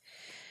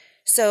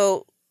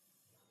 So,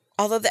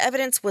 although the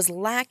evidence was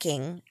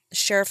lacking,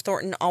 Sheriff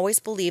Thornton always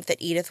believed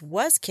that Edith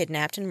was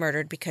kidnapped and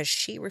murdered because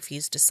she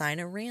refused to sign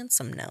a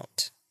ransom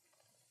note.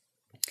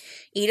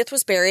 Edith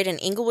was buried in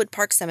Inglewood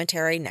Park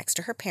Cemetery next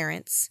to her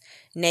parents.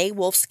 Nay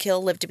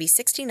Wolfskill lived to be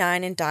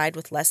 69 and died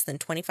with less than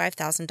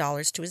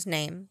 $25,000 to his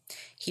name.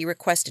 He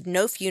requested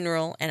no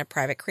funeral and a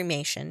private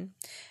cremation.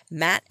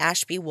 Matt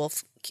Ashby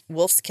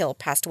Wolfskill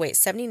passed away at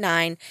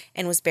 79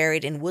 and was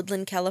buried in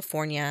Woodland,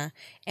 California,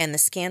 and the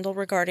scandal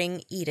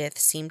regarding Edith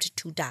seemed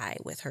to die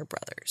with her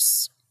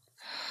brothers.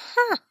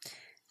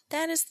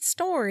 That is the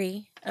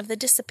story of the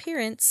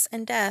disappearance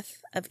and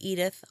death of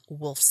Edith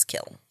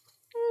Wolfskill.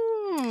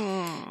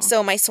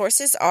 So my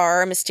sources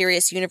are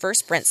Mysterious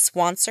Universe Brent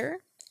Swanser,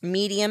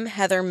 Medium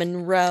Heather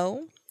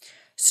Monroe,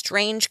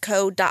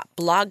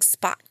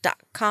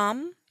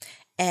 strangeco.blogspot.com,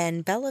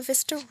 and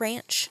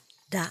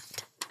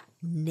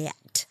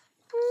BellaVistaRanch.net.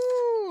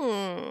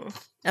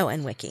 Oh,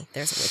 and Wiki.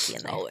 There's a Wiki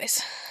in there.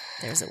 Always.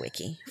 There's a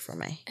Wiki for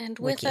my And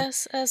with Wiki.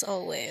 us, as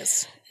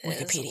always, Wikipedia.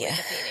 is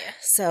Wikipedia.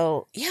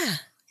 So, yeah.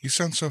 You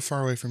sound so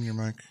far away from your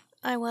mic.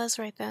 I was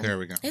right then. There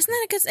we go. Isn't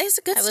that a good? It's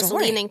a good I was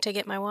story. leaning to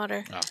get my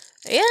water. Oh.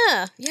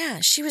 Yeah. Yeah,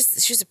 she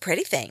was a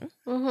pretty thing.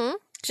 Mm-hmm.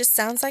 Just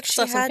sounds like she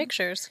Saw some had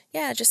pictures.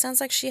 Yeah, it just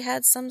sounds like she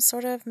had some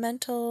sort of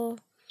mental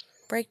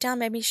breakdown.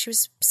 Maybe she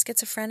was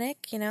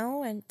schizophrenic, and I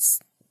don't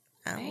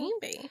know,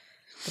 Maybe.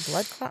 the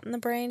blood clot in the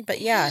brain.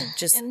 But yeah,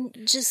 just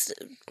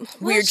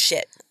what? weird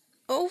shit.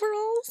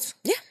 Overalls?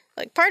 Yeah.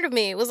 Like, part of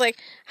me was like,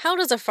 how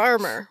does a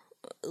farmer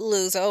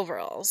lose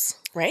overalls?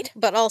 Right?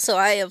 But also,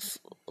 I have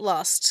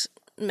lost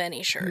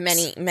many shirts.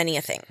 Many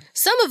a thing.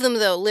 Some of them,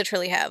 though,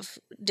 literally have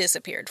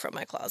disappeared from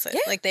my closet. Yeah,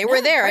 Like, they were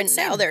there, and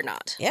same. now they're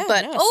not. Yeah,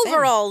 but no, same.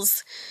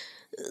 overalls,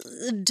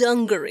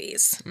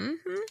 dungarees,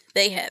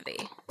 they heavy.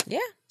 Yeah.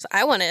 So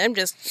I'm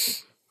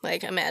just,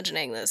 like,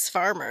 imagining this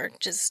farmer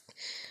just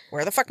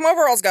Where the fuck my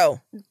overalls go?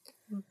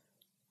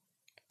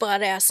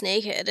 butt-ass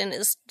naked in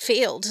his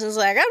field. He's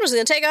like, I'm just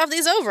going to take off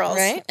these overalls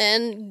Right.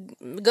 and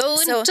go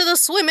So- into the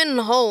swimming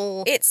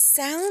hole. It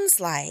sounds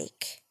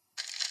like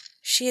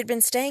she had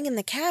been staying in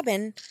the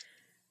cabin,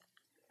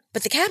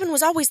 but the cabin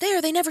was always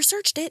there. They never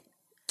searched it.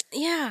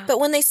 Yeah. But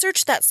when they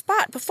searched that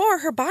spot before,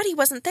 her body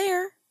wasn't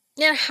there.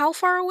 Yeah, how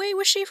far away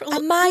was she from? A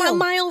mile. A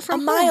mile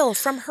from A home. mile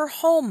from her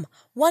home.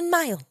 1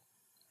 mile.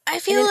 I In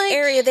feel an like,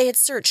 area they had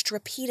searched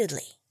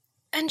repeatedly.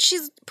 and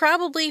she's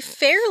probably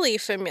fairly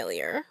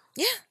familiar.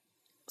 Yeah.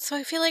 So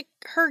I feel like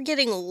her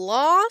getting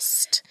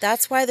lost,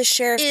 That's why the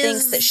sheriff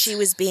thinks that Is- she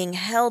was being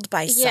held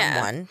by Yeah.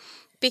 someone.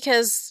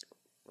 because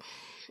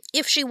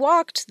if she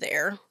walked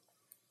there,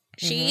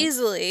 she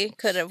easily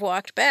could have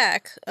walked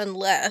back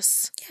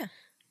unless Yeah.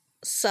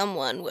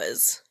 someone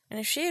was. And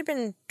if she had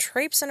been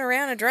traipsing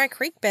around a dry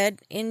creek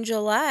bed in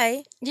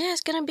July, Yeah, it's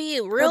gonna be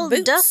her real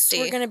boots dusty.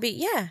 were going to be,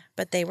 yeah,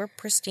 but they were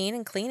pristine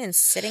and clean and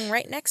sitting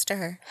right next to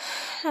her.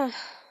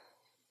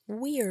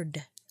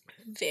 Weird.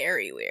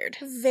 Very weird.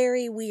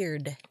 Very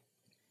weird.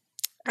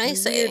 I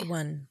say Weird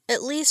one,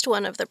 at least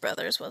one of the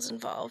brothers was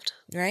involved.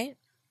 right?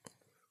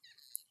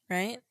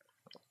 Right?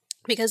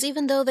 Because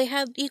even though they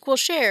had equal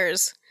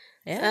shares,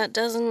 Yeah. that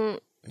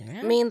doesn't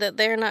Yeah. mean that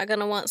they're not going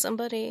to want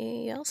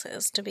somebody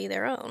else's to be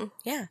their own.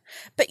 Yeah.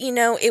 But,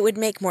 it would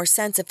make more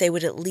sense if they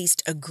would at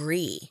least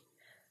agree.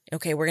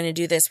 Okay, we're going to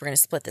do this. We're going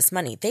to split this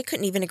money. They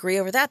couldn't even agree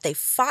over that. They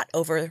fought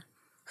over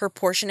her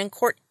portion in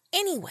court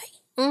anyway.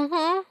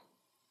 Mm-hmm.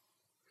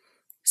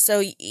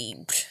 So,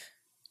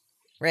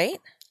 right?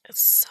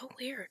 It's so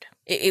weird.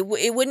 It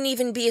wouldn't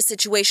even be a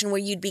situation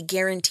where you'd be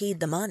guaranteed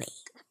the money.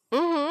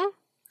 Mm-hmm.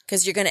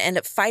 Because you're going to end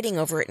up fighting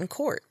over it in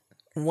court.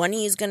 One of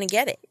you is going to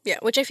get it. Yeah,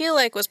 which I feel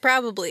like was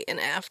probably an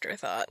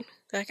afterthought.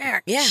 Like,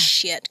 Yeah.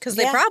 shit. Because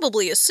they Yeah.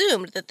 probably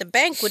assumed that the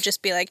bank would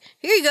just be like,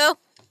 here you go.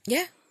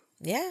 Yeah.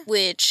 Yeah.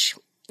 Which,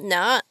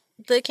 not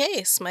the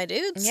case, my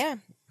dudes. Yeah.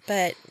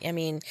 But,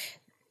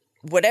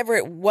 whatever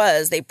it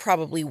was, they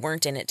probably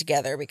weren't in it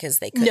together because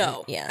they couldn't.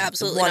 No, Yeah,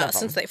 absolutely one not, of them.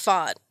 since they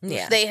fought.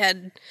 Yeah. If they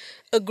had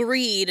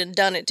agreed and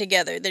done it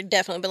together, they'd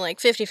definitely been like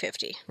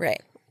 50-50.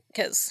 Right.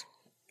 Because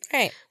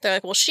Right. they're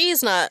like, well,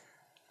 she's not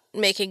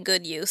making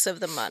good use of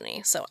the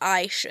money, so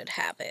I should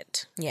have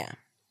it. Yeah.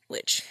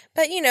 Which,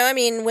 But,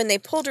 when they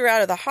pulled her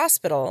out of the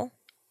hospital,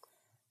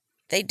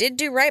 they did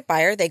do right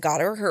by her. They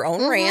got her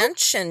own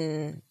ranch,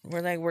 and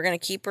we're like, we're going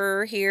to keep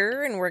her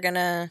here, and we're going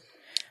to...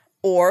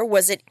 Or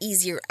was it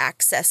easier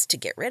access to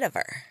get rid of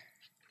her?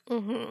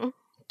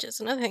 just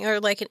another thing. Or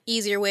like an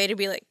easier way to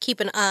be like, keep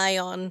an eye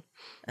on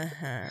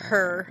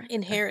her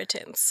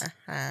inheritance.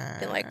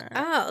 Be like,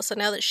 oh, so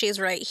now that she's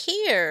right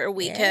here,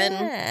 we can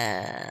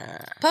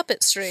Yeah.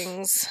 puppet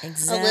strings a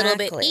little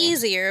bit Exactly.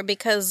 easier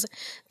because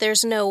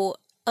there's no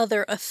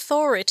other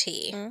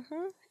authority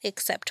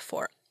except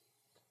for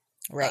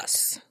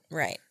us.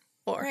 Right.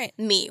 Or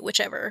me,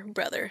 whichever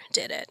brother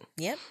did it.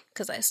 Yep.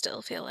 Because I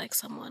still feel like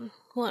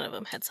one of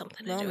them had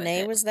something to do with it.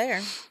 Nay was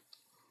there.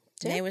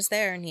 Nay was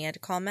there, and he had to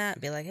call Matt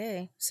and be like,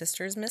 hey,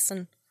 sister's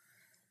missing.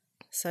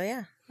 So,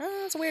 yeah.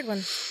 Oh, it's a weird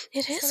one.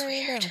 It is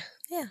weird.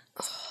 Yeah.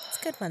 It's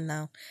a good one,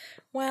 though.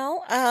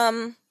 Well,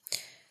 I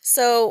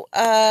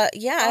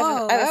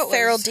have a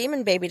feral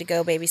demon baby to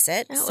go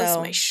babysit. That was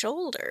my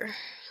shoulder.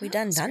 We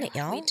done it,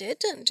 y'all. We did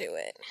do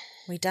it.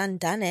 We done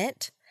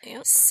it.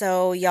 Yep.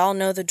 So y'all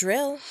know the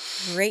drill.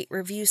 Rate,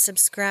 review,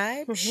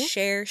 subscribe,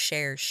 share.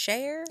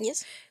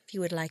 Yes. If you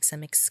would like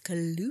some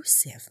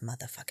exclusive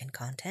motherfucking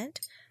content,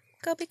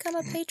 go become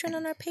a patron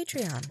on our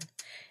Patreon.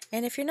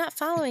 And if you're not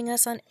following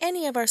us on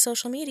any of our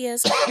social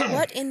medias,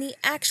 what in the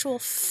actual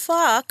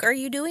fuck are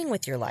you doing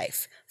with your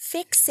life?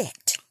 Fix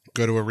it.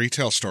 Go to a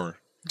retail store.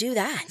 Do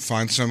that.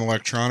 Find some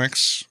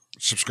electronics,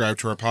 subscribe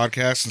to our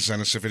podcast, and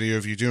send us a video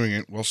of you doing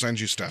it. We'll send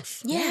you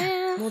stuff.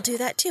 Yeah. We'll do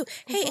that too.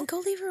 Hey, and go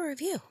leave a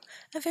review.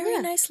 A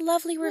very nice,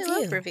 lovely review. I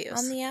love reviews.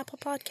 On the Apple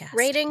Podcast.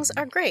 Ratings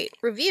are great.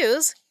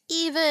 Reviews,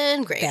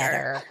 even greater.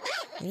 Better.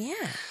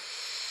 Yeah.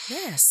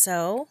 Yeah,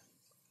 so...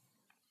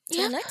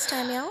 Till next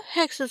time, y'all.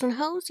 Hexes and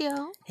hoes,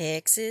 y'all.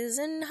 Hexes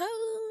and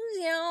hoes,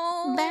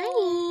 y'all.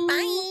 Bye.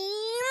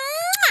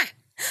 Bye.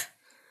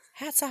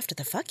 Hats off to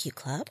the Fuck You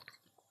Club.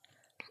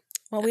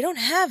 Well, we don't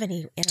have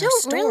any in our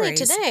stories. Really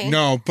today.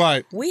 No,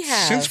 but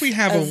since we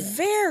have a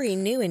very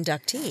new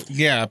inductee.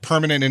 Yeah,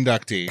 permanent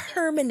inductee.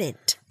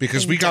 Permanent.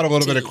 Because we got a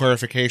little bit of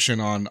clarification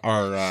on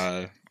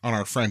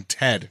our friend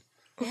Ted.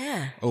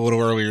 Yeah. A little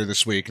earlier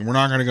this week, and we're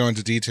not going to go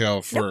into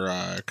detail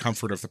for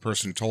comfort of the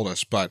person who told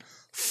us, but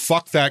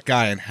fuck that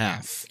guy in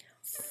half.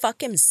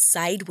 Fuck him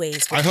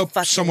sideways. I hope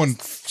someone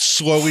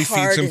slowly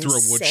feeds him through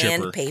a wood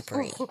chipper.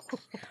 Sandpapery.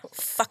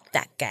 Fuck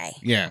that guy.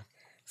 Yeah.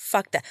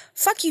 Fuck that.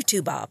 Fuck you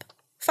too, Bob.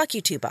 Fuck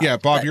you too, Bob. Yeah,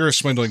 Bob, you're a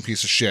swindling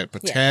piece of shit.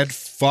 But Ted,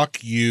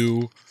 fuck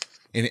you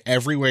in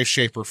every way,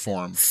 shape, or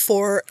form.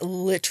 For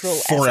literal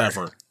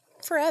forever.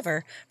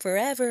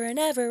 Forever and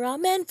ever.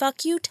 Amen.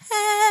 Fuck you, Ted.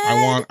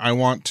 I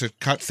want to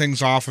cut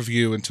things off of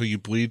you until you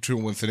bleed to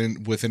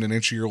within an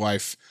inch of your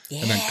life,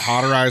 and then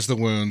cauterize the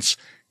wounds,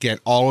 get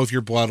all of your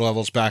blood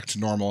levels back to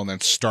normal, and then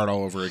start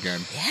all over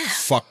again. Yeah.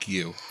 Fuck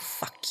you.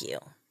 Fuck you.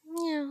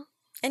 Yeah.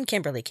 And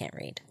Kimberly can't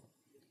read.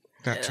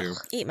 That too.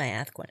 Eat my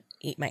ath, Gwyneth.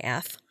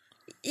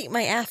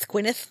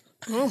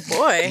 Oh,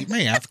 boy. Eat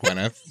my ath,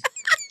 Gwyneth.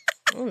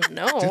 Oh,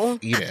 no.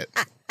 Just eat it.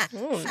 Eat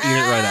it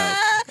right out.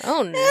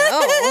 Oh, no.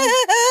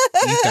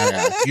 Eat that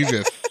ass. You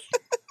just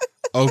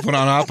open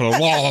on up and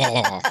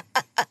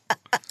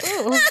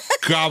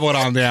gobble it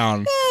on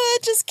down. Oh,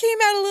 it just came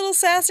out a little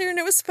sassier than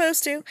it was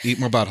supposed to. Eat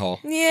my butthole.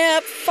 Yeah,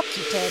 fuck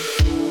you, Ted.